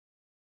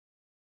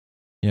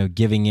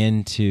giving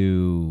in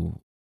to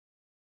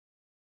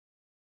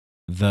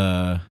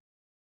the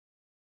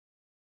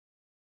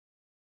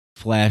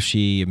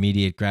flashy,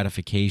 immediate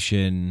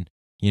gratification,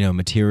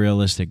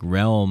 materialistic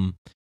realm,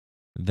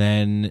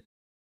 then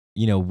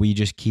we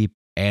just keep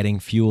adding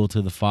fuel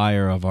to the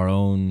fire of our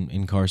own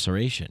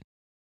incarceration,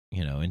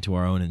 into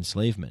our own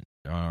enslavement,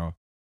 our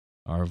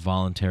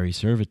voluntary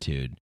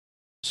servitude.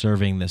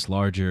 serving this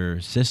larger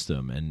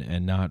system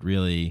and not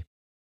really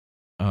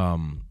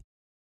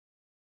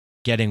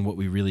getting what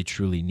we really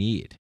truly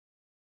need.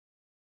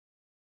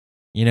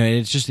 You know,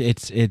 it's just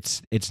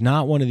it's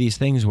not one of these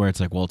things where it's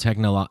like, well,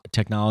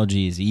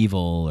 technology is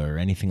evil or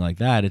anything like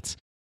that.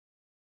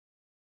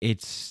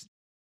 It's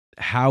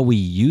how we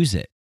use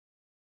it.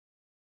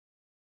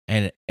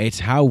 And it's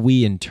how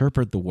we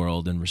interpret the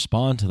world and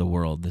respond to the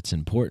world that's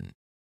important,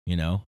 you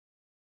know?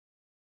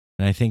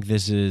 And I think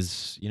this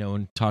is, you know,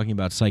 when talking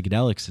about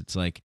psychedelics, it's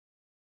like,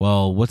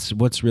 well,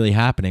 what's really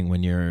happening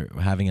when you're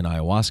having an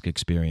ayahuasca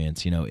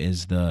experience? You know,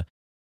 is the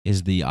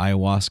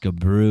ayahuasca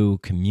brew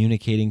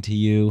communicating to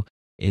you?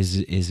 Is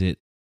it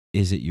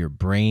your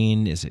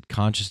brain? Is it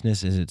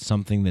consciousness? Is it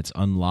something that's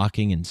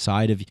unlocking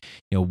inside of you?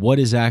 You know, what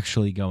is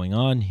actually going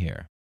on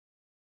here?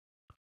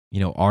 You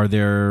know, are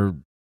there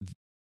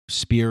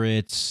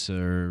spirits,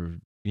 or,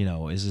 you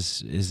know,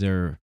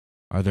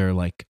 are there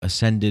like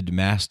ascended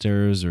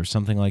masters or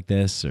something like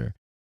this, or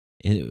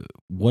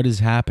what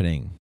is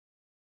happening?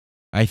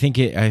 I think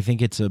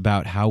it's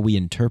about how we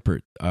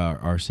interpret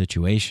our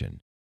situation,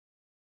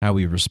 how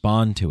we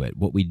respond to it,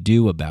 what we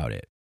do about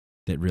it,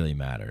 that really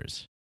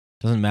matters.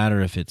 It doesn't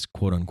matter if it's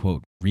quote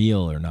unquote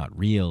real or not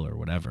real or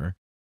whatever.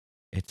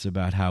 It's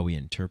about how we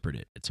interpret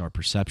it. It's our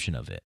perception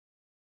of it.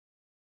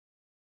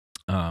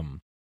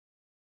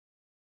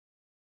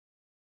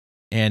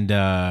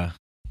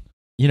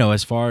 You know,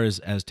 as far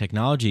as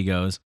technology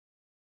goes,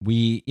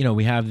 we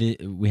live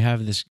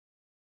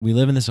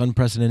in this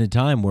unprecedented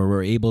time where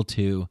we're able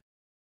to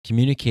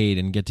communicate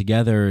and get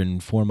together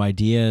and form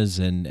ideas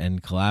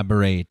and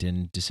collaborate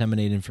and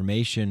disseminate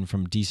information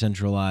from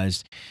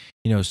decentralized,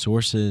 you know,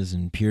 sources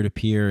and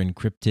peer-to-peer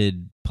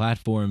encrypted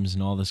platforms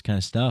and all this kind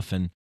of stuff.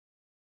 And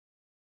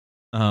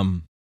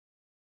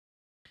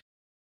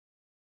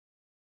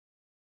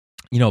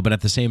you know, but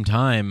at the same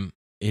time,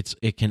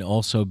 it can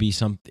also be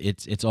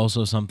it's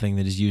also something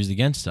that is used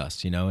against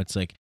us. You know, it's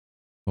like,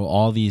 well,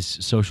 all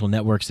these social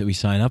networks that we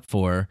sign up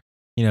for,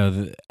 you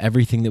know,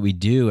 everything that we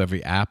do,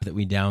 every app that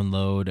we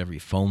download, every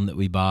phone that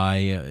we buy,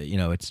 you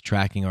know, it's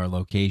tracking our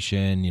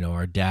location. You know,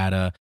 our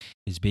data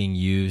is being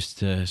used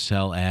to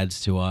sell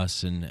ads to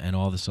us and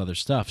all this other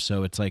stuff.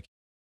 So it's like,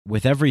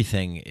 with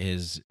everything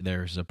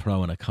there's a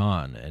pro and a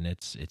con, and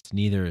it's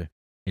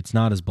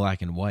not as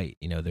black and white.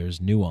 You know,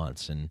 there's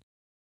nuance, and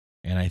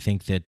I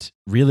think that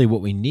really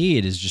what we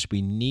need is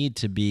we need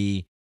to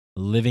be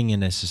living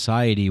in a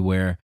society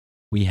where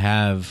we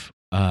have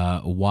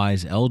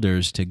wise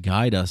elders to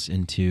guide us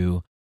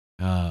into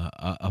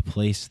a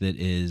place that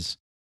is,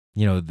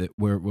 you know, that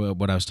where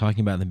what I was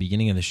talking about in the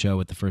beginning of the show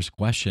with the first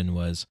question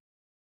was,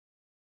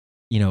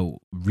 you know,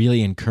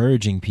 really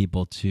encouraging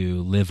people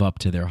to live up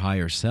to their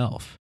higher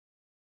self,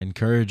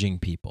 encouraging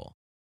people,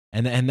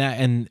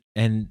 and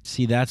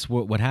see, that's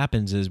what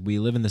happens is we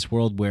live in this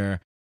world where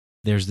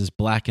there's this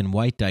black and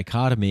white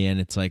dichotomy, and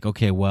it's like,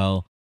 okay,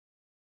 well,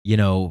 you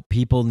know,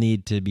 people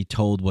need to be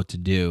told what to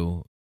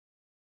do,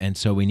 and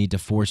so we need to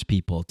force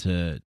people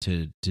to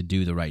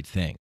do the right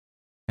thing.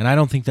 And I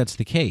don't think that's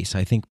the case.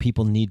 I think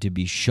people need to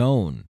be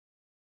shown.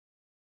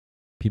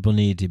 People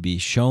need to be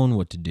shown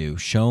what to do,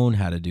 shown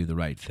how to do the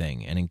right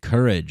thing, and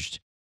encouraged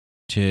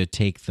to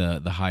take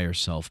the higher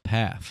self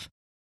path.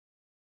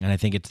 And I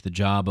think it's the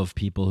job of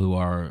people who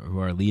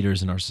are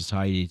leaders in our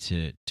society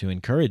to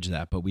encourage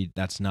that. But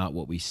that's not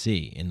what we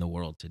see in the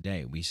world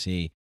today. We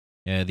see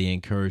the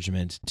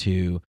encouragement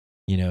to,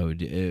 you know,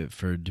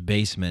 for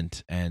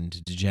debasement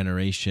and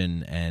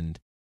degeneration and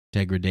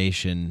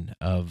degradation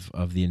of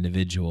the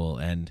individual,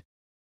 and,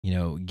 you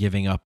know,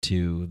 giving up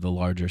to the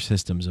larger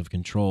systems of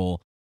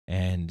control,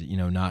 and, you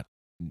know, not,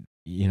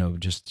 you know,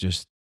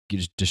 just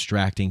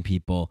distracting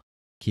people,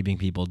 keeping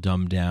people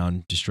dumbed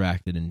down,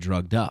 distracted, and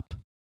drugged up.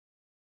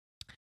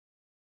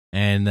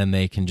 And then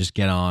they can just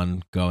get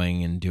on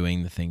going and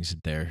doing the things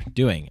that they're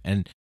doing.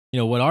 And, you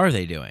know, what are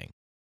they doing?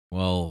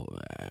 Well,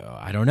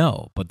 I don't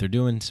know, but they're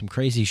doing some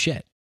crazy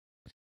shit.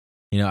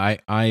 You know,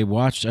 I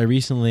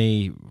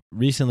recently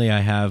I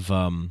have,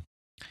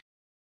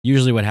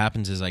 usually what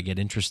happens is I get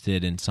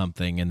interested in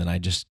something, and then I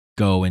just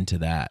go into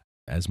that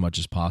as much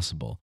as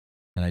possible.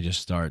 And I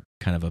just start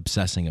kind of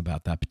obsessing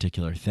about that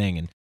particular thing.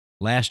 And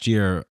last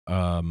year,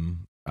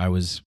 I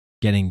was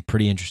getting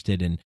pretty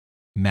interested in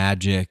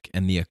magic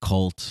and the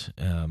occult,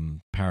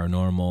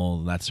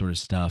 paranormal, that sort of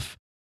stuff.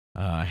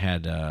 I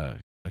had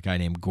a guy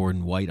named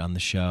Gordon White on the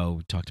show.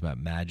 We talked about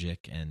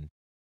magic, and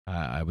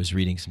I was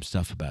reading some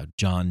stuff about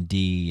John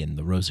Dee and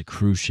the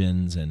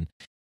Rosicrucians and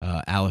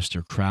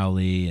Aleister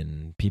Crowley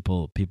and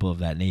people of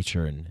that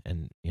nature,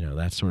 and you know,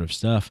 that sort of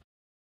stuff.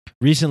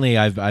 Recently,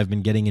 I've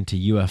been getting into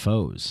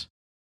UFOs,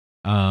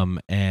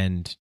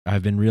 and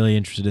I've been really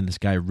interested in this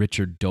guy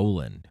Richard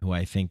Dolan, who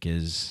I think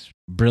is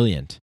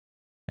brilliant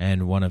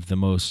and one of the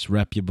most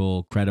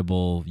reputable,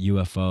 credible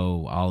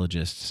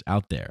UFOologists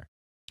out there.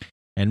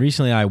 And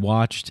recently I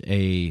watched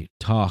a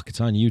talk. It's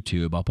on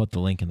YouTube. I'll put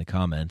the link in the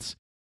comments,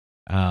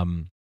 or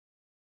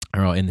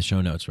in the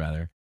show notes,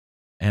 rather.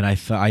 And I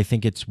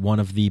think it's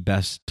one of the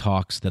best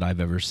talks that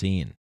I've ever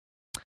seen.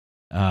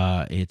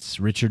 It's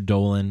Richard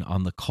Dolan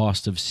on the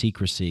cost of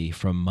secrecy,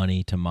 from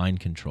money to mind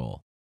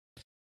control.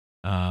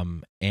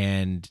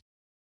 And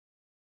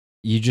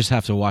you just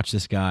have to watch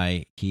this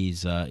guy.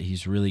 He's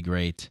really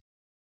great.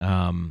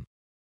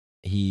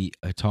 He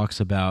talks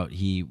about,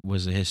 he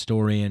was a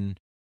historian.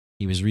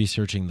 He was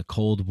researching the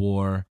Cold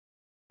War,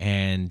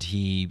 and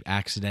he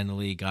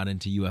accidentally got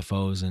into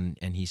UFOs,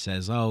 and he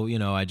says, oh,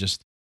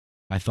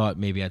 I thought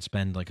maybe I'd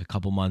spend like a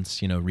couple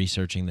months,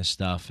 researching this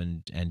stuff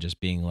and just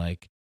being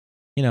like,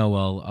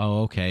 well,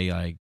 oh,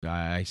 okay,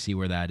 I see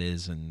where that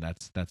is, and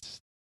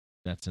that's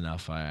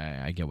enough.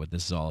 I get what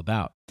this is all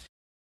about.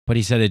 But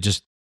he said it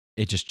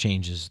just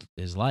changes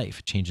his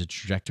life, changed the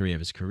trajectory of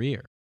his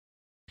career,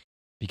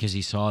 because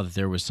he saw that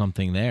there was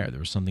something there. There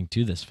was something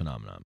to this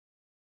phenomenon.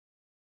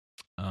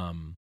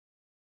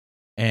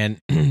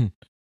 And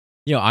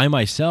I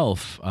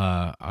myself,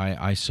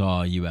 I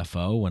saw a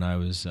UFO when I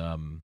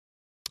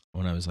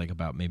was like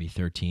about maybe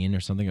 13 or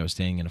something. I was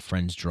staying in a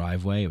friend's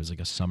driveway. It was like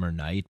a summer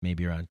night,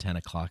 maybe around 10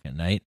 o'clock at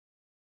night.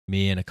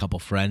 Me and a couple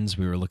friends,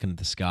 we were looking at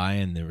the sky,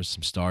 and there was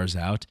some stars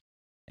out,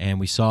 and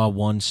we saw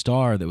one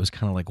star that was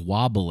kind of like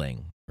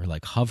wobbling or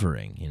like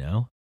hovering,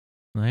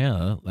 Well,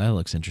 yeah, that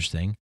looks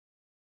interesting.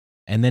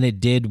 And then it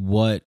did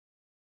what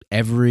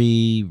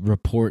every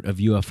report of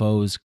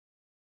UFOs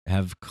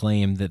have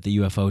claimed that the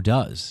UFO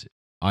does.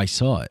 I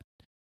saw it.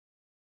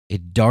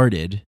 It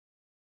darted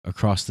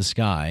across the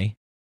sky.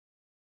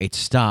 It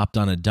stopped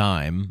on a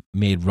dime,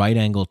 made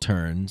right-angle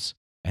turns,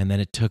 and then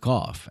it took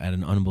off at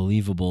an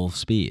unbelievable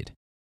speed.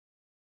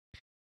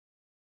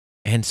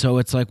 And so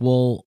it's like,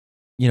 well,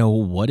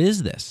 what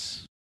is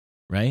this,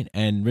 right?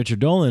 And Richard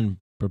Dolan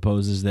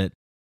proposes that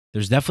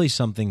there's definitely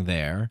something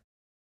there.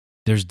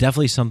 There's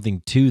definitely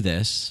something to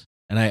this.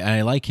 And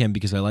I like him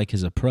because I like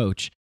his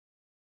approach.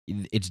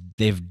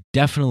 They've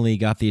definitely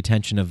got the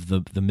attention of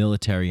the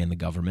military and the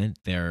government.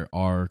 There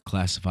are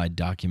classified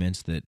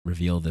documents that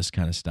reveal this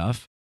kind of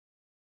stuff.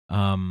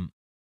 And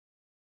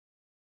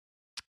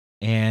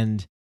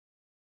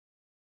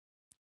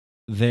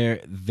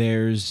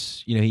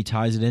there's he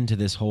ties it into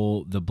this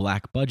whole the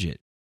black budget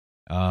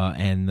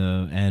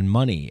and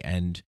money,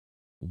 and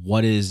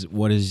what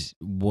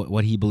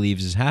he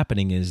believes is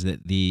happening is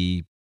that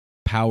the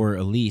power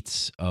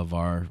elites of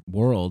our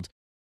world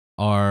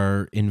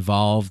are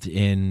involved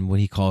in what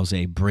he calls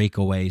a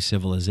breakaway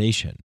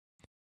civilization,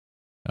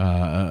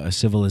 a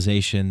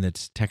civilization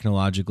that's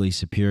technologically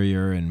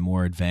superior and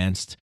more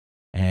advanced,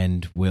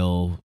 and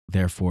will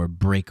therefore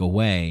break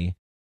away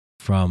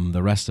from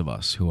the rest of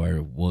us, who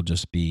will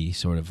just be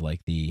sort of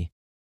like the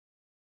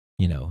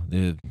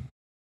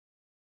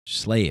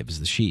slaves,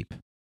 the sheep.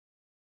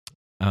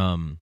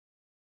 And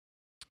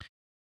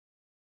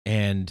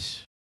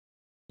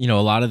a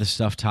lot of the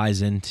stuff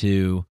ties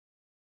into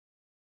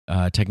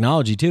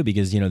technology too,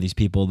 because these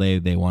people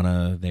they want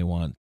to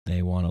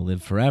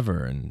live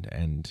forever,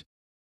 and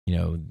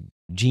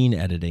gene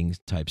editing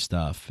type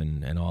stuff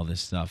and all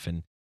this stuff.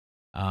 And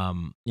a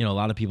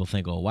lot of people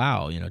think, oh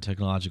wow,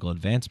 technological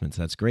advancements,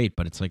 that's great,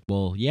 but it's like,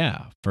 well,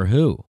 yeah, for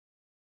who?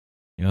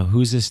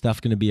 Who's this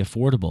stuff going to be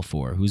affordable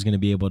for? Who's going to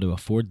be able to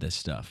afford this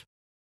stuff?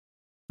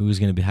 Who's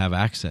going to have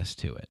access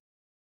to it?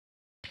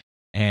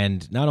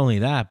 And not only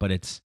that, but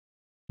it's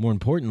more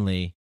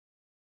importantly,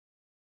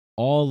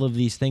 all of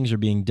these things are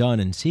being done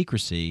in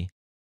secrecy,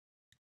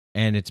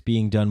 and it's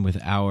being done with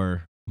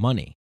our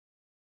money,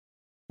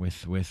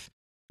 with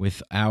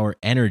our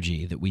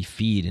energy that we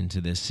feed into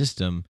this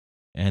system,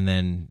 and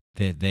then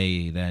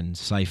they then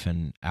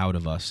siphon out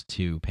of us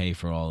to pay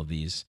for all of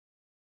these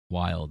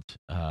wild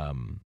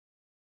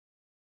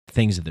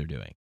things that they're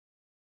doing.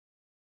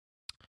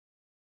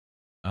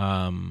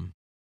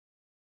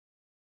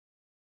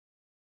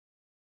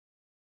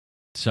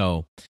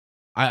 So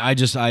I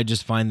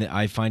just find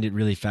it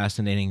really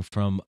fascinating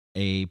from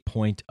a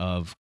point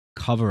of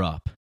cover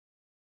up,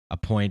 a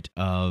point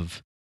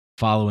of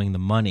following the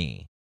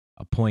money,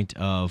 a point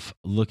of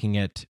looking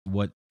at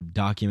what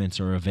documents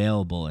are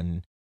available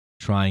and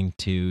trying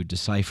to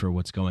decipher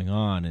what's going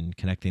on and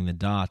connecting the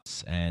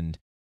dots and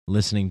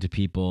listening to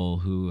people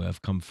who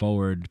have come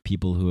forward,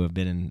 people who have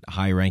been in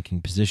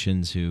high-ranking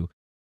positions who,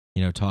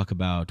 talk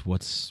about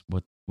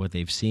what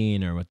they've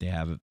seen or what they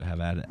have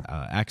had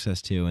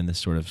access to, and this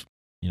sort of,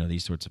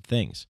 these sorts of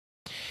things.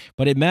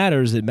 But it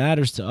matters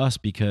to us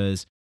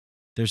because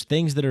there's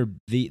things that are,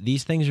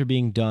 these things are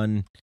being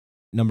done,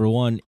 number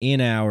one,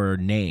 in our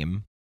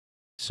name.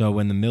 So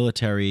when the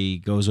military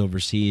goes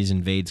overseas,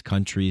 invades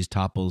countries,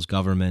 topples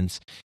governments,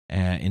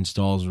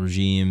 installs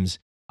regimes,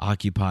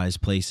 occupies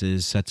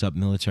places, sets up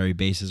military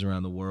bases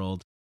around the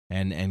world,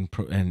 and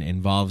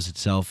involves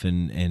itself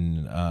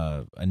in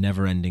a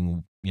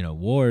never-ending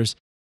wars,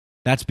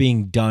 that's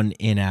being done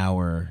in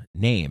our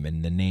name,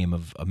 in the name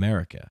of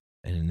America,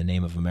 and in the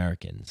name of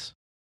Americans.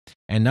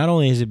 And not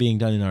only is it being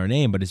done in our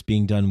name, but it's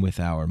being done with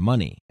our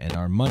money, and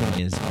our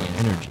money is our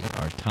energy,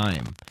 our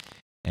time.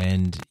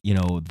 And,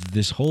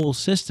 this whole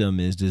system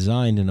is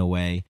designed in a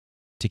way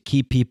to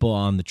keep people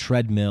on the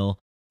treadmill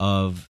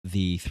of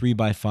the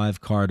 3x5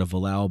 card of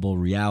allowable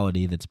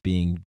reality that's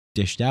being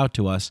dished out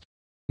to us,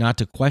 not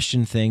to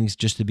question things,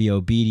 just to be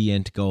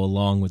obedient, go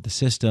along with the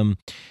system,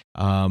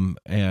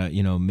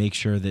 make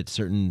sure that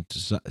certain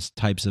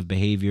types of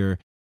behavior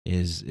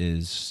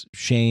is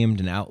shamed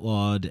and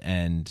outlawed,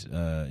 and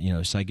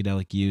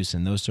psychedelic use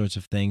and those sorts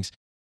of things,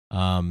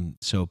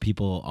 so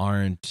people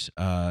aren't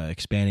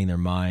expanding their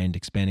mind,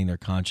 expanding their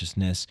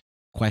consciousness,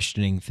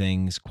 questioning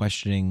things,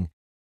 questioning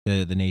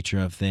the nature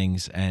of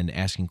things, and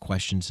asking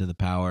questions to the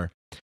power,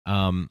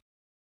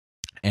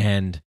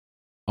 and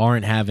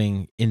aren't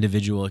having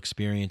individual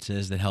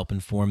experiences that help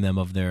inform them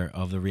of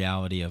the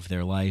reality of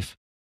their life,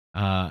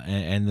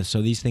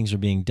 so these things are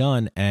being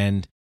done,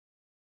 and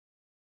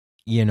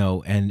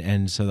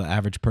so the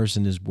average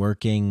person is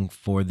working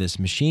for this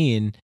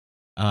machine,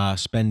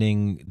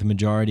 spending the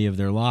majority of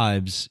their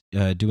lives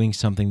doing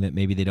something that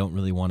maybe they don't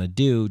really want to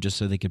do, just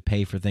so they could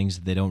pay for things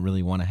that they don't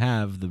really want to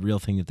have. The real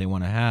thing that they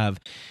want to have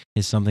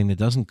is something that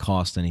doesn't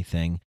cost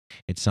anything.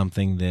 It's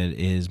something that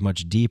is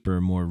much deeper,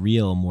 more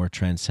real, more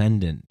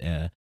transcendent,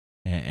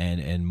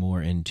 and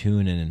more in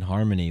tune and in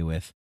harmony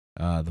with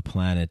the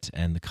planet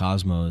and the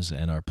cosmos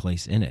and our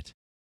place in it.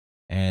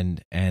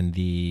 And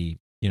the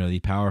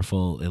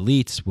powerful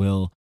elites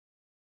will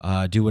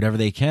do whatever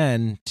they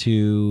can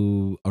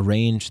to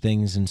arrange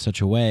things in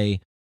such a way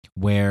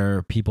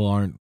where people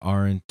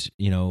aren't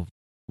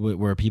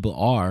where people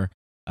are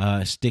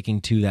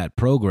sticking to that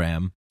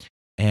program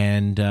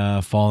and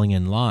falling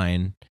in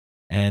line,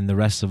 and the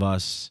rest of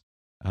us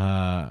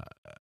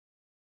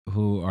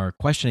who are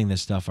questioning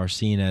this stuff are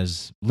seen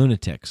as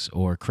lunatics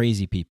or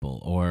crazy people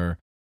or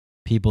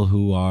people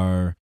who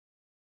are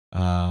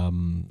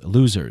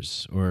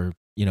losers or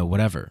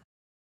whatever.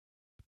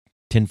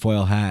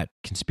 Tinfoil hat,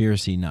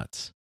 conspiracy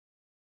nuts.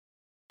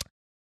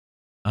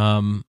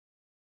 And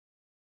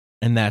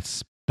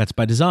that's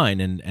by design.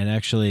 And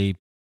actually,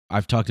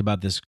 I've talked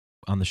about this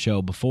on the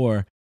show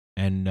before,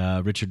 and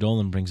Richard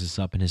Dolan brings this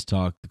up in his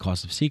talk, The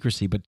Cost of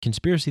Secrecy. But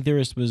conspiracy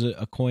theorist was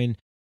a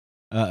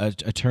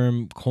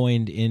term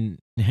coined in.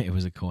 It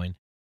was a coin.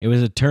 It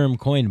was a term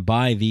coined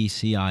by the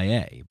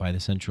CIA, by the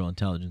Central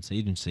Intelligence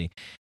Agency,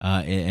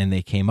 and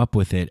they came up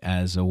with it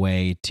as a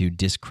way to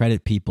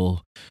discredit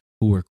people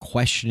who were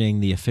questioning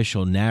the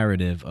official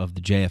narrative of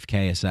the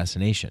JFK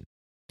assassination.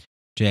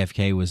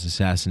 JFK was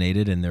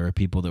assassinated, and there were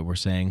people that were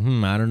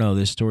saying, I don't know,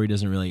 this story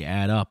doesn't really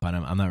add up, and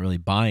I'm not really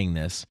buying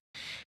this.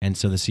 And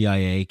so the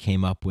CIA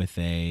came up with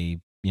a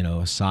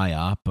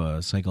PSYOP,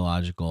 a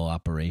psychological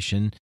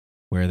operation,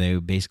 where they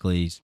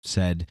basically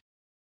said,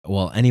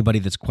 well, anybody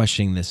that's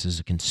questioning this is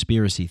a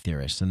conspiracy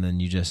theorist. And then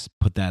you just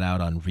put that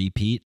out on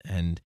repeat,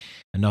 and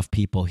enough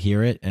people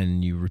hear it,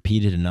 and you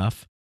repeat it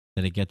enough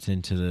that it gets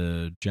into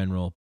the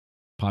general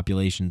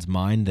population's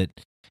mind that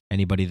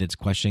anybody that's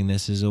questioning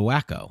this is a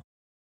wacko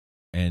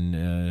and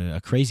a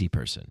crazy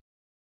person.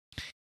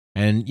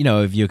 And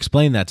if you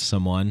explain that to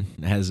someone,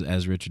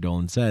 as Richard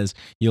Dolan says,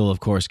 you'll of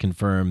course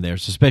confirm their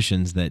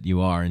suspicions that you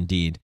are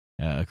indeed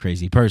a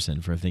crazy person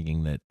for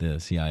thinking that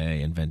the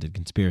CIA invented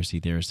conspiracy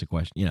theorists to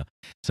question.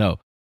 So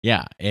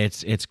yeah,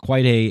 it's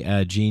quite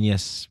a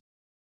genius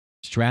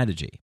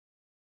strategy.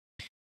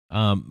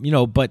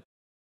 But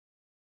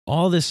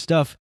all this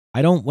stuff,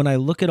 when I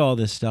look at all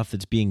this stuff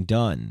that's being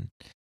done,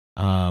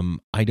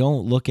 I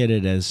don't look at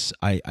it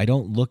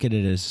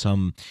as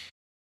some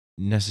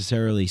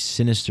necessarily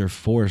sinister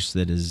force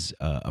that is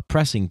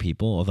oppressing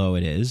people, although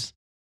it is.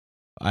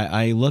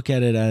 I look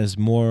at it as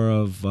more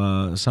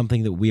of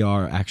something that we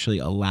are actually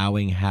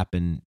allowing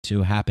happen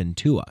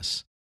to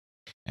us,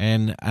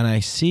 and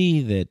I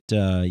see that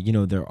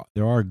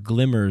there are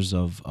glimmers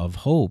of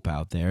hope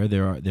out there.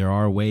 There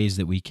are ways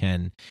that we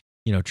can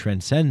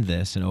transcend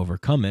this and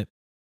overcome it.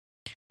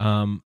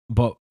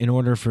 But in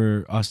order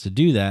for us to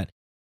do that,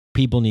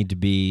 people need to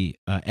be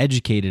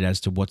educated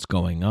as to what's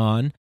going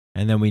on,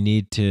 and then we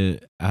need to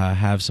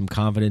have some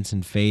confidence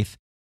and faith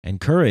and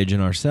courage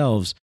in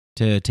ourselves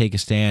to take a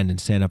stand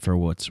and stand up for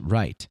what's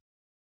right,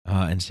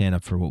 and stand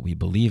up for what we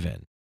believe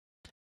in.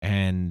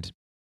 And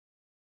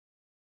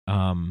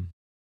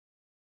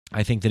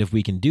I think that if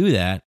we can do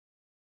that,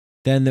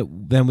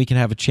 then we can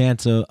have a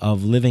chance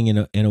of living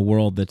in a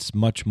world that's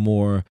much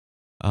more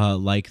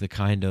like the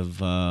kind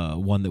of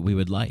one that we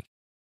would like.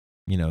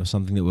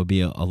 Something that would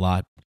be a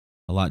lot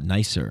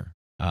nicer.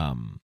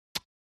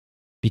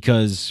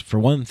 Because for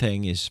one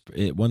thing is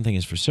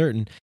for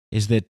certain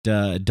is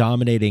that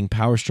dominating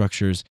power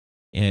structures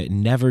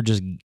never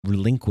just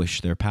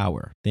relinquish their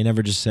power. They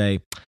never just say,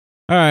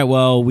 all right,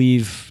 well,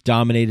 we've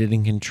dominated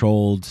and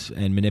controlled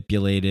and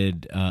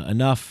manipulated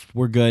enough.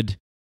 We're good.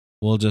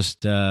 We'll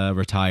just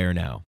retire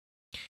now.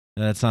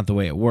 That's not the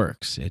way it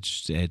works.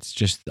 It's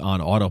just on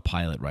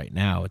autopilot right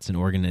now. It's an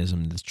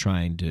organism that's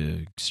trying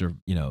to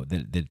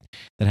that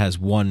has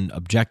one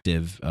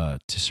objective,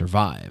 to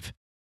survive.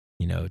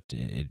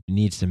 It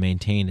needs to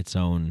maintain its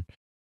own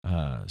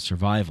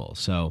survival.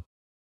 So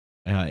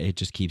it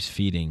just keeps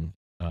feeding.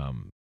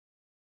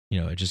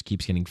 It just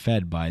keeps getting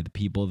fed by the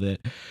people that.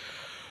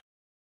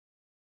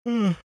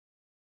 The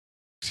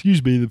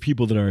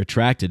people that are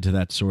attracted to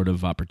that sort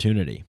of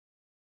opportunity.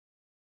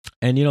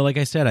 And, like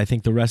I said, I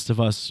think the rest of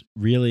us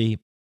really,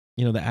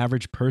 the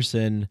average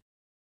person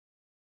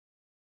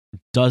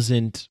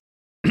isn't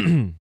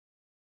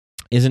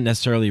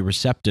necessarily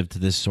receptive to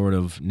this sort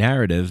of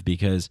narrative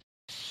because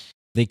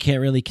they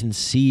can't really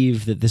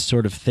conceive that this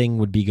sort of thing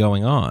would be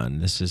going on.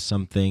 This is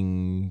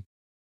something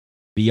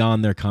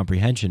beyond their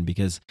comprehension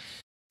because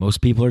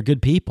most people are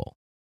good people.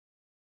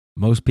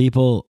 Most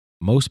people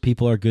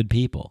are good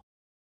people.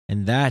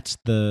 And that's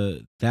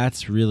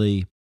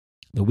really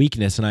the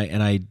weakness.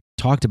 And I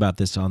talked about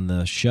this on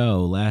the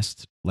show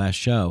last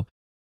show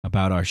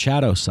about our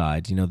shadow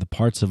sides, the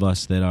parts of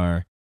us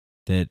that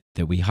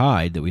we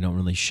hide, that we don't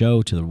really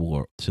show to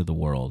the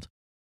world.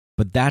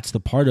 But that's the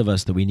part of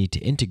us that we need to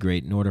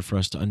integrate in order for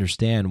us to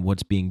understand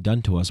what's being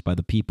done to us by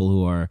the people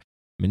who are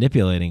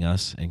manipulating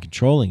us and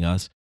controlling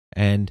us.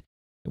 And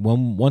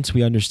once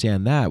we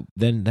understand that,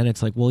 then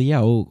it's like, well,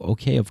 yeah,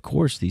 okay, of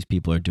course these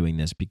people are doing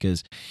this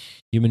because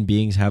human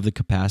beings have the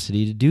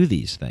capacity to do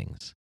these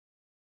things.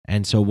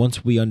 And so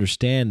once we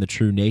understand the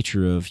true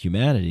nature of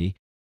humanity,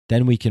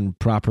 then we can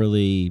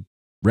properly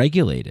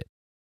regulate it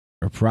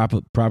or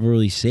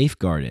properly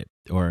safeguard it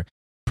or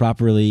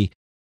properly,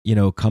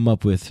 come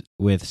up with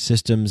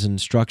systems and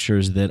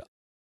structures that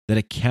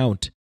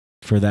account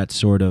for that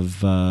sort of,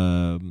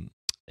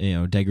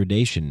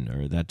 degradation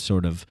or that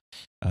sort of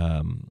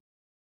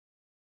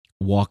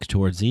walk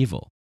towards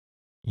evil,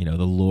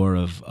 the lure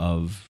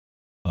of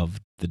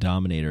the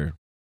dominator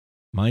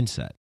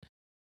mindset.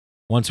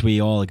 Once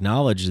we all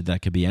acknowledge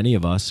that could be any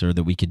of us or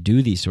that we could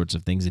do these sorts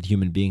of things, that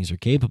human beings are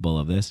capable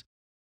of this,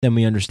 then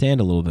we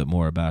understand a little bit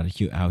more about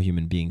how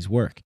human beings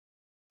work.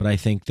 But I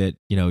think that,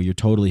 you're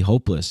totally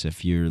hopeless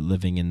if you're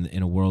living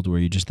in a world where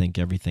you just think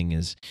everything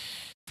is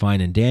fine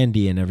and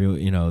dandy and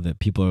that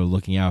people are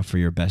looking out for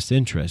your best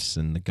interests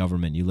and the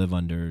government you live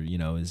under,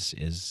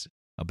 is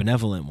a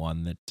benevolent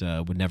one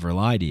that would never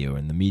lie to you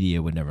and the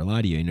media would never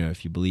lie to you.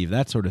 If you believe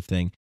that sort of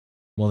thing,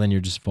 well, then you're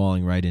just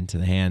falling right into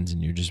the hands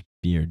and you're just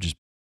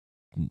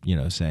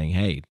saying,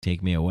 hey,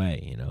 take me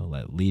away,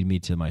 lead me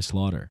to my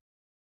slaughter.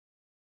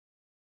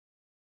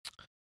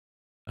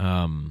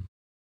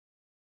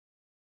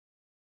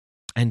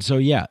 And so,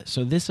 yeah,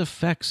 so this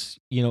affects,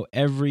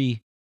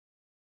 every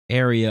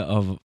area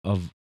of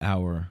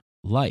our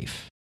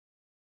life.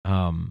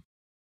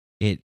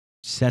 It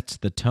sets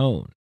the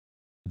tone.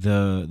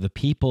 The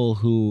people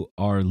who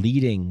are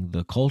leading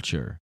the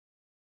culture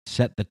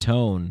set the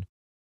tone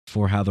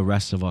for how the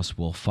rest of us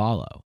will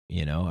follow.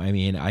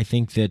 I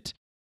think that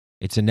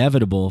it's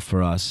inevitable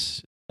for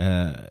us.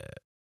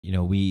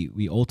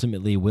 We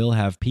ultimately will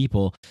have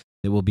people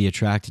that will be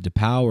attracted to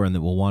power and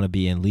that will want to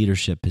be in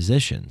leadership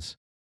positions.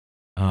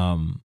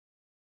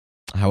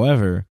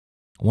 However,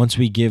 once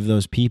we give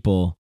those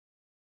people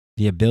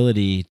the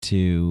ability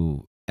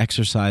to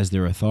exercise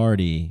their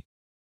authority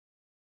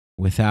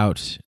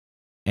without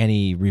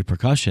any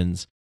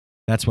repercussions,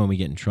 that's when we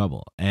get in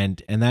trouble.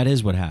 And that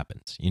is what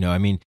happens. You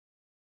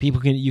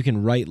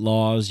can write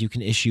laws, you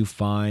can issue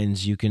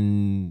fines, you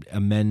can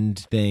amend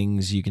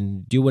things, you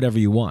can do whatever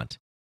you want.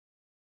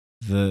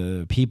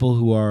 The people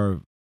who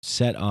are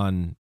set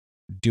on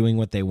doing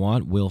what they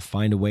want will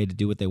find a way to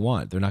do what they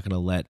want. They're not going to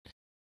let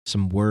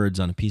some words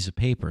on a piece of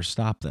paper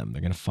stop them.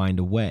 They're going to find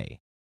a way.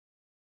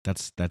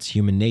 That's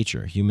human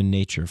nature. Human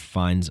nature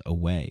finds a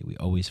way. We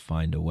always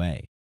find a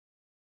way.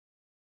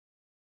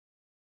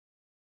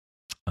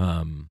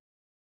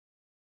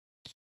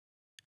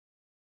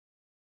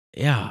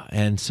 Yeah,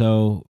 and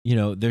so,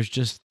 there's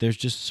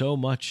just so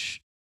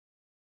much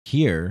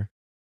here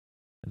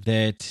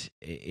that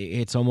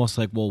it's almost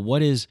like, well,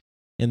 what is,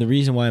 and the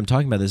reason why I'm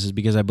talking about this is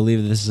because I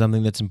believe that this is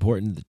something that's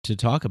important to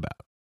talk about.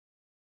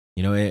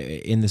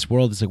 In this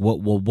world, it's like,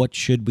 what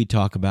should we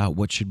talk about?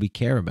 What should we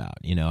care about?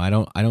 I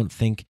don't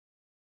think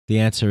the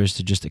answer is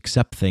to just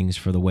accept things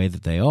for the way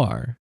that they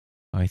are.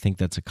 I think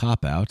that's a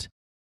cop-out.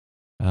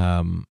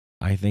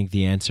 I think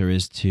the answer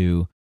is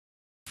to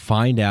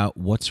find out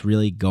what's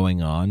really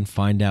going on,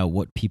 find out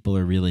what people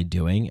are really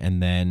doing,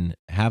 and then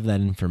have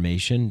that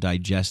information,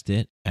 digest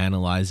it,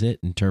 analyze it,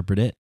 interpret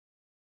it,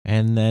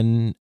 and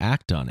then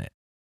act on it.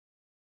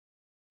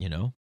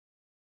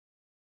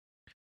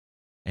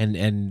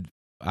 And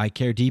I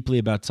care deeply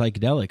about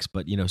psychedelics,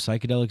 but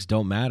psychedelics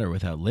don't matter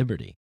without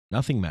liberty.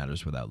 Nothing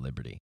matters without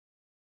liberty.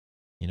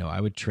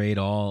 I would trade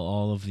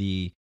all of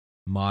the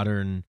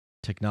modern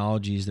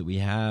technologies that we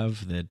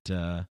have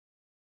that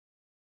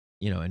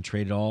and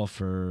trade it all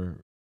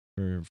for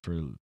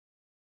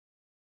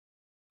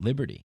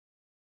liberty.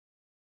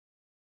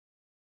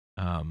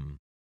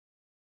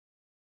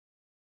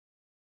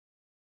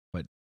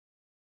 But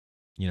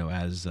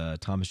as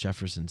Thomas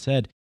Jefferson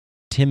said,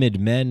 timid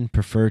men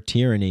prefer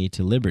tyranny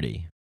to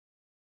liberty.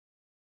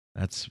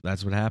 That's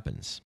what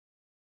happens.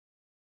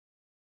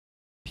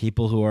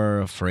 People who are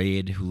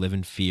afraid, who live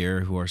in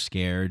fear, who are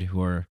scared,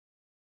 who are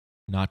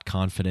not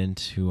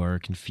confident, who are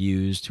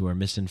confused, who are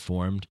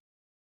misinformed,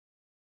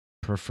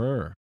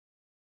 prefer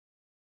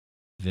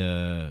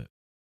the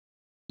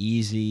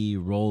easy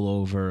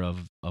rollover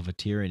of a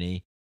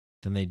tyranny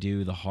than they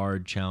do the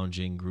hard,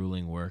 challenging,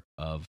 grueling work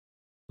of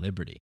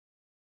liberty.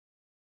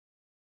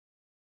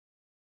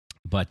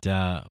 But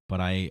I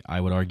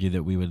would argue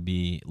that we would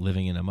be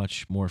living in a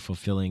much more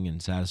fulfilling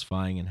and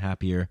satisfying and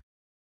happier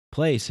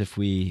place if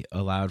we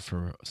allowed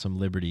for some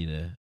liberty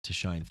to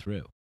shine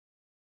through.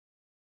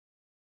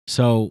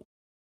 So,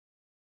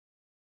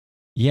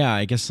 yeah,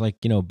 I guess, like,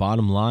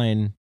 bottom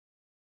line,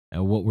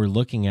 what we're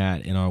looking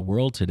at in our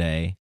world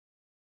today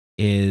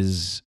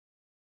is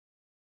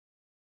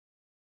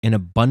an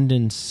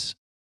abundance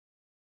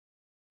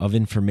of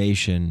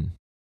information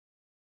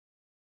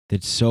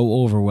that's so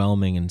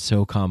overwhelming and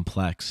so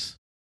complex,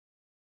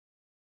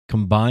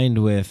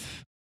 combined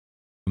with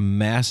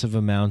massive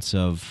amounts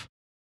of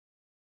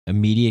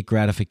immediate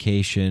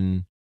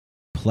gratification,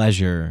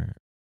 pleasure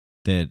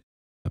that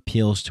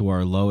appeals to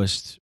our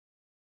lowest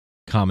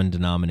common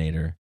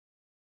denominator,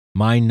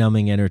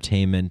 mind-numbing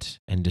entertainment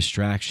and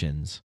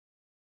distractions,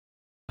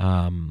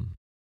 a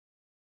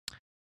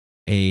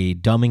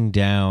dumbing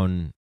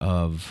down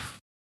of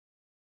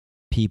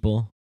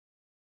people,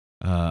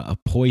 a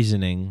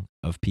poisoning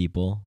of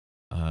people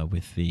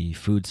with the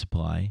food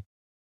supply,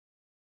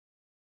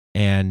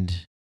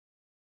 and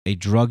a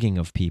drugging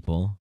of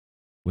people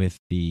with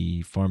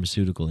the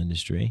pharmaceutical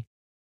industry,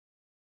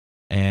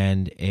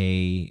 and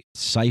a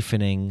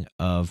siphoning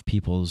of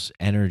people's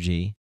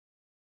energy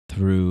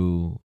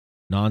through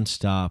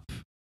nonstop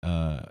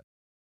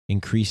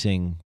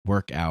increasing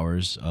work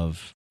hours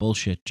of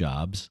bullshit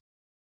jobs,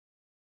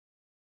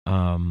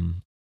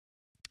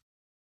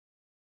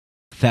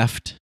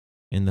 theft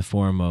in the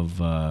form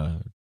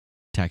of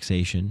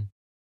taxation,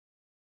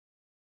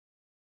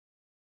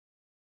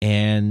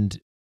 and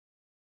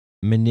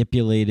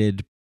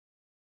manipulated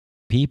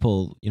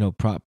people,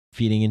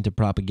 feeding into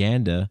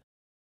propaganda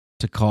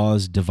to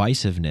cause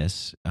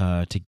divisiveness,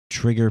 to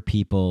trigger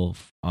people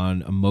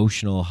on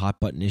emotional hot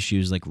button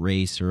issues like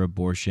race or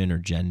abortion or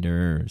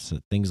gender or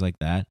things like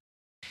that.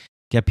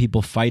 Get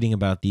people fighting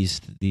about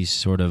these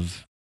sort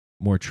of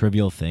more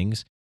trivial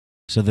things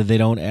so that they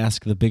don't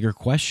ask the bigger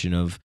question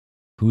of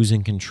who's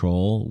in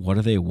control, what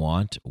do they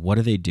want, what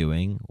are they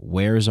doing,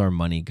 where is our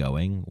money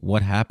going,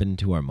 what happened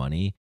to our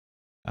money,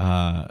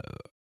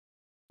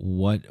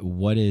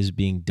 what is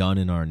being done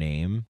in our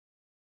name,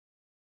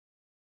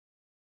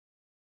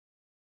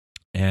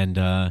 and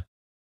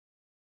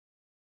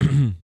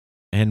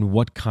and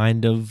what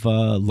kind of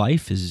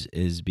life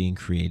is being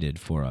created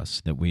for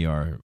us that we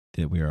are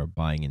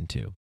buying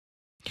into.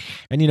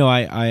 And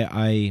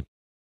I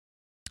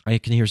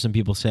can hear some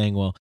people saying,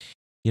 well,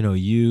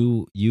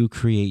 you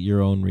create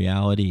your own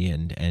reality,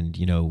 and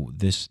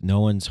this, no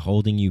one's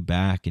holding you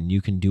back, and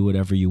you can do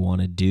whatever you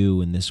want to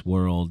do in this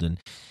world, and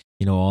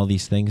all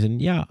these things.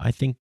 And yeah, I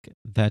think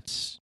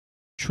that's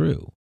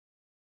true.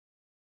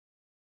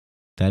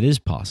 That is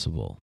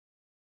possible.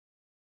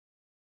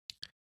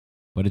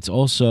 But it's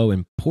also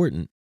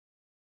important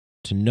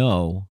to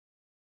know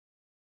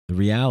the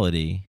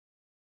reality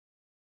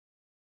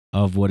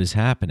of what is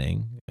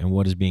happening and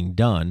what is being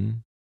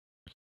done,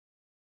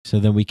 so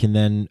that we can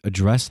then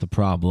address the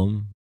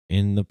problem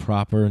in the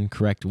proper and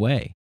correct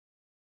way,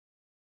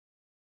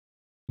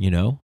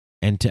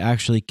 and to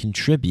actually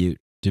contribute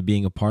to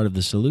being a part of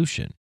the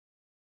solution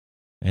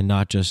and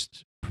not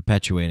just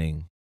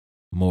perpetuating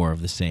more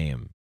of the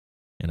same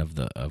and of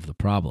the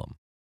problem.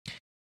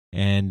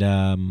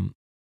 And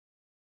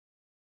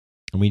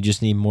we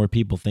just need more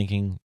people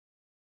thinking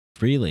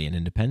freely and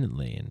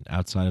independently and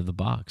outside of the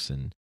box.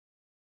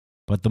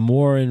 But the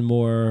more and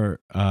more,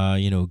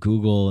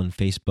 Google and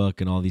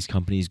Facebook and all these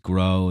companies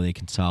grow, they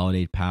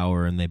consolidate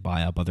power and they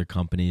buy up other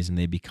companies and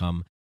they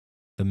become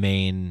the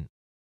main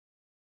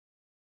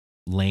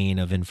lane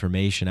of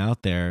information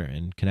out there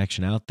and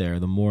connection out there,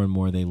 the more and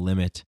more they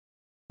limit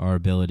our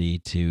ability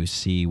to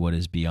see what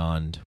is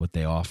beyond what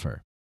they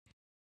offer.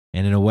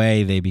 And in a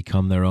way, they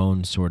become their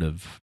own sort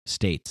of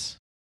states,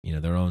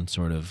 their own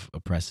sort of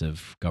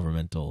oppressive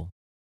governmental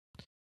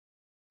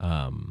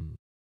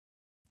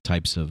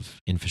types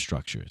of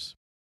infrastructures.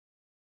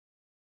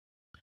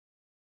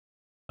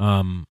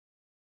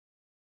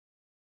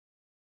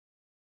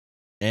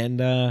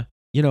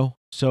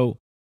 So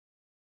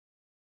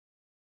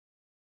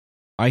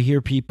I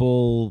hear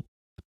people,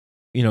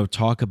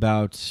 talk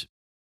about,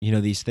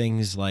 these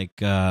things like,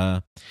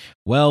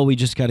 well, we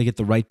just got to get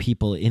the right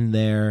people in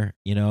there,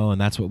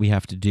 and that's what we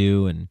have to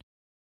do. And,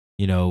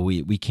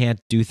 we can't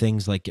do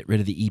things like get rid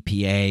of the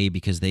EPA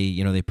because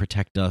they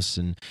protect us,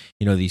 and,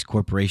 these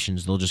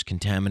corporations, they'll just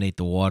contaminate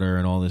the water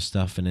and all this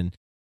stuff. And then,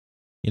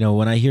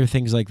 when I hear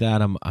things like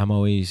that, I'm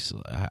always,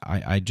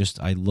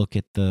 I look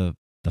at the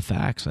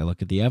facts, I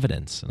look at the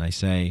evidence, and I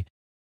say,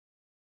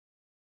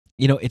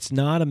 it's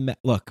not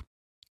look,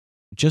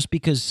 just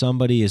because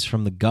somebody is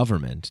from the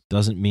government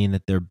doesn't mean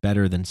that they're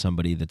better than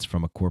somebody that's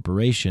from a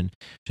corporation.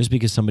 Just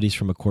because somebody's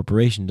from a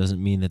corporation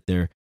doesn't mean that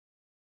they're,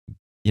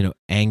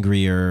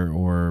 angrier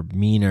or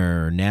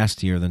meaner or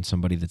nastier than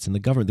somebody that's in the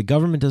government. The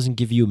government doesn't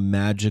give you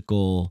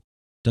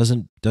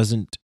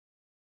doesn't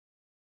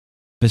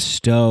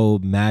bestow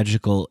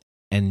magical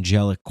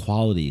angelic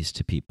qualities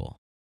to people.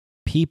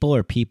 People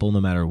are people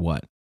no matter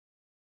what.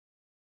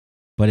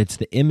 But it's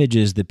the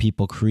images that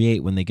people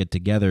create when they get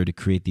together to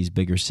create these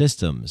bigger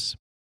systems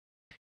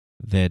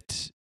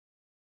that,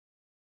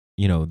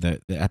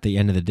 that at the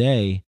end of the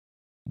day,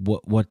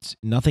 what's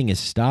nothing is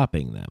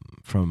stopping them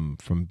from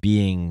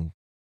being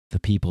the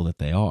people that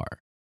they are.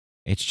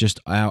 It's just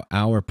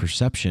our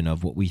perception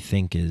of what we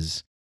think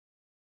is,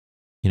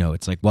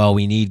 it's like, well,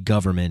 we need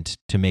government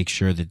to make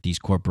sure that these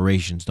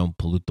corporations don't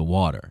pollute the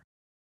water.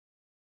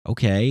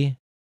 Okay,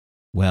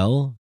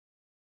 well,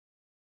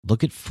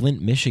 look at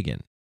Flint,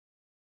 Michigan.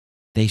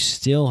 They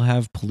still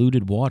have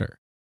polluted water.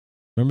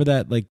 Remember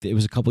that, like, it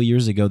was a couple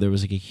years ago, there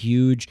was like a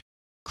huge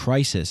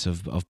crisis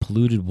of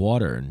polluted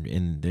water,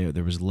 and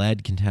there was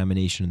lead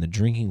contamination in the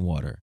drinking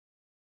water.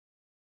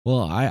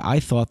 Well, I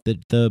thought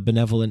that the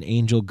benevolent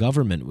angel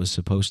government was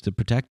supposed to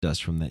protect us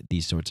from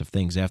these sorts of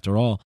things. After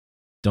all,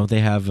 don't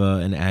they have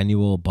an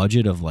annual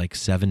budget of like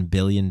 $7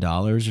 billion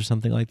or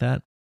something like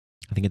that?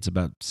 I think it's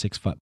about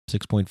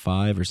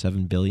 6.5 or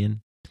 7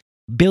 billion.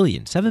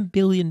 $7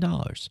 billion.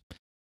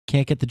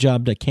 Can't get the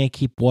job done, can't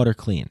keep water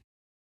clean.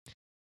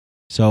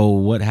 So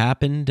what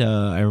happened?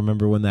 I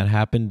remember when that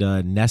happened,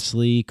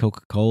 Nestle,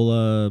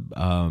 Coca-Cola,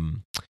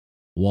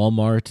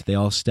 Walmart, they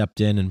all stepped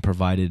in and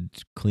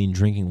provided clean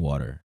drinking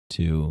water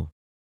to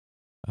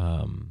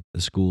the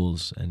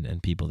schools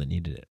and people that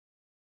needed it.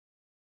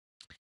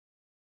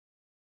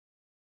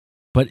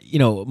 But,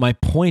 my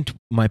point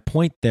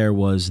there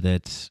was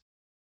that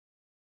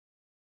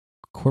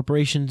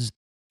corporations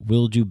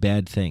will do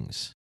bad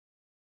things.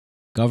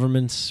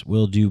 Governments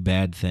will do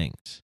bad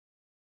things.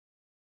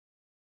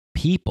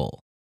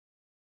 People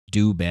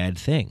do bad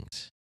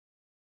things.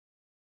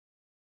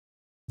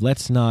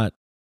 Let's not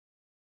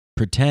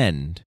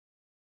pretend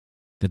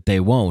that they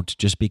won't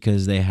just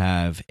because they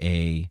have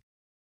a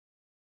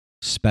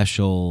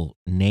special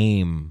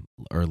name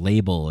or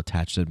label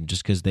attached to them,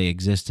 just because they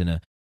exist in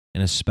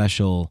a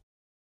special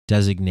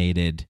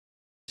designated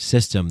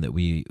system that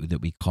we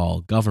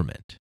call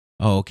government.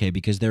 Oh, okay,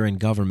 because they're in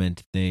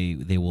government,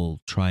 they will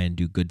try and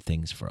do good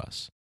things for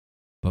us.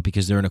 But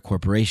because they're in a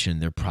corporation,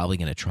 they're probably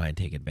going to try and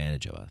take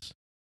advantage of us.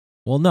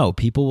 Well, no,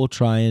 people will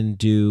try and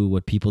do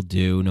what people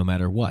do no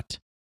matter what.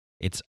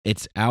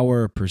 It's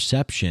our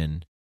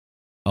perception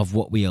of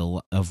what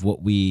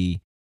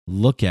we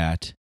look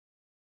at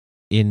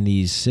in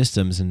these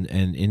systems and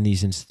in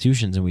these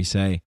institutions, and we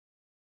say,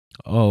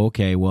 oh,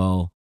 okay,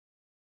 well,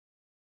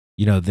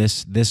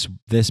 this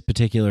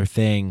particular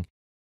thing.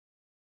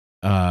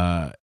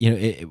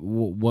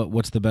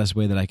 What's the best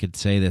way that I could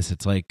say this?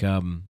 It's like,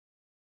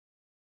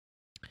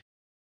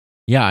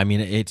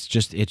 it's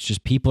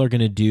just people are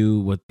going to do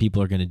what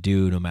people are going to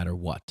do no matter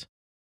what,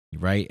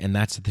 right? And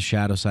that's the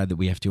shadow side that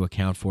we have to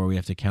account for. We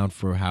have to account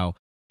for how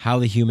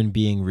the human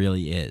being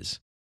really is.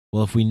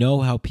 Well, if we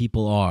know how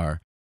people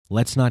are,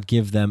 let's not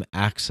give them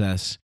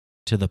access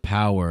to the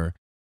power,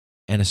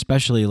 and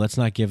especially let's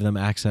not give them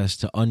access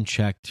to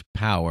unchecked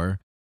power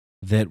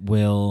that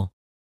will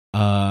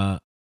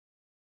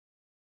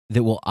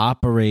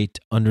operate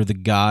under the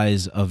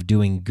guise of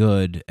doing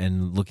good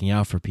and looking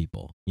out for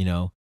people,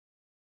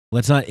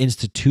 Let's not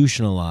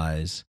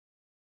institutionalize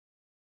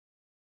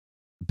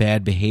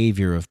bad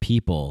behavior of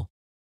people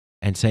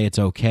and say it's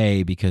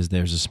okay because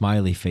there's a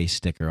smiley face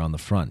sticker on the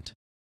front.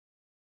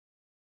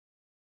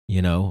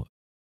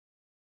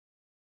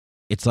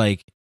 It's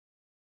like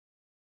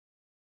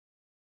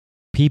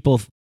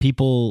people,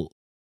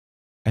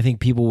 I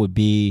think people would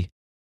be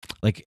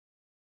like,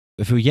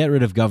 if we get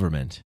rid of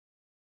government,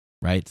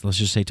 right? So let's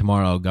just say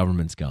tomorrow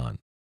government's gone.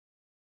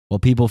 Well,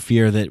 people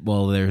fear that,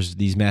 there's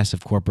these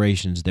massive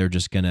corporations, they're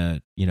just going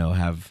to,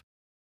 have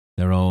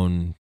their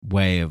own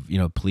way of,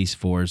 police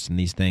force and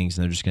these things,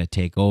 and they're just going to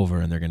take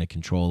over and they're going to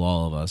control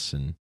all of us,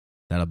 and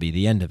that'll be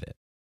the end of it.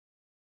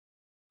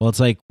 Well, it's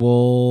like,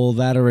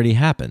 that already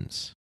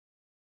happens.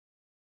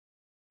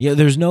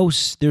 There's no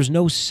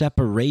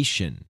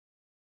separation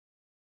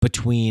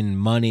between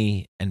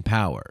money and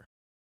power.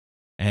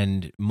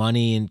 And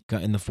money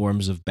in the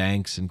forms of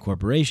banks and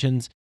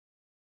corporations,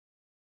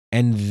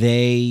 and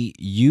they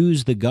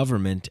use the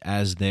government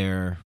as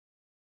their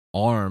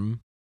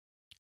arm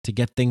to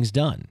get things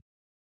done.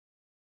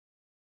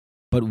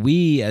 But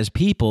we as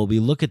people, we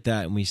look at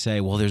that and we say,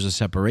 well, there's a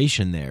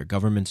separation there.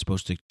 Government's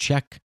supposed to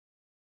check,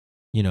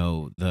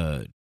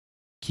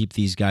 keep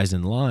these guys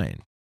in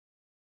line.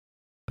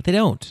 But they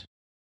don't.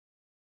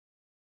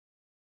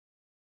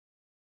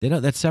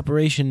 That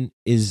separation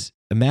is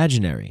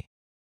imaginary.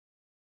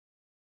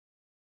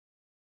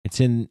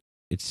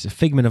 It's a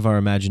figment of our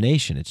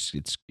imagination.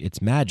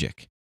 It's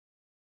magic.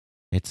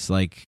 It's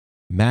like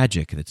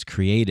magic that's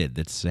created,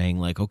 that's saying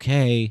like,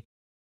 okay,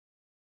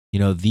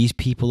 these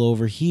people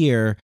over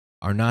here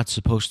are not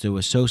supposed to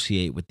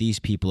associate with these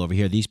people over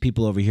here. These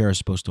people over here are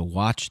supposed to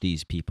watch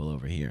these people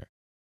over here.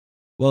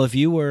 Well, if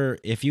you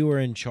were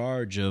in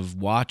charge of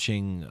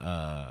watching,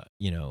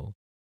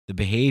 the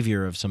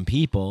behavior of some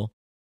people,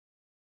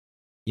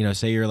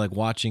 say you're like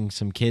watching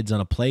some kids on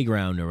a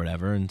playground or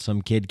whatever, and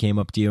some kid came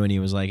up to you and he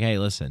was like, hey,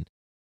 listen,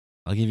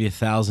 I'll give you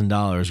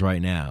 $1,000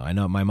 right now. I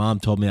know my mom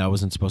told me I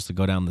wasn't supposed to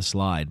go down the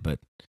slide, but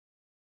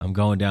I'm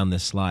going down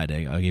this slide.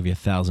 I'll give you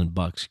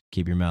 $1,000.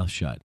 Keep your mouth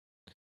shut.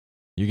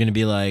 You're going to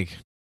be like,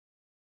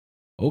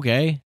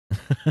 okay.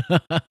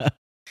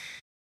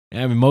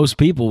 I mean, most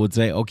people would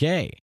say,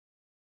 okay,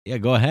 yeah,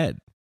 go ahead.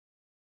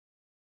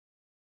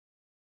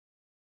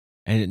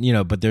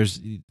 And, but there's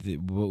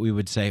what we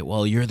would say,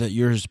 well,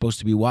 you're supposed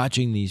to be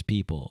watching these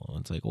people.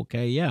 It's like,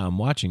 okay, yeah, I'm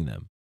watching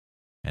them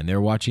and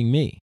they're watching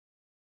me.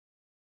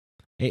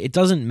 It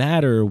doesn't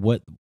matter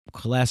what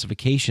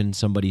classification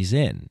somebody's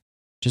in.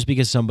 Just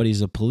because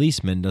somebody's a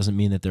policeman doesn't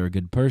mean that they're a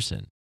good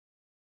person.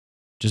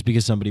 Just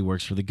because somebody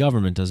works for the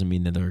government doesn't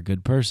mean that they're a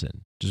good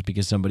person. Just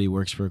because somebody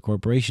works for a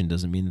corporation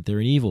doesn't mean that they're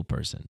an evil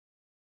person.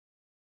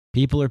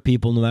 People are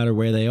people no matter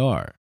where they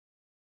are.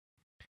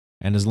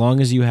 And as long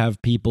as you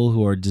have people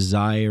who are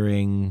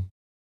desiring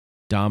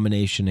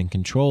domination and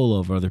control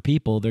over other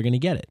people, they're going to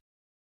get it.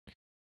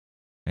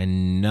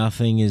 And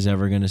nothing is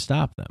ever going to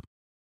stop them.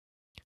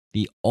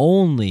 The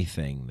only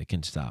thing that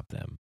can stop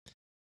them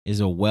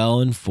is a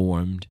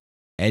well-informed,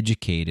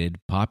 educated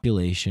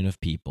population of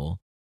people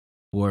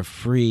who are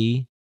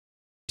free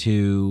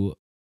to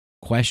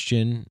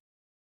question,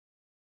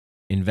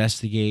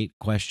 investigate,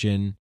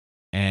 question,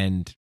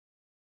 and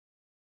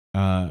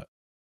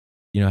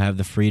have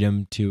the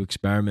freedom to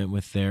experiment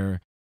with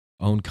their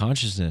own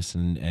consciousness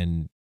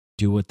and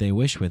do what they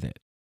wish with it.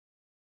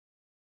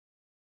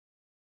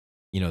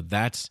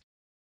 That's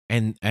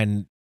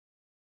and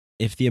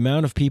if the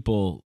amount of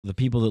people, the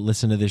people that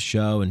listen to this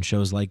show and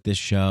shows like this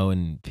show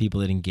and people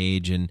that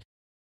engage in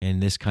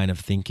this kind of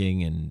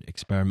thinking and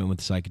experiment with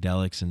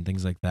psychedelics and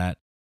things like that,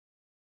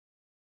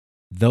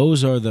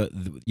 those are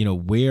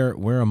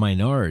we're a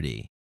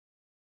minority.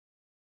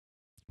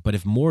 But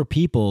if more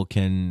people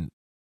can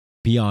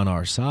be on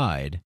our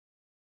side,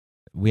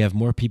 we have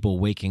more people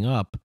waking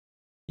up.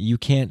 You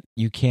can't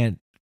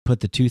put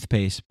the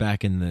toothpaste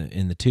back in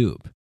the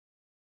tube.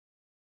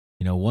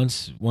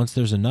 Once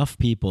there's enough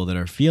people that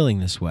are feeling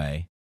this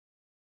way,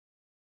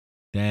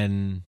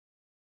 then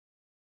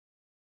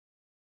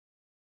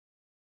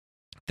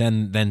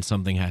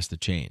something has to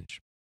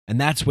change. And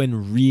that's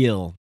when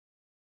real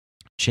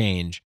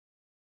change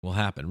will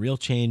happen. Real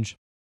change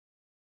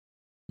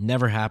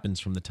never happens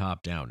from the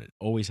top down. It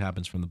always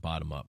happens from the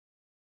bottom up.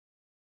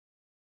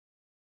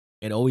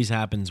 It always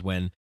happens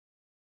when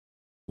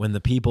the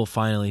people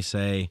finally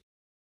say,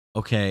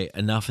 okay,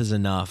 enough is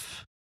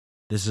enough.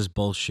 This is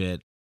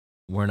bullshit.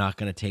 We're not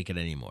going to take it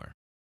anymore.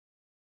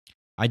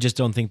 I just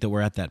don't think that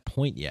we're at that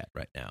point yet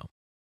right now.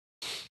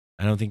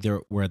 I don't think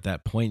we're at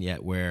that point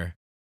yet where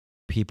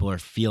people are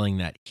feeling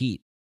that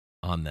heat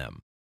on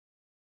them.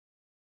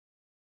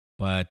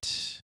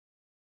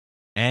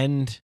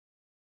 And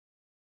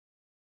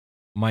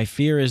my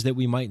fear is that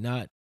we might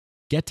not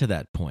get to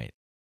that point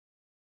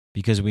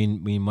because we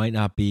might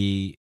not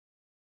be,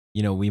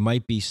 we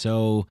might be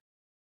so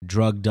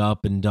drugged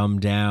up and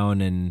dumbed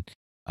down and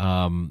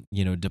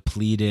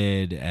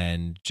depleted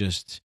and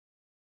just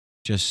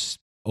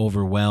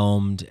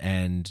overwhelmed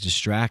and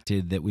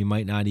distracted that we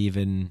might not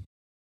even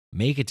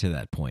make it to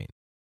that point.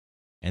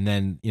 And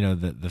then,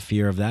 the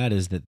fear of that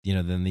is that,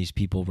 then these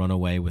people run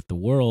away with the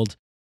world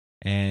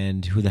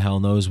and who the hell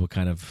knows what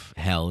kind of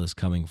hell is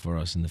coming for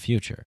us in the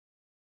future.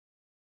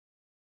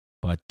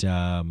 But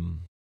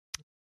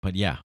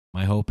yeah,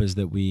 my hope is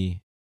that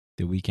we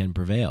can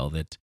prevail,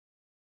 that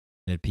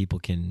people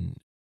can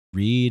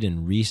read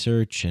and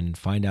research and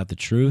find out the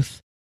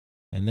truth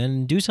and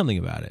then do something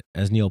about it.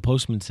 As Neil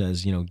Postman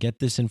says, get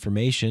this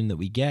information that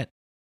we get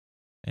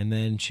and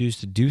then choose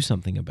to do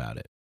something about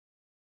it.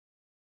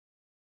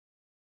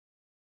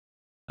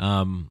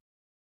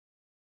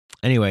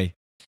 Anyway,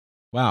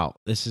 wow,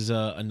 this is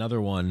another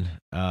one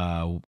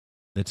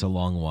that's a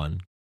long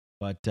one,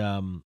 but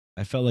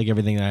I felt like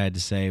everything I had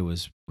to say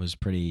was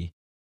pretty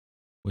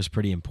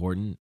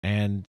important.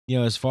 And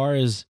as far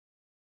as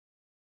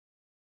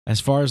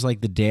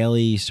like the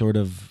daily sort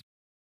of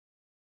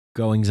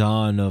goings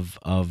on of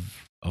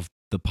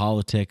the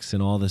politics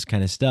and all this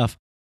kind of stuff,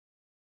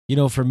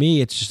 for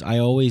me, it's just I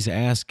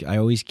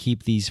always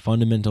keep these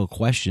fundamental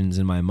questions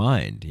in my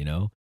mind.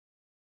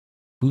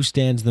 Who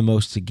stands the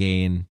most to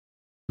gain?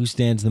 Who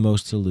stands the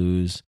most to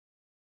lose?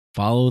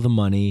 Follow the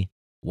money.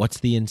 What's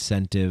the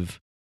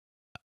incentive?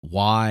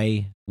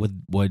 Why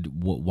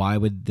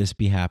would this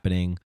be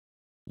happening?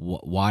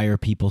 Why are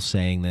people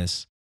saying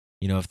this?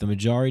 If the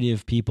majority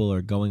of people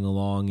are going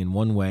along in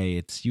one way,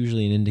 it's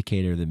usually an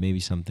indicator that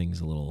maybe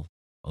something's a little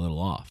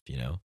off.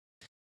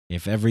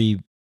 If every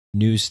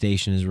news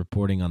station is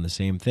reporting on the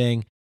same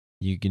thing,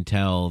 you can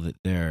tell that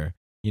they're,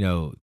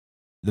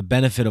 the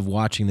benefit of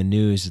watching the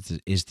news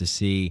is to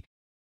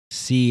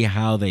see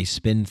how they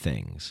spin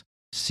things,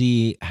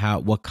 see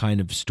what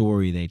kind of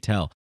story they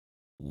tell,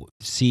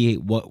 see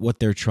what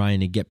they're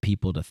trying to get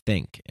people to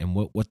think, and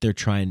what they're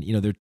trying.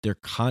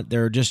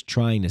 They're just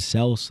trying to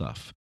sell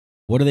stuff.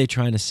 What are they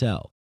trying to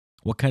sell?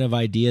 What kind of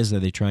ideas are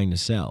they trying to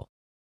sell?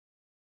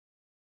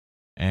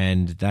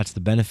 And that's the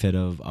benefit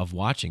of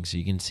watching. So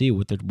you can see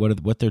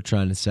what they're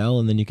trying to sell,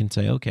 and then you can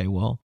say, okay,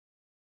 well,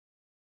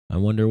 I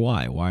wonder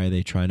why. Why are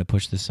they trying to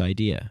push this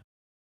idea?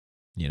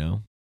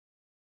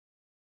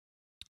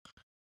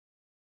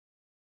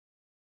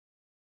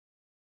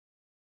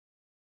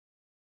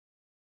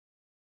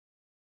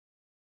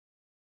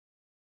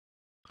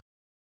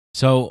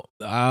 So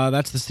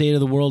that's the state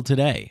of the world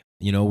today.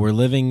 You know, we're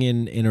living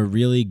in a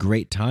really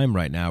great time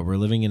right now. We're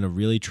living in a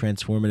really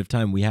transformative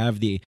time. We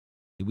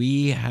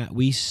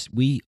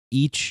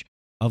each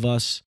of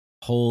us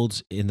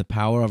holds in the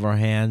power of our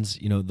hands,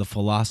 you know, the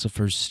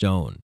philosopher's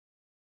stone.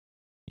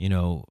 You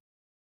know,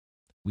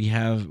 we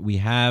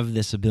have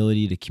this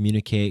ability to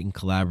communicate and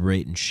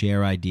collaborate and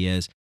share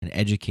ideas and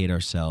educate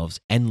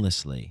ourselves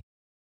endlessly.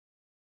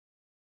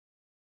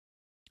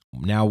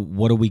 Now,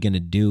 what are we going to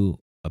do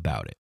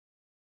about it?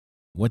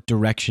 What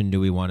direction do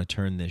we want to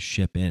turn this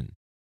ship in?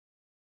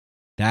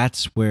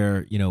 That's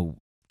where, you know,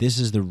 this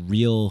is the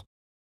real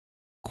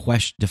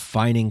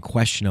defining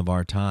question of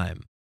our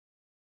time.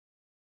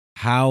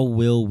 How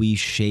will we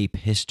shape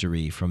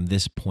history from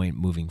this point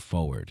moving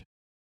forward?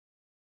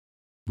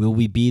 Will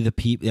we be the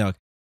people?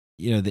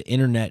 You know, the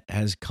internet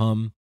has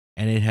come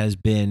and it has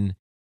been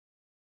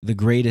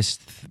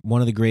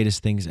one of the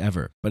greatest things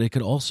ever. But it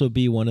could also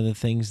be one of the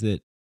things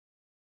that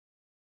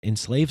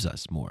enslaves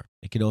us more.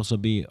 It could also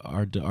be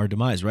our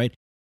demise, right?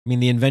 I mean,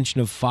 the invention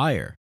of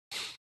fire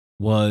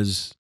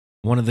was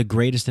one of the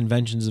greatest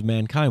inventions of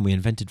mankind. We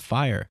invented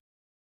fire.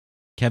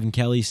 Kevin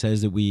Kelly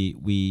says that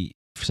we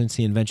since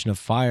the invention of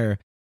fire,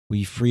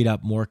 we freed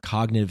up more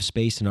cognitive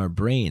space in our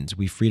brains.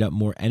 We freed up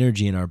more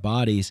energy in our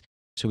bodies,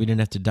 so we didn't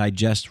have to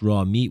digest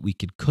raw meat. We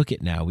could cook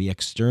it now. We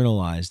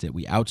externalized it.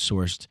 We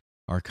outsourced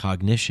our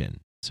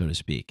cognition, so to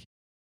speak.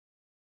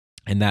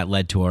 And that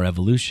led to our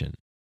evolution.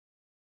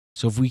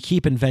 So if we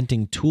keep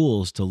inventing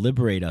tools to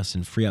liberate us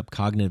and free up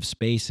cognitive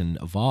space and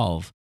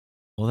evolve,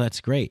 well,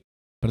 that's great.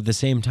 But at the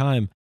same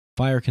time,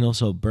 fire can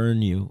also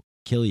burn you,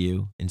 kill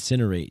you,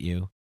 incinerate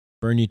you,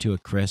 burn you to a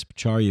crisp,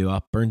 char you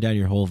up, burn down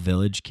your whole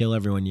village, kill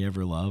everyone you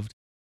ever loved,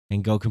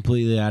 and go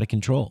completely out of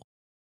control.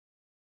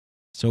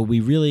 So we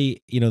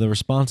really, you know, the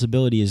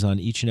responsibility is on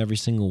each and every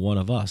single one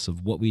of us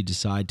of what we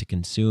decide to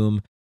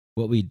consume,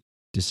 what we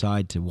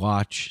decide to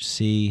watch,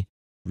 see,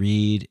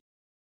 read,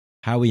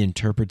 how we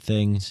interpret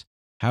things,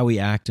 how we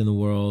act in the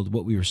world,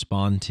 what we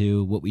respond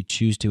to, what we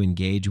choose to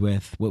engage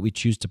with, what we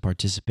choose to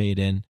participate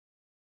in.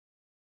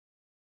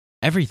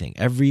 Everything,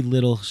 every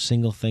little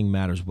single thing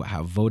matters.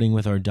 How voting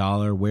with our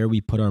dollar, where we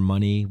put our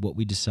money, what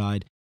we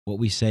decide, what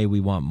we say we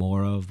want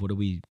more of, what do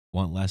we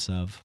want less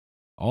of.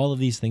 All of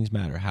these things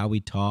matter. How we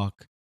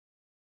talk,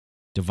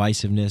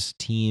 divisiveness,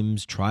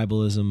 teams,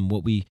 tribalism,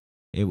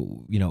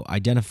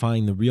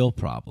 identifying the real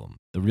problem,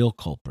 the real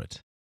culprit,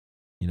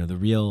 you know, the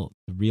real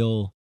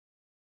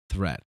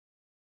threat.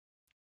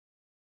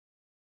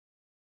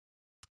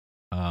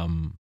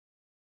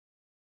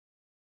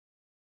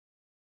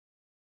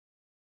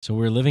 So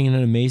we're living in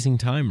an amazing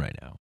time right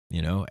now,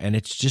 you know, and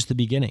it's just the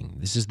beginning.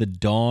 This is the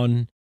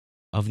dawn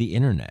of the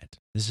internet.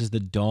 This is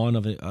the dawn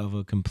of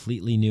a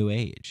completely new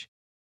age.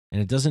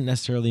 And it doesn't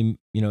necessarily,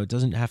 you know, it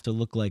doesn't have to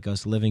look like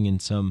us living in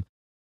some,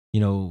 you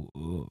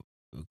know,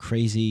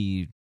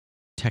 crazy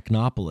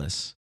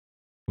technopolis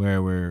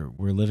where we're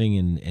living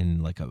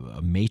in like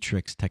a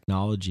matrix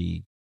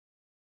technology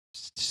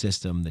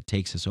system that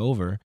takes us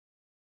over.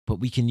 But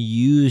we can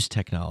use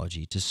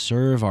technology to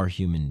serve our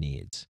human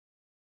needs.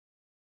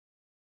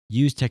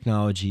 Use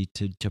technology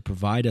to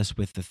provide us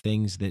with the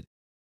things that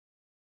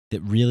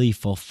really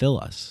fulfill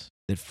us,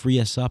 that free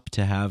us up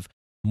to have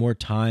more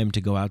time to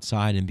go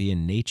outside and be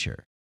in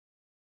nature.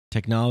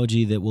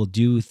 Technology that will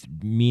do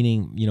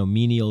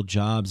menial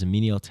jobs and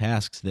menial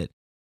tasks that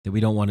we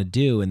don't want to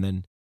do, and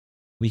then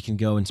we can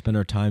go and spend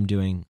our time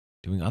doing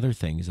other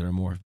things that are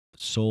more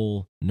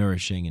soul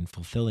nourishing and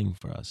fulfilling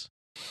for us.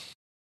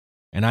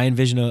 And I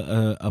envision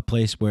a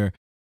place where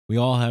we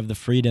all have the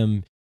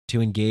freedom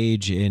to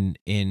engage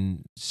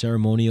in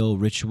ceremonial,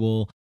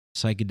 ritual,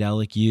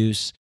 psychedelic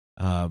use,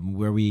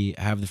 where we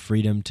have the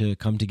freedom to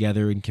come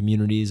together in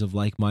communities of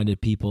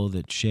like-minded people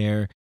that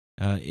share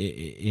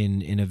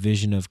in a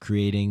vision of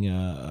creating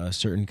a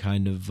certain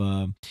kind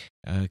of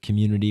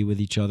community with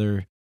each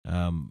other,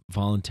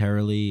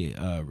 voluntarily,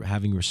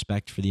 having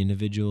respect for the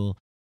individual,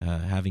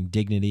 having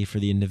dignity for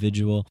the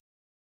individual,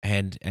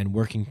 and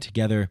working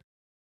together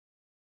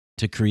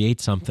to create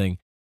something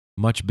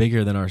much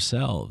bigger than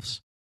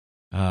ourselves,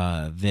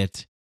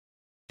 that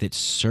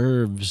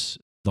serves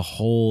the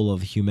whole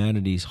of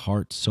humanity's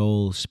heart,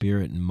 soul,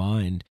 spirit, and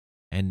mind,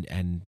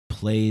 and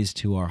plays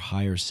to our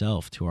higher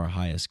self, to our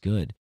highest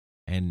good.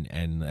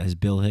 And as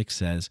Bill Hicks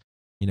says,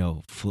 you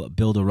know,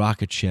 build a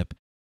rocket ship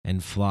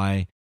and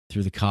fly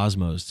through the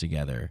cosmos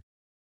together.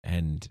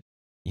 And,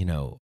 you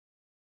know,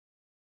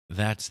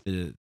 that's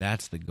the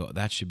goal.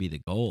 That should be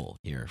the goal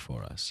here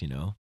for us, you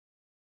know.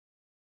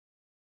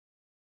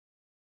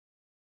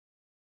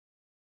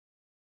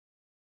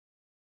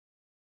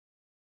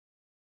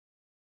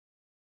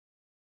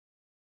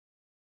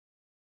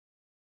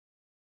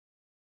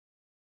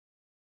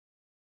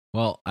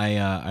 Well,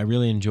 I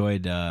really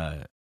enjoyed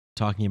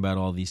talking about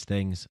all these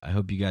things. I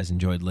hope you guys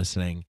enjoyed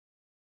listening.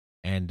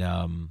 And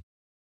I'll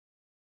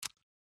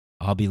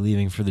be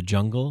leaving for the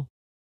jungle.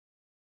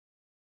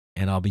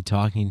 And I'll be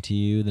talking to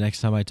you. The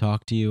next time I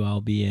talk to you, I'll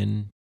be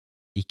in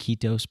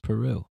Iquitos,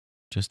 Peru,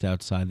 just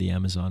outside the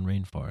Amazon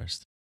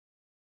rainforest.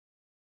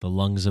 The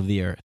lungs of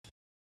the earth.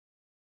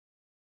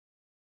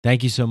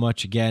 thank you so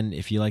much again.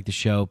 If you like the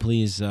show,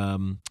 please,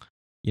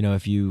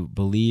 if you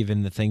believe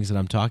in the things that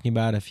I'm talking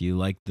about, if you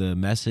like the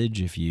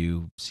message, if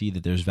you see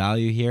that there's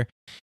value here,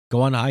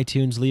 go on to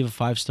iTunes, leave a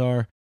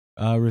 5-star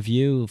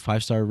review,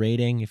 5-star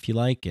rating if you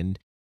like. And,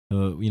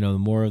 the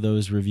more of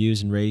those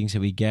reviews and ratings that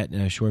we get in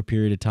a short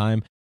period of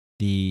time,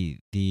 the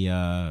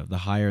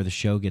higher the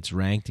show gets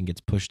ranked and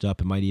gets pushed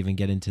up. It might even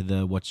get into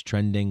the what's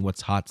trending,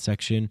 what's hot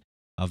section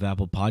of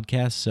Apple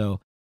Podcasts. So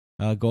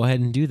go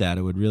ahead and do that.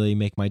 It would really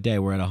make my day.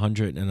 We're at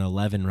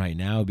 111 right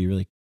now. It'd be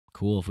really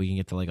cool if we can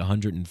get to like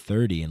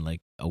 130 in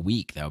like a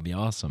week. That would be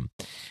awesome.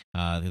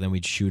 Then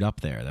we'd shoot up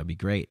there. That'd be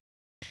great.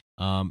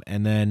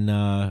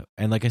 And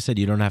like I said,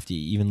 you don't have to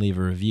even leave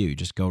a review.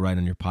 Just go right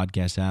on your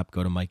podcast app,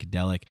 go to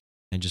Micadelic,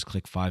 and just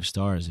click 5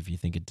 stars if you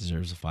think it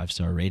deserves a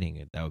 5-star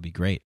rating. That would be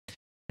great.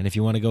 And if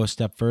you want to go a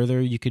step further,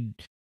 you could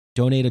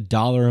donate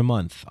 $1 a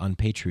month on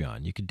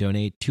Patreon. You could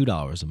donate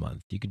 $2 a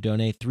month. You could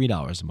donate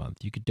 $3 a month.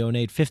 You could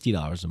donate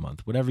 $50 a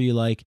month. Whatever you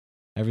like.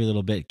 Every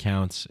little bit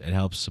counts. It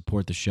helps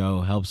support the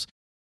show, helps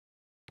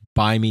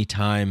buy me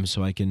time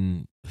so I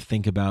can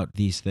think about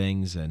these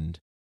things and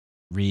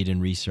read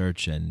and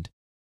research and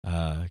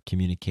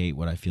communicate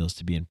what I feel is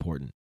to be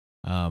important.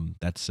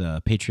 That's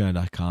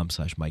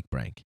patreon.com/Mike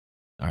Brank.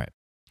 All right.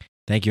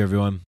 Thank you,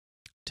 everyone.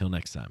 Till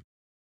next time.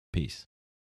 Peace.